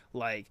time,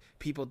 like,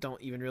 people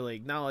don't even really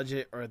acknowledge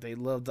it, or they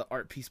love the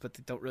art piece but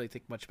they don't really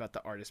think much about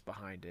the artist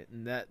behind it.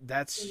 And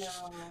that's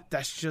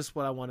just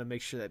what I want to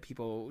make sure that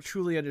people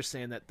truly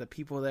understand, that the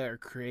people that are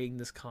creating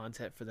this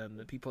content for them,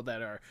 the people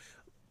that are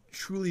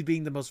truly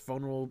being the most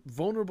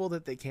vulnerable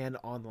that they can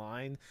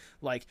online,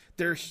 like,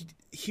 they're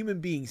human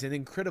beings, and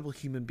incredible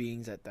human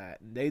beings at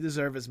that, and they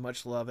deserve as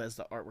much love as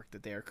the artwork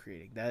that they are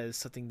creating. That is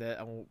something that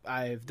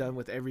I've done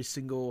with every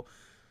single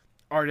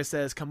artist that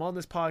has come on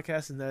this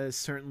podcast, and that is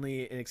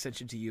certainly an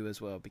extension to you as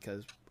well,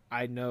 because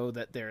I know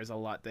that there is a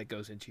lot that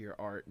goes into your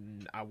art,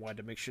 and I wanted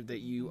to make sure that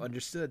you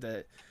understood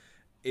that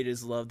it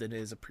is loved and it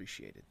is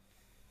appreciated.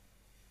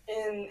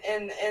 And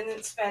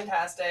it's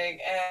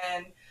fantastic.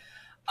 And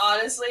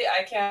honestly,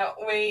 I can't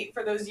wait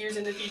for those years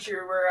in the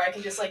future where I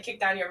can just like kick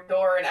down your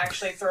door and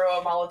actually throw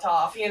a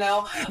Molotov, you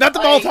know? Not the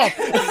like, Molotov!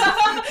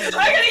 I'm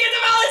gonna get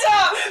the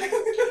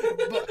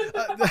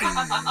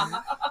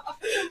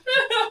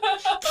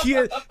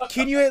Molotov!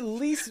 Can you at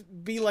least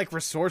be like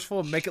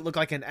resourceful and make it look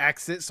like an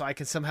accident so I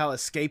can somehow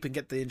escape and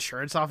get the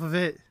insurance off of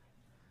it?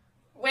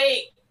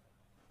 Wait,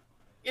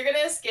 you're gonna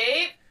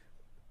escape?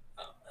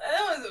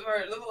 That wasn't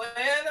part of the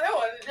plan. I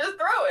wanted to just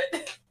throw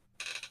it.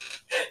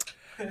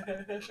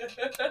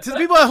 To the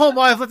people at home,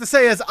 all I have left to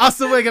say is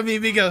hasta luego, mi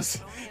amigos.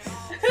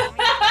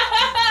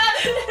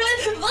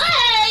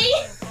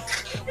 Bye!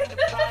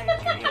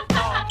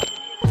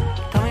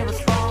 Tell me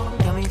what's wrong,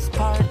 tell me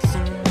sparks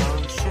in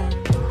motion.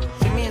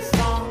 Sing me a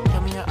song,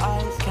 tell me your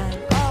eyes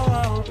can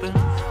all open.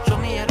 Show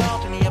me it all,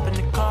 pick me up in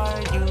the car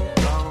you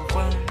drove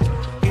when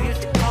you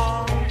used to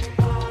call.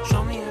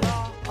 Show me it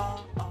all.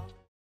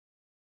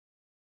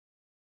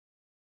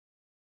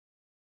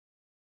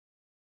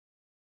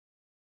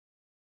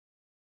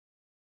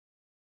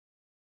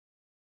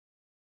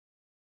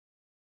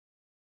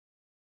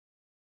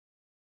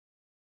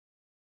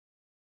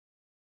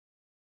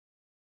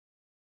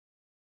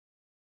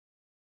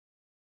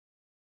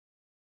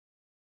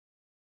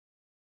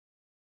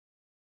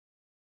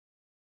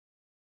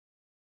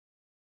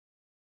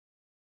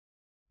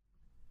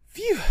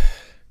 Phew.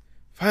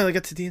 Finally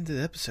got to the end of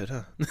the episode,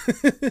 huh?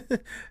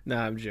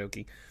 Nah, I'm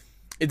joking.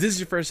 If this is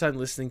your first time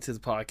listening to the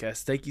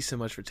podcast, thank you so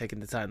much for taking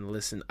the time to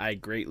listen. I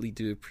greatly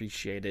do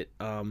appreciate it.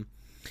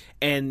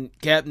 And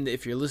Captain,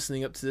 if you're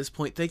listening up to this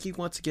point, thank you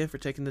once again for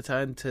taking the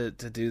time to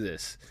do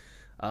this.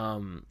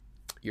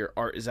 Your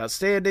art is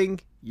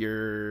outstanding.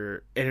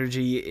 Your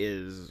energy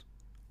is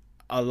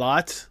a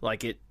lot.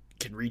 Like, it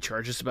can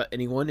recharge just about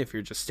anyone if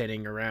you're just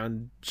standing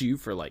around you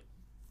for like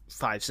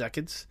 5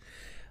 seconds.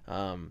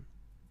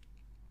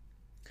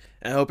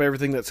 I hope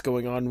everything that's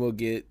going on will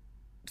get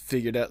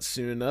figured out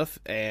soon enough,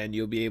 and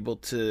you'll be able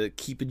to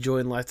keep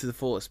enjoying life to the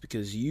fullest,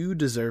 because you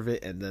deserve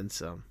it and then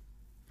some.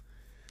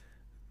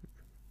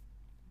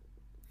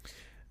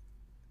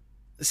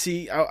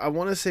 See, I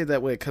want to say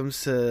that when it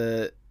comes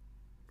to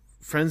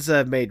friends that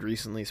I've made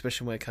recently,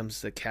 especially when it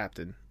comes to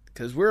Captain,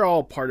 because we're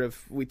all part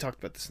of, we talked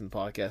about this in the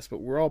podcast,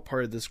 but we're all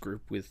part of this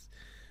group with,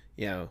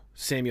 you know,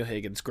 Samuel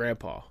Higgins'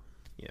 grandpa.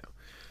 You know,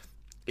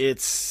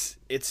 it's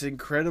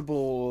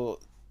incredible.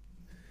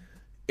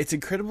 It's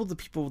incredible the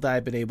people that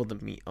I've been able to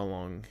meet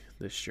along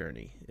this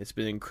journey. It's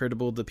been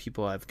incredible the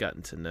people I've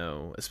gotten to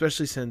know,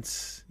 especially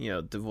since, you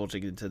know,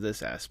 divulging into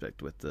this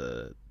aspect with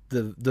the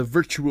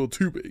virtual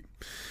tubing.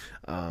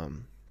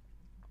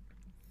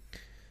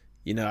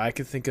 You know, I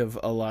can think of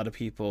a lot of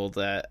people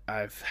that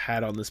I've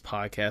had on this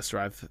podcast, or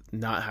I've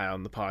not had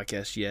on the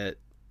podcast yet,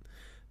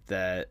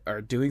 that are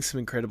doing some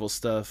incredible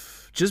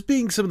stuff, just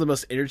being some of the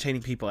most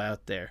entertaining people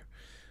out there.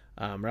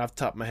 Right off the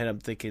top of my head, I'm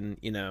thinking,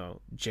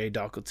 Jay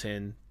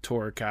Dockleton,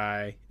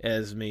 Torakai,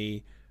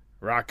 Esme,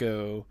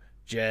 Rocco,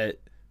 Jet,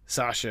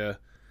 Sasha,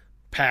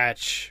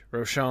 Patch,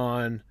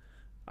 Roshan.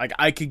 Like,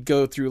 I could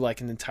go through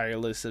like an entire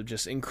list of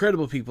just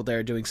incredible people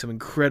there doing some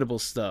incredible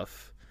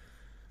stuff.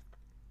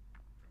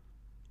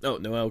 Oh,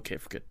 Noelle,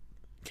 can't forget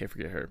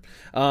her.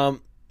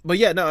 But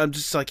yeah, no, I'm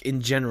just like,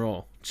 in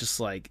general, just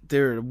like,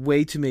 there are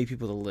way too many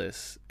people to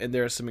list, and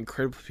there are some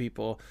incredible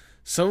people,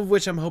 some of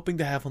which I'm hoping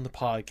to have on the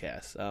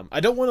podcast.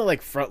 I don't want to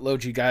like front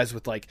load you guys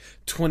with like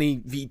 20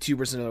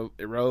 VTubers in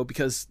a row,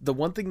 because the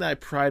one thing that I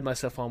pride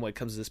myself on when it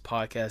comes to this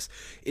podcast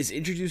is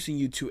introducing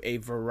you to a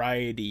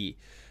variety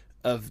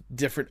of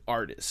different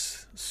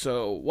artists.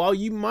 So while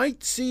you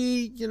might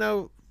see,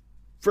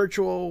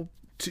 virtual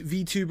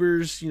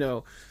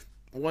VTubers,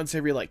 once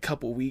every like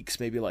couple weeks,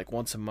 maybe like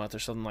once a month or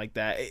something like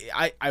that,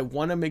 I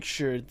want to make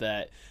sure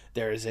that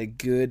there is a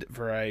good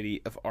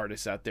variety of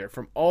artists out there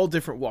from all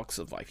different walks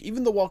of life,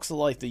 even the walks of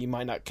life that you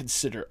might not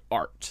consider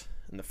art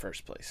in the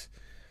first place.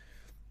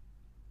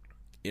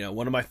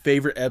 One of my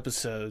favorite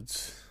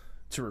episodes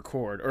to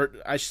record, or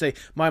I should say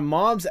my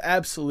mom's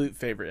absolute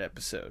favorite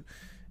episode,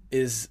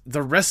 is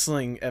the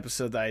wrestling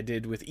episode that I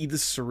did with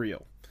Edith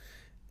Surreal.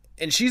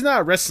 And she's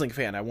not a wrestling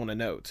fan, I want to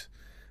note.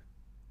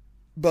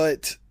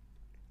 But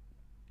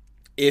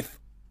if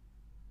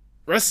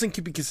wrestling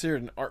can be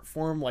considered an art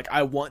form, like,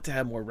 I want to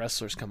have more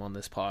wrestlers come on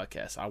this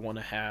podcast. I want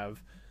to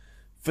have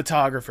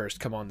photographers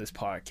come on this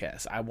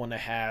podcast. I want to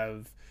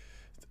have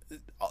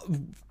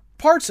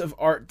parts of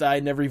art that I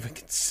never even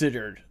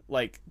considered,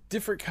 like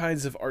different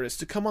kinds of artists,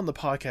 to come on the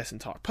podcast and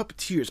talk.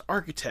 Puppeteers,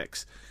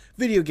 architects,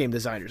 video game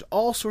designers,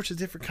 all sorts of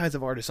different kinds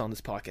of artists on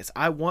this podcast.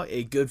 I want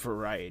a good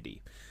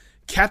variety.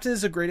 Captain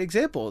is a great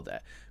example of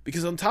that,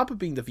 because on top of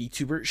being the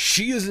VTuber,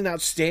 she is an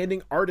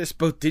outstanding artist,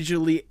 both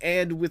digitally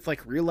and with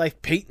like real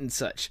life paint and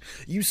such.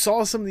 You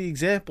saw some of the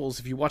examples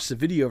if you watched the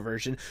video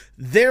version.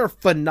 They're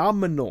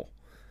phenomenal.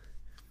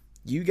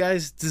 You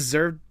guys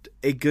deserve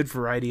a good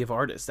variety of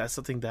artists. That's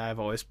something that I've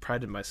always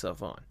prided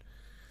myself on.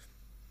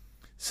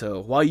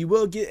 So while you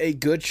will get a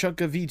good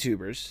chunk of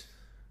VTubers,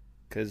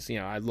 because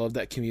I love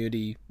that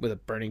community with a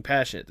burning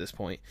passion at this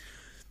point,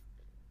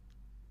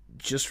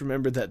 just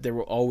remember that there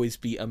will always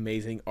be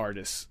amazing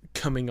artists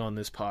coming on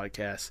this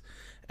podcast,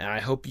 and I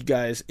hope you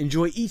guys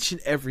enjoy each and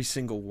every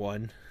single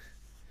one,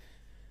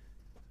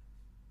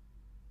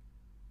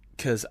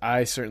 because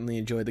I certainly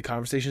enjoy the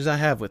conversations I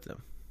have with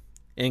them,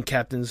 and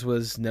Captain's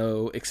was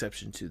no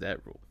exception to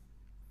that rule.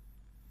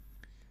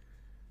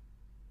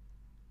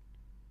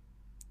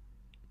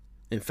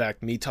 In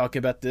fact, me talking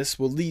about this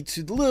will lead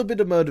to the little bit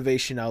of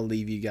motivation I'll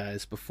leave you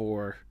guys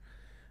before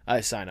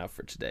I sign off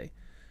for today.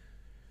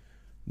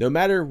 No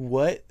matter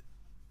what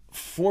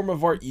form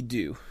of art you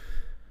do,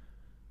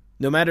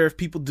 no matter if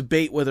people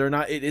debate whether or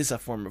not it is a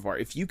form of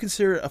art, if you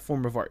consider it a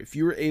form of art, if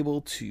you are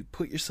able to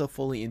put yourself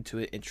fully into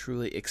it and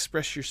truly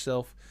express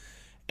yourself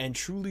and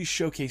truly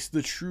showcase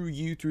the true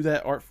you through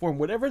that art form,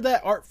 whatever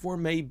that art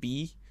form may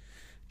be,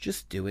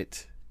 just do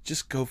it.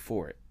 Just go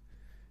for it.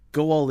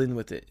 Go all in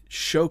with it.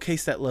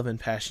 Showcase that love and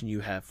passion you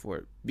have for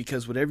it,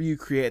 because whatever you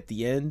create at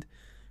the end,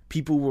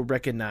 people will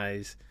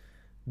recognize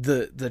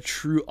the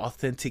true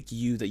authentic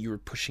you that you were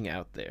pushing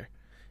out there,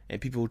 and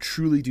people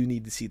truly do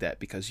need to see that,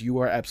 because you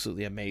are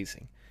absolutely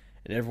amazing,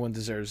 and everyone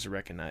deserves to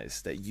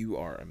recognize that you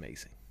are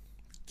amazing.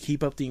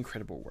 Keep up the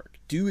incredible work.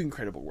 Do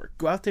incredible work.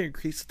 Go out there and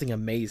create something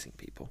amazing,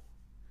 people.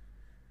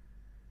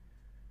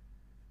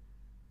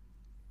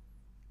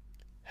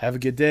 Have a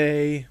good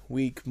day,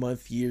 week,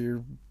 month,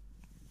 year,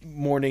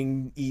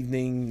 morning,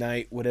 evening,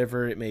 night,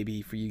 whatever it may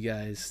be for you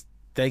guys.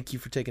 Thank you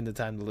for taking the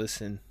time to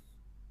listen.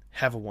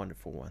 Have a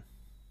wonderful one.